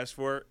everything you could ask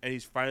for, and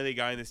he's finally a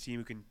guy in this team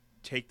who can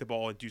take the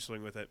ball and do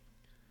something with it.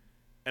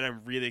 And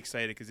I'm really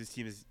excited because this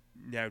team is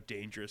now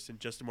dangerous, and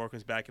Justin Moore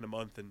comes back in a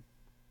month, and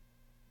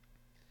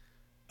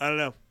I don't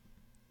know.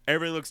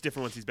 Everything looks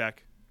different once he's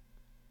back.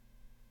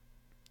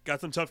 Got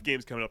some tough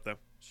games coming up, though.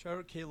 Shout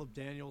out Caleb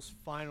Daniels.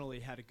 Finally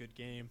had a good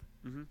game.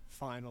 Mm-hmm.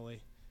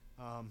 Finally.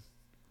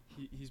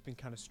 He's been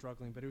kind of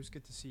struggling, but it was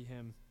good to see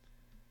him,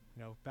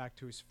 back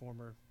to his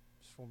former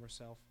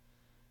self.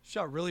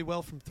 Shot really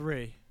well from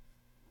 3.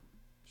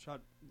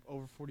 Shot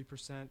over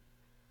 40%.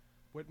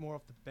 Whitmore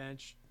off the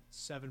bench,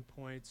 7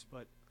 points,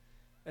 but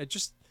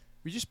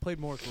we just played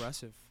more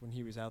aggressive when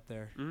he was out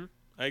there. Mm-hmm.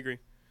 I agree.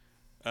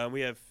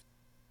 We have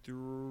 2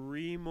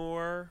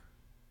 more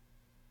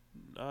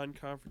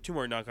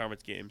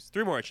non-conference games.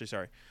 3 more, actually,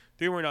 sorry.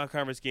 3 more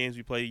non-conference games.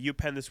 We play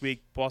UPenn this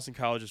week, Boston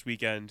College this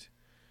weekend,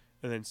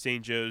 and then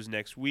St. Joe's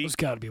next week. Those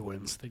got to be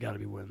wins. They got to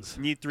be wins.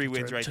 Need 3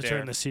 wins right to there.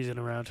 turn the season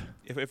around.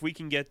 If we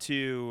can get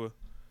to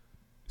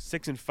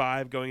 6 and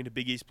 5 going into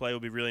Big East play will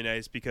be really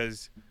nice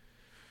because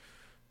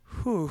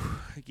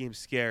that game's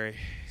scary.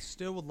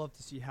 Still would love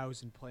to see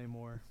Housen play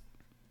more.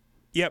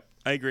 Yep,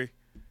 I agree.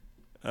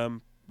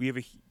 We have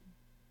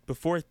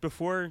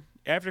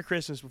after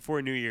Christmas,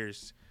 before New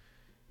Year's,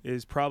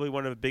 is probably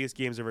one of the biggest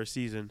games of our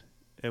season,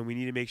 and we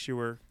need to make sure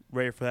we're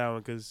ready for that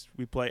one because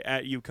we play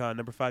at UConn,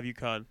 number 5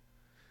 UConn.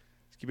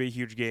 It's gonna be a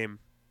huge game.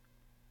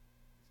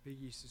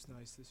 Big East is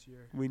nice this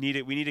year. We need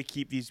to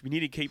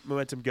keep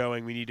momentum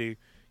going. We need to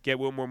get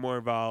Whitmore more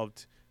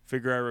involved,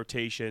 figure out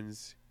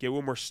rotations, get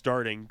Whitmore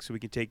starting so we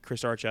can take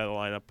Chris Arch out of the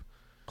lineup.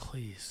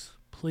 Please,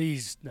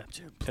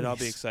 Neptune. Please. And I'll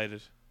be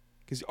excited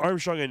because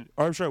Armstrong and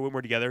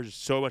Whitmore together,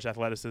 just so much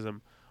athleticism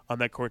on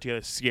that court together.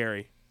 It's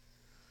scary.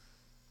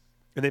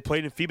 And they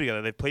played in FIBA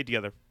together. They played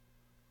together.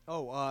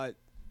 Oh,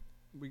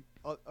 we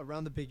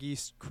around the Big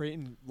East,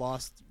 Creighton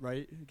lost,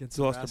 right, against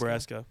They lost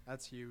Nebraska.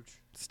 That's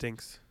huge.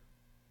 Stinks.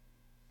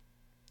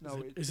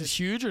 No, Is it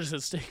huge or does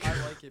it stink?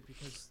 I like it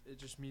because it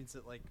just means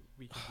that we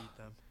can beat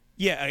them.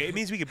 Yeah, it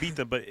means we can beat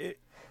them, but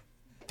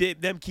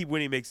them keep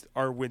winning makes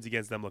our wins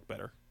against them look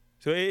better.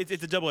 So it's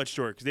a double-edged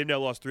sword because they've now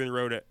lost 3 in a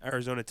row to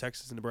Arizona,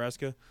 Texas, and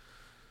Nebraska.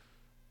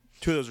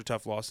 2 of those are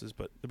tough losses,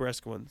 but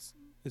Nebraska one's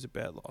is a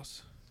bad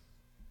loss.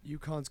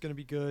 UConn's going to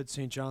be good.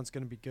 St. John's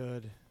going to be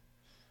good.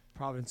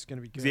 Providence is going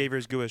to be good.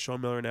 Xavier's good with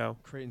Sean Miller now.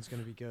 Creighton's going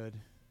to be good.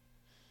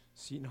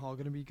 Seton Hall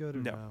going to be good or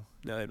No.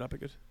 No, they've not been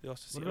good. They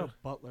lost to What Seattle.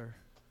 about Butler?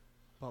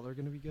 Butler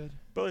going to be good?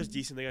 Butler's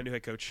decent. They got a new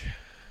head coach.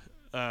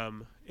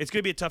 It's going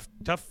to be a tough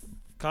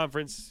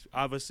conference.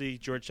 Obviously,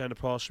 Georgetown,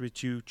 DePaul should be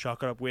 2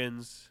 chalk-up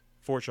wins,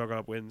 4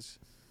 chalk-up wins,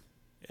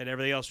 and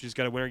everything else. We just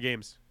got to win our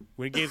games.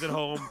 Win games at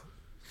home,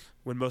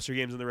 win most of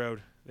your games on the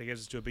road. That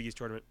gets us to a Big East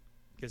tournament.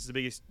 Gets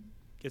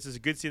us a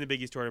good seed in the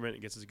Big East tournament,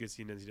 and gets us a good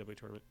seed in the NCAA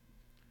tournament.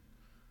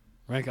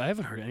 Rank, I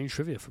haven't heard any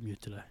trivia from you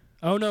today.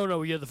 Oh, no,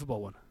 we had the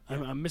football one.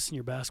 I'm missing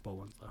your basketball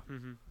ones, though.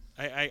 Mm-hmm.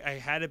 I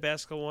had a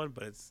basketball one,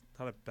 but it's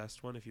not a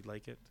best one if you'd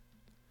like it.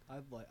 I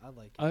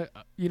like it.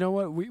 You know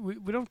what?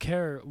 We don't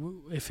care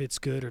if it's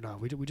good or not.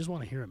 We just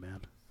want to hear it,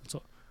 man. That's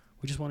all.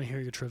 We just want to hear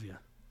your trivia.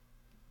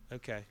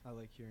 Okay. I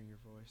like hearing your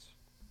voice.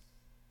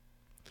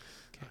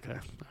 Okay. All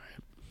right.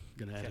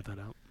 Gonna edit that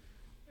out.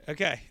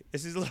 Okay.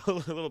 This is a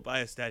little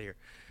biased stat here.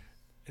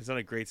 It's not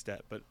a great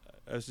stat, but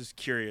I was just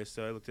curious,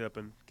 so I looked it up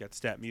and got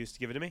StatMuse to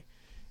give it to me.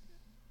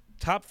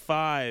 Top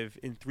 5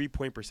 in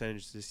 3-point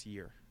percentage this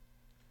year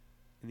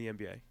in the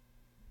NBA.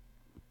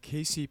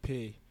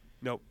 KCP.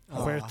 Nope.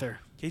 Huerter.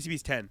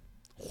 KCP's 10.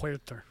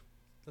 Huerter.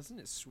 Doesn't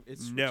it? It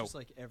switches No.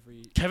 like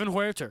every. Kevin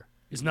Huerter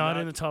is not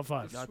Not- in the top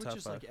 5. It Not top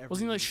switches 5. like every.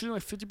 Wasn't he week. shooting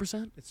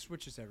 50%? It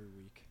switches every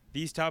week.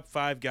 These top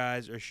 5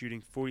 guys are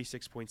shooting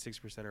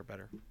 46.6% or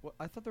better. Well,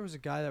 I thought there was a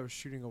guy that was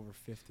shooting over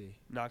 50.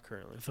 Not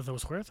currently. I thought that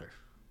was Huerta.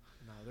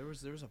 No, there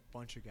was a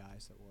bunch of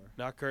guys that were.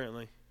 Not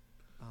currently.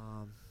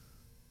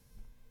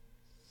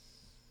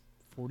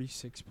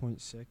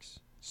 46.6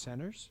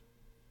 centers.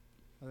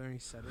 Are there any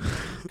centers?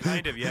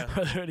 Kind of, yeah.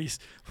 Are there any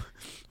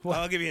What?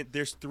 I'll give you a hint.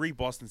 There's 3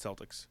 Boston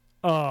Celtics.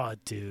 Oh,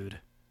 dude.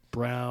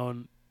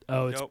 Brown.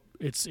 Oh, Nope.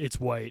 it's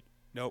White.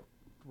 Nope.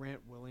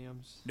 Grant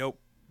Williams. Nope.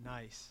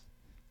 Nice.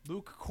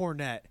 Luke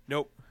Cornett.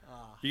 Nope.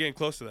 You're getting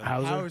close to them.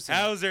 Hauser.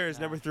 Hauser is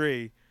number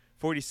 3.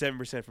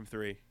 47% from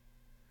 3.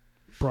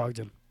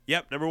 Brogdon.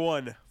 Yep, number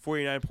 1.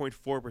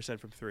 49.4%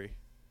 from 3.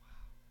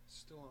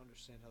 Still don't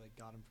understand how they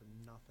got him for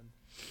nothing.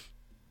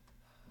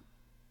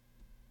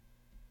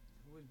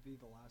 Who would be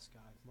the last guy?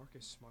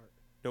 Marcus Smart.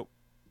 Nope.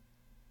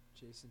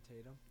 Jason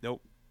Tatum.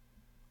 Nope.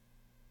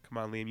 Come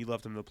on, Liam. You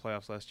loved him in the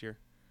playoffs last year.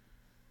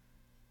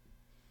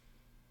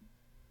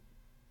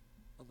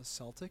 Oh, the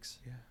Celtics?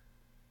 Yeah.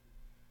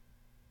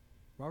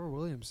 Robert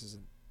Williams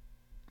isn't.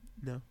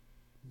 No.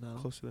 No.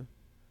 Close to them.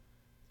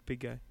 Big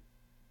guy.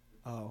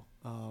 Oh,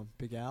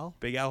 Big Al?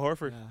 Big Al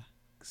Horford. Yeah.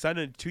 Signed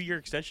a 2-year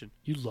extension.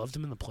 You loved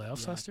him in the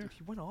playoffs Yeah, last year? dude,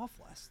 he went off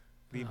last.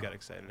 Liam Oh, got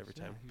excited every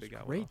Yeah, time. he Big was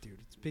Al. great, went off. dude.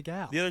 It's Big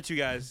Al. The other 2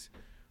 guys,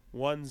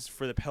 one's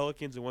for the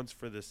Pelicans and one's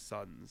for the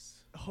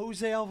Suns.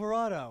 Jose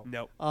Alvarado.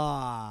 Nope.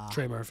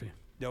 Trey Murphy.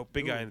 Nope. Ooh.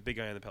 Big guy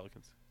on the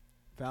Pelicans.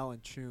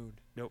 Valanciunas.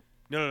 No,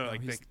 Oh,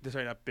 like he's-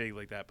 sorry, not big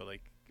like that, but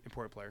like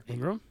important player.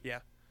 Ingram?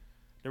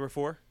 Number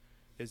 4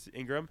 is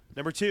Ingram.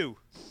 Number 2,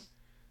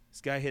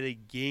 this guy hit a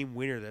game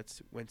winner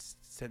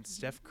sent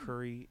Steph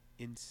Curry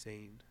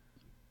insane.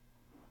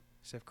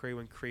 Steph Curry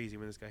went crazy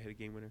when this guy hit a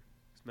game winner.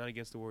 It's not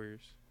against the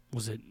Warriors.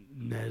 Was it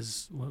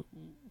Nez? What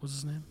was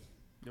his name?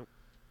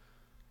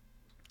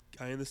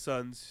 Guy in the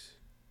Suns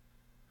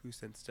who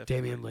sent Steph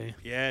Damian Curry.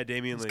 Lee. Yeah,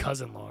 Damian His Lee.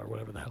 cousin-in-law or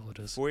whatever the hell it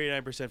is.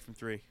 49% from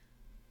 3.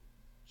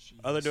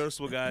 Other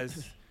noticeable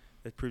guys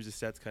that proves the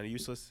stats kind of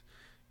useless.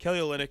 Kelly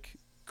Olynyk,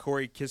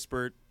 Corey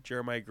Kispert,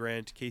 Jeremiah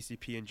Grant,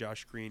 KCP, and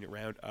Josh Green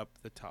round up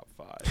the top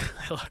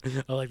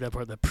 5. I like that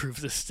part that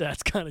proves the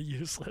stats kind of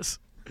useless.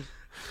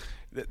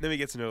 Then we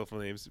get some notable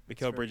names. Mikal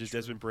very Bridges, true.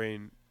 Desmond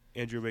Brain,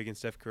 Andrew Wiggins,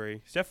 Steph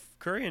Curry. Steph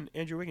Curry and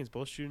Andrew Wiggins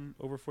both shooting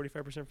over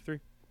 45% from 3.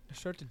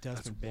 Start to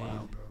That's Desmond Bain.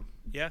 wild, bro.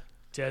 Yeah.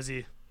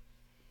 Desi.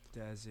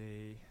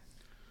 Desi.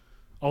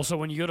 Also,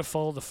 when you go to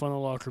follow the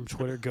Funnel Locker Room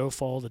Twitter, go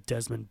follow the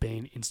Desmond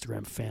Bain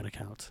Instagram fan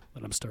account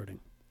that I'm starting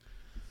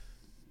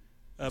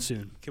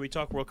soon. Can we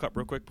talk World Cup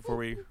real quick before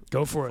we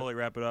Go for it. fully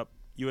wrap it up?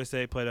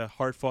 USA played a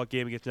hard-fought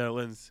game against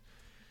Netherlands.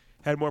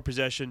 Had more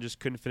possession, just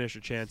couldn't finish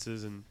their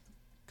chances, and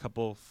a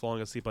couple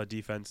falling asleep on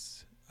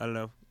defense. I don't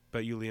know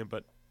about you, Liam,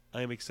 but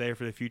I am excited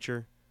for the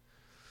future.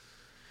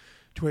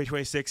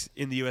 2026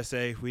 in the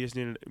USA, we just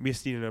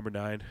need a number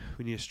 9.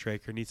 We need a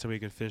striker. Need somebody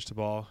who can finish the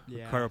ball.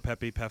 Yeah. Ricardo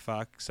Pepe,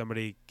 Pefak,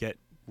 somebody get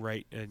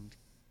right and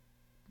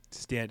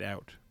stand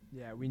out.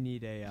 Yeah, we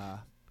need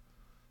a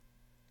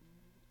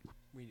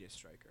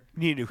striker.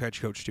 We need a new head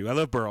coach too. I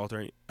love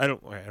Berhalter. I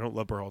don't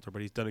love Berhalter,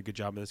 but he's done a good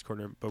job in this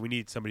corner. But we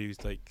need somebody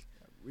who's like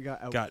We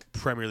got got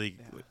Premier League,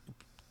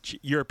 Yeah.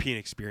 European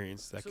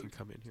experience that So- can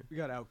come in here. We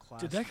got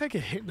outclassed. Did that guy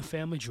get hit in the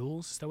family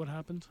jewels? Is that what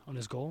happened on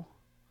his goal?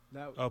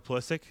 That, Oh,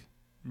 Pulisic?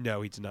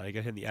 No, he did not. He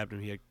got hit in the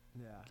abdomen. He had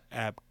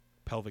yeah,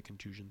 pelvic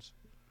contusions.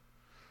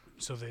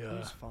 So he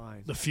was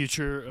fine. the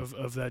future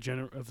of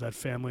that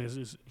family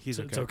is He's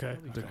it's okay. okay.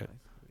 He'll be okay. fine.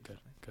 Good.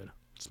 Good.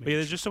 Just But yeah, making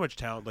there's just so much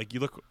talent. Like you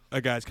look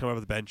at guys coming off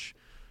the bench,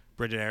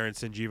 Brendan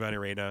Aronson, Giovanni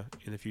Reina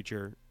in the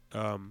future.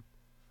 Yeah,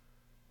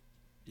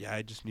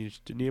 I just need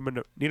a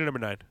number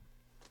 9.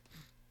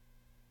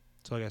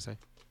 That's all I gotta say.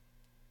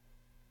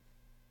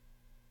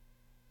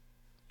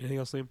 Anything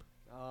else, Liam?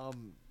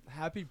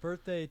 Happy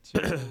birthday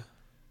to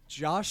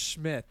Josh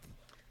Smith,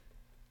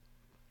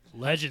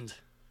 legend.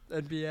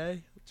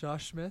 NBA.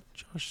 Josh Smith.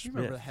 Josh You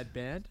remember the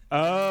headband?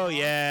 Oh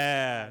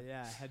yeah,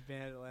 Yeah,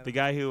 headband. Atlanta. the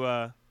guy who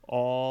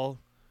all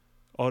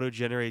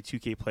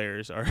auto-generated 2K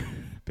players are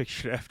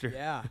pictured after.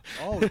 Yeah.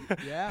 Oh,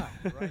 yeah.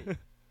 Right.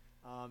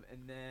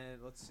 And then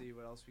let's see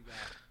what else we got.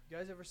 You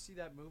guys ever see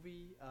that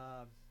movie,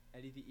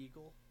 Eddie the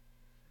Eagle?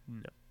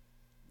 No.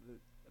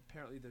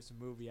 Apparently, there's a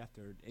movie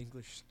after an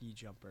English ski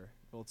jumper.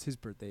 Well, it's his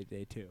birthday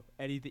today too.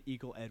 Eddie the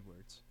Eagle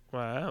Edwards,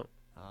 Wow.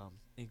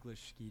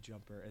 English ski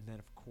jumper, and then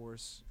of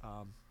course,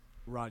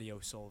 Ronnie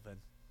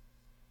O'Sullivan,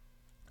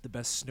 the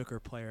best snooker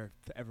player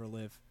to ever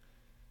live.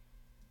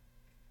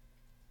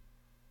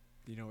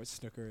 Do you know what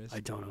snooker is? I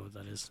don't know what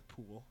that is.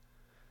 Pool.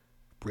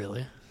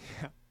 Really?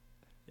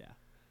 Yeah.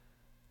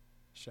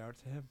 Shout out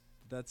to him.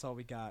 That's all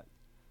we got.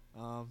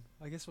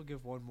 I guess we'll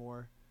give one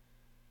more.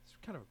 It's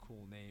kind of a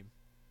cool name.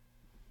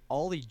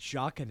 Ollie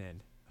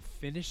Jokinen, a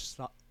Finnish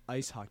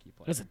ice hockey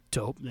player. That's a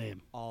dope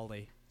name.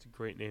 Ollie. It's a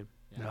great name.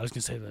 No, I was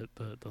gonna say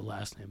the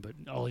last name, but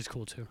Ollie's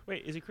cool too.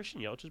 Wait, is it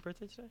Christian Yelich's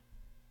birthday today?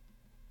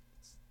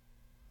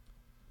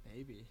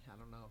 Maybe. I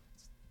don't know.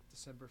 It's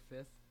December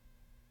 5th.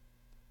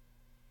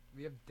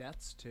 We have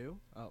deaths too?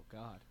 Oh,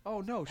 God. Oh,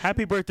 no.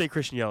 Happy birthday,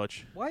 Christian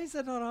Yelich. Why is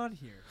that not on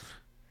here?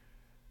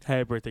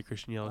 Happy birthday,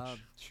 Christian Yelich.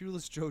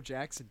 Shoeless Joe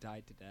Jackson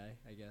died today,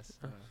 I guess.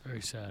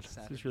 Very sad.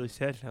 This is really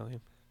sad, Liam.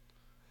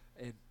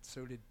 And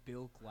so did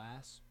Bill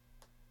Glass.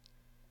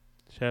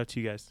 Shout out to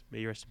you guys. May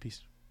you rest in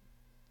peace.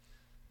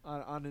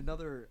 On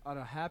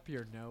a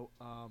happier note,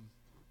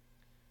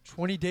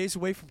 20 days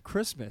away from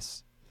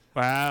Christmas.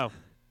 Wow.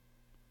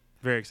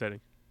 Very exciting.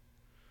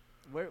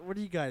 What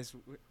do you guys?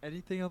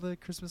 Anything on the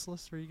Christmas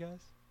list for you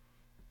guys?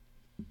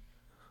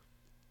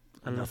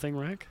 Nothing,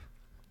 Rick?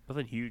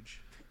 Nothing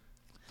huge.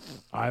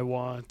 I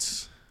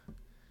want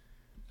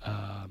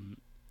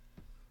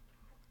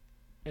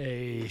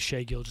a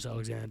Shea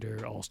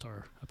Gilgeous-Alexander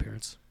All-Star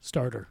appearance.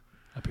 Starter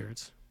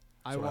appearance.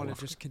 I That's what I want to want.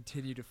 just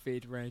continue to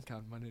fade rank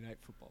on Monday Night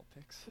Football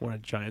picks. I want a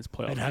Giants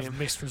playoff And game. have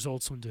mixed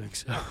results when doing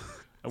so.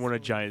 I want a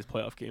Giants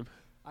playoff game.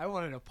 I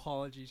want an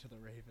apology to the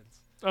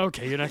Ravens.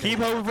 Okay, you're not Keep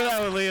gonna- hoping for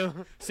that one,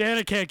 Liam.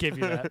 Santa can't give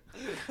you that.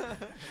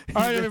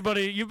 All right,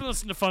 everybody. You've been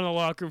listening to Fun in the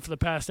Locker Room for the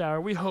past hour.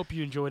 We hope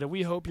you enjoyed it.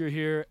 We hope you're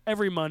here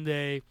every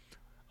Monday,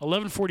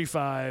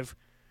 11:45.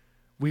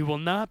 We will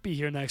not be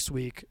here next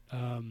week.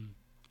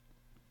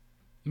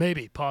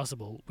 Maybe,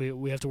 possible.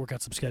 We have to work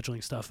out some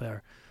scheduling stuff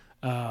there.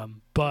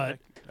 But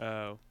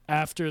Oh.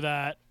 after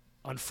that,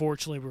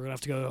 unfortunately, we're gonna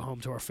have to go home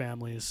to our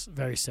families.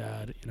 Very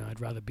sad. I'd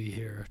rather be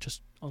here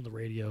just on the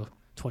radio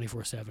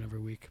 24/7 every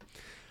week.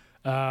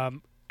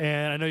 And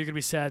I know you're gonna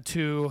be sad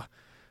too,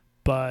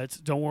 but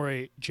don't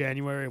worry.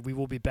 January we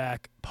will be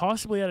back,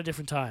 possibly at a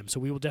different time. So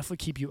we will definitely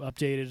keep you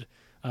updated.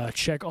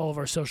 Check all of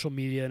our social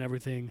media and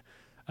everything,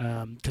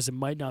 because it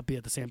might not be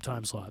at the same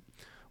time slot.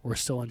 We're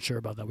still unsure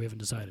about that. We haven't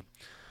decided.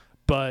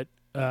 But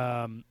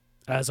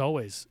as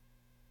always,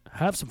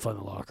 have some fun in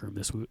the locker room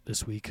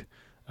this week.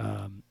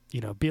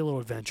 Be a little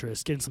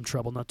adventurous, get in some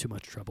trouble, not too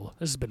much trouble.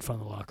 This has been Fun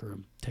in the Locker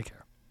Room. Take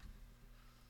care.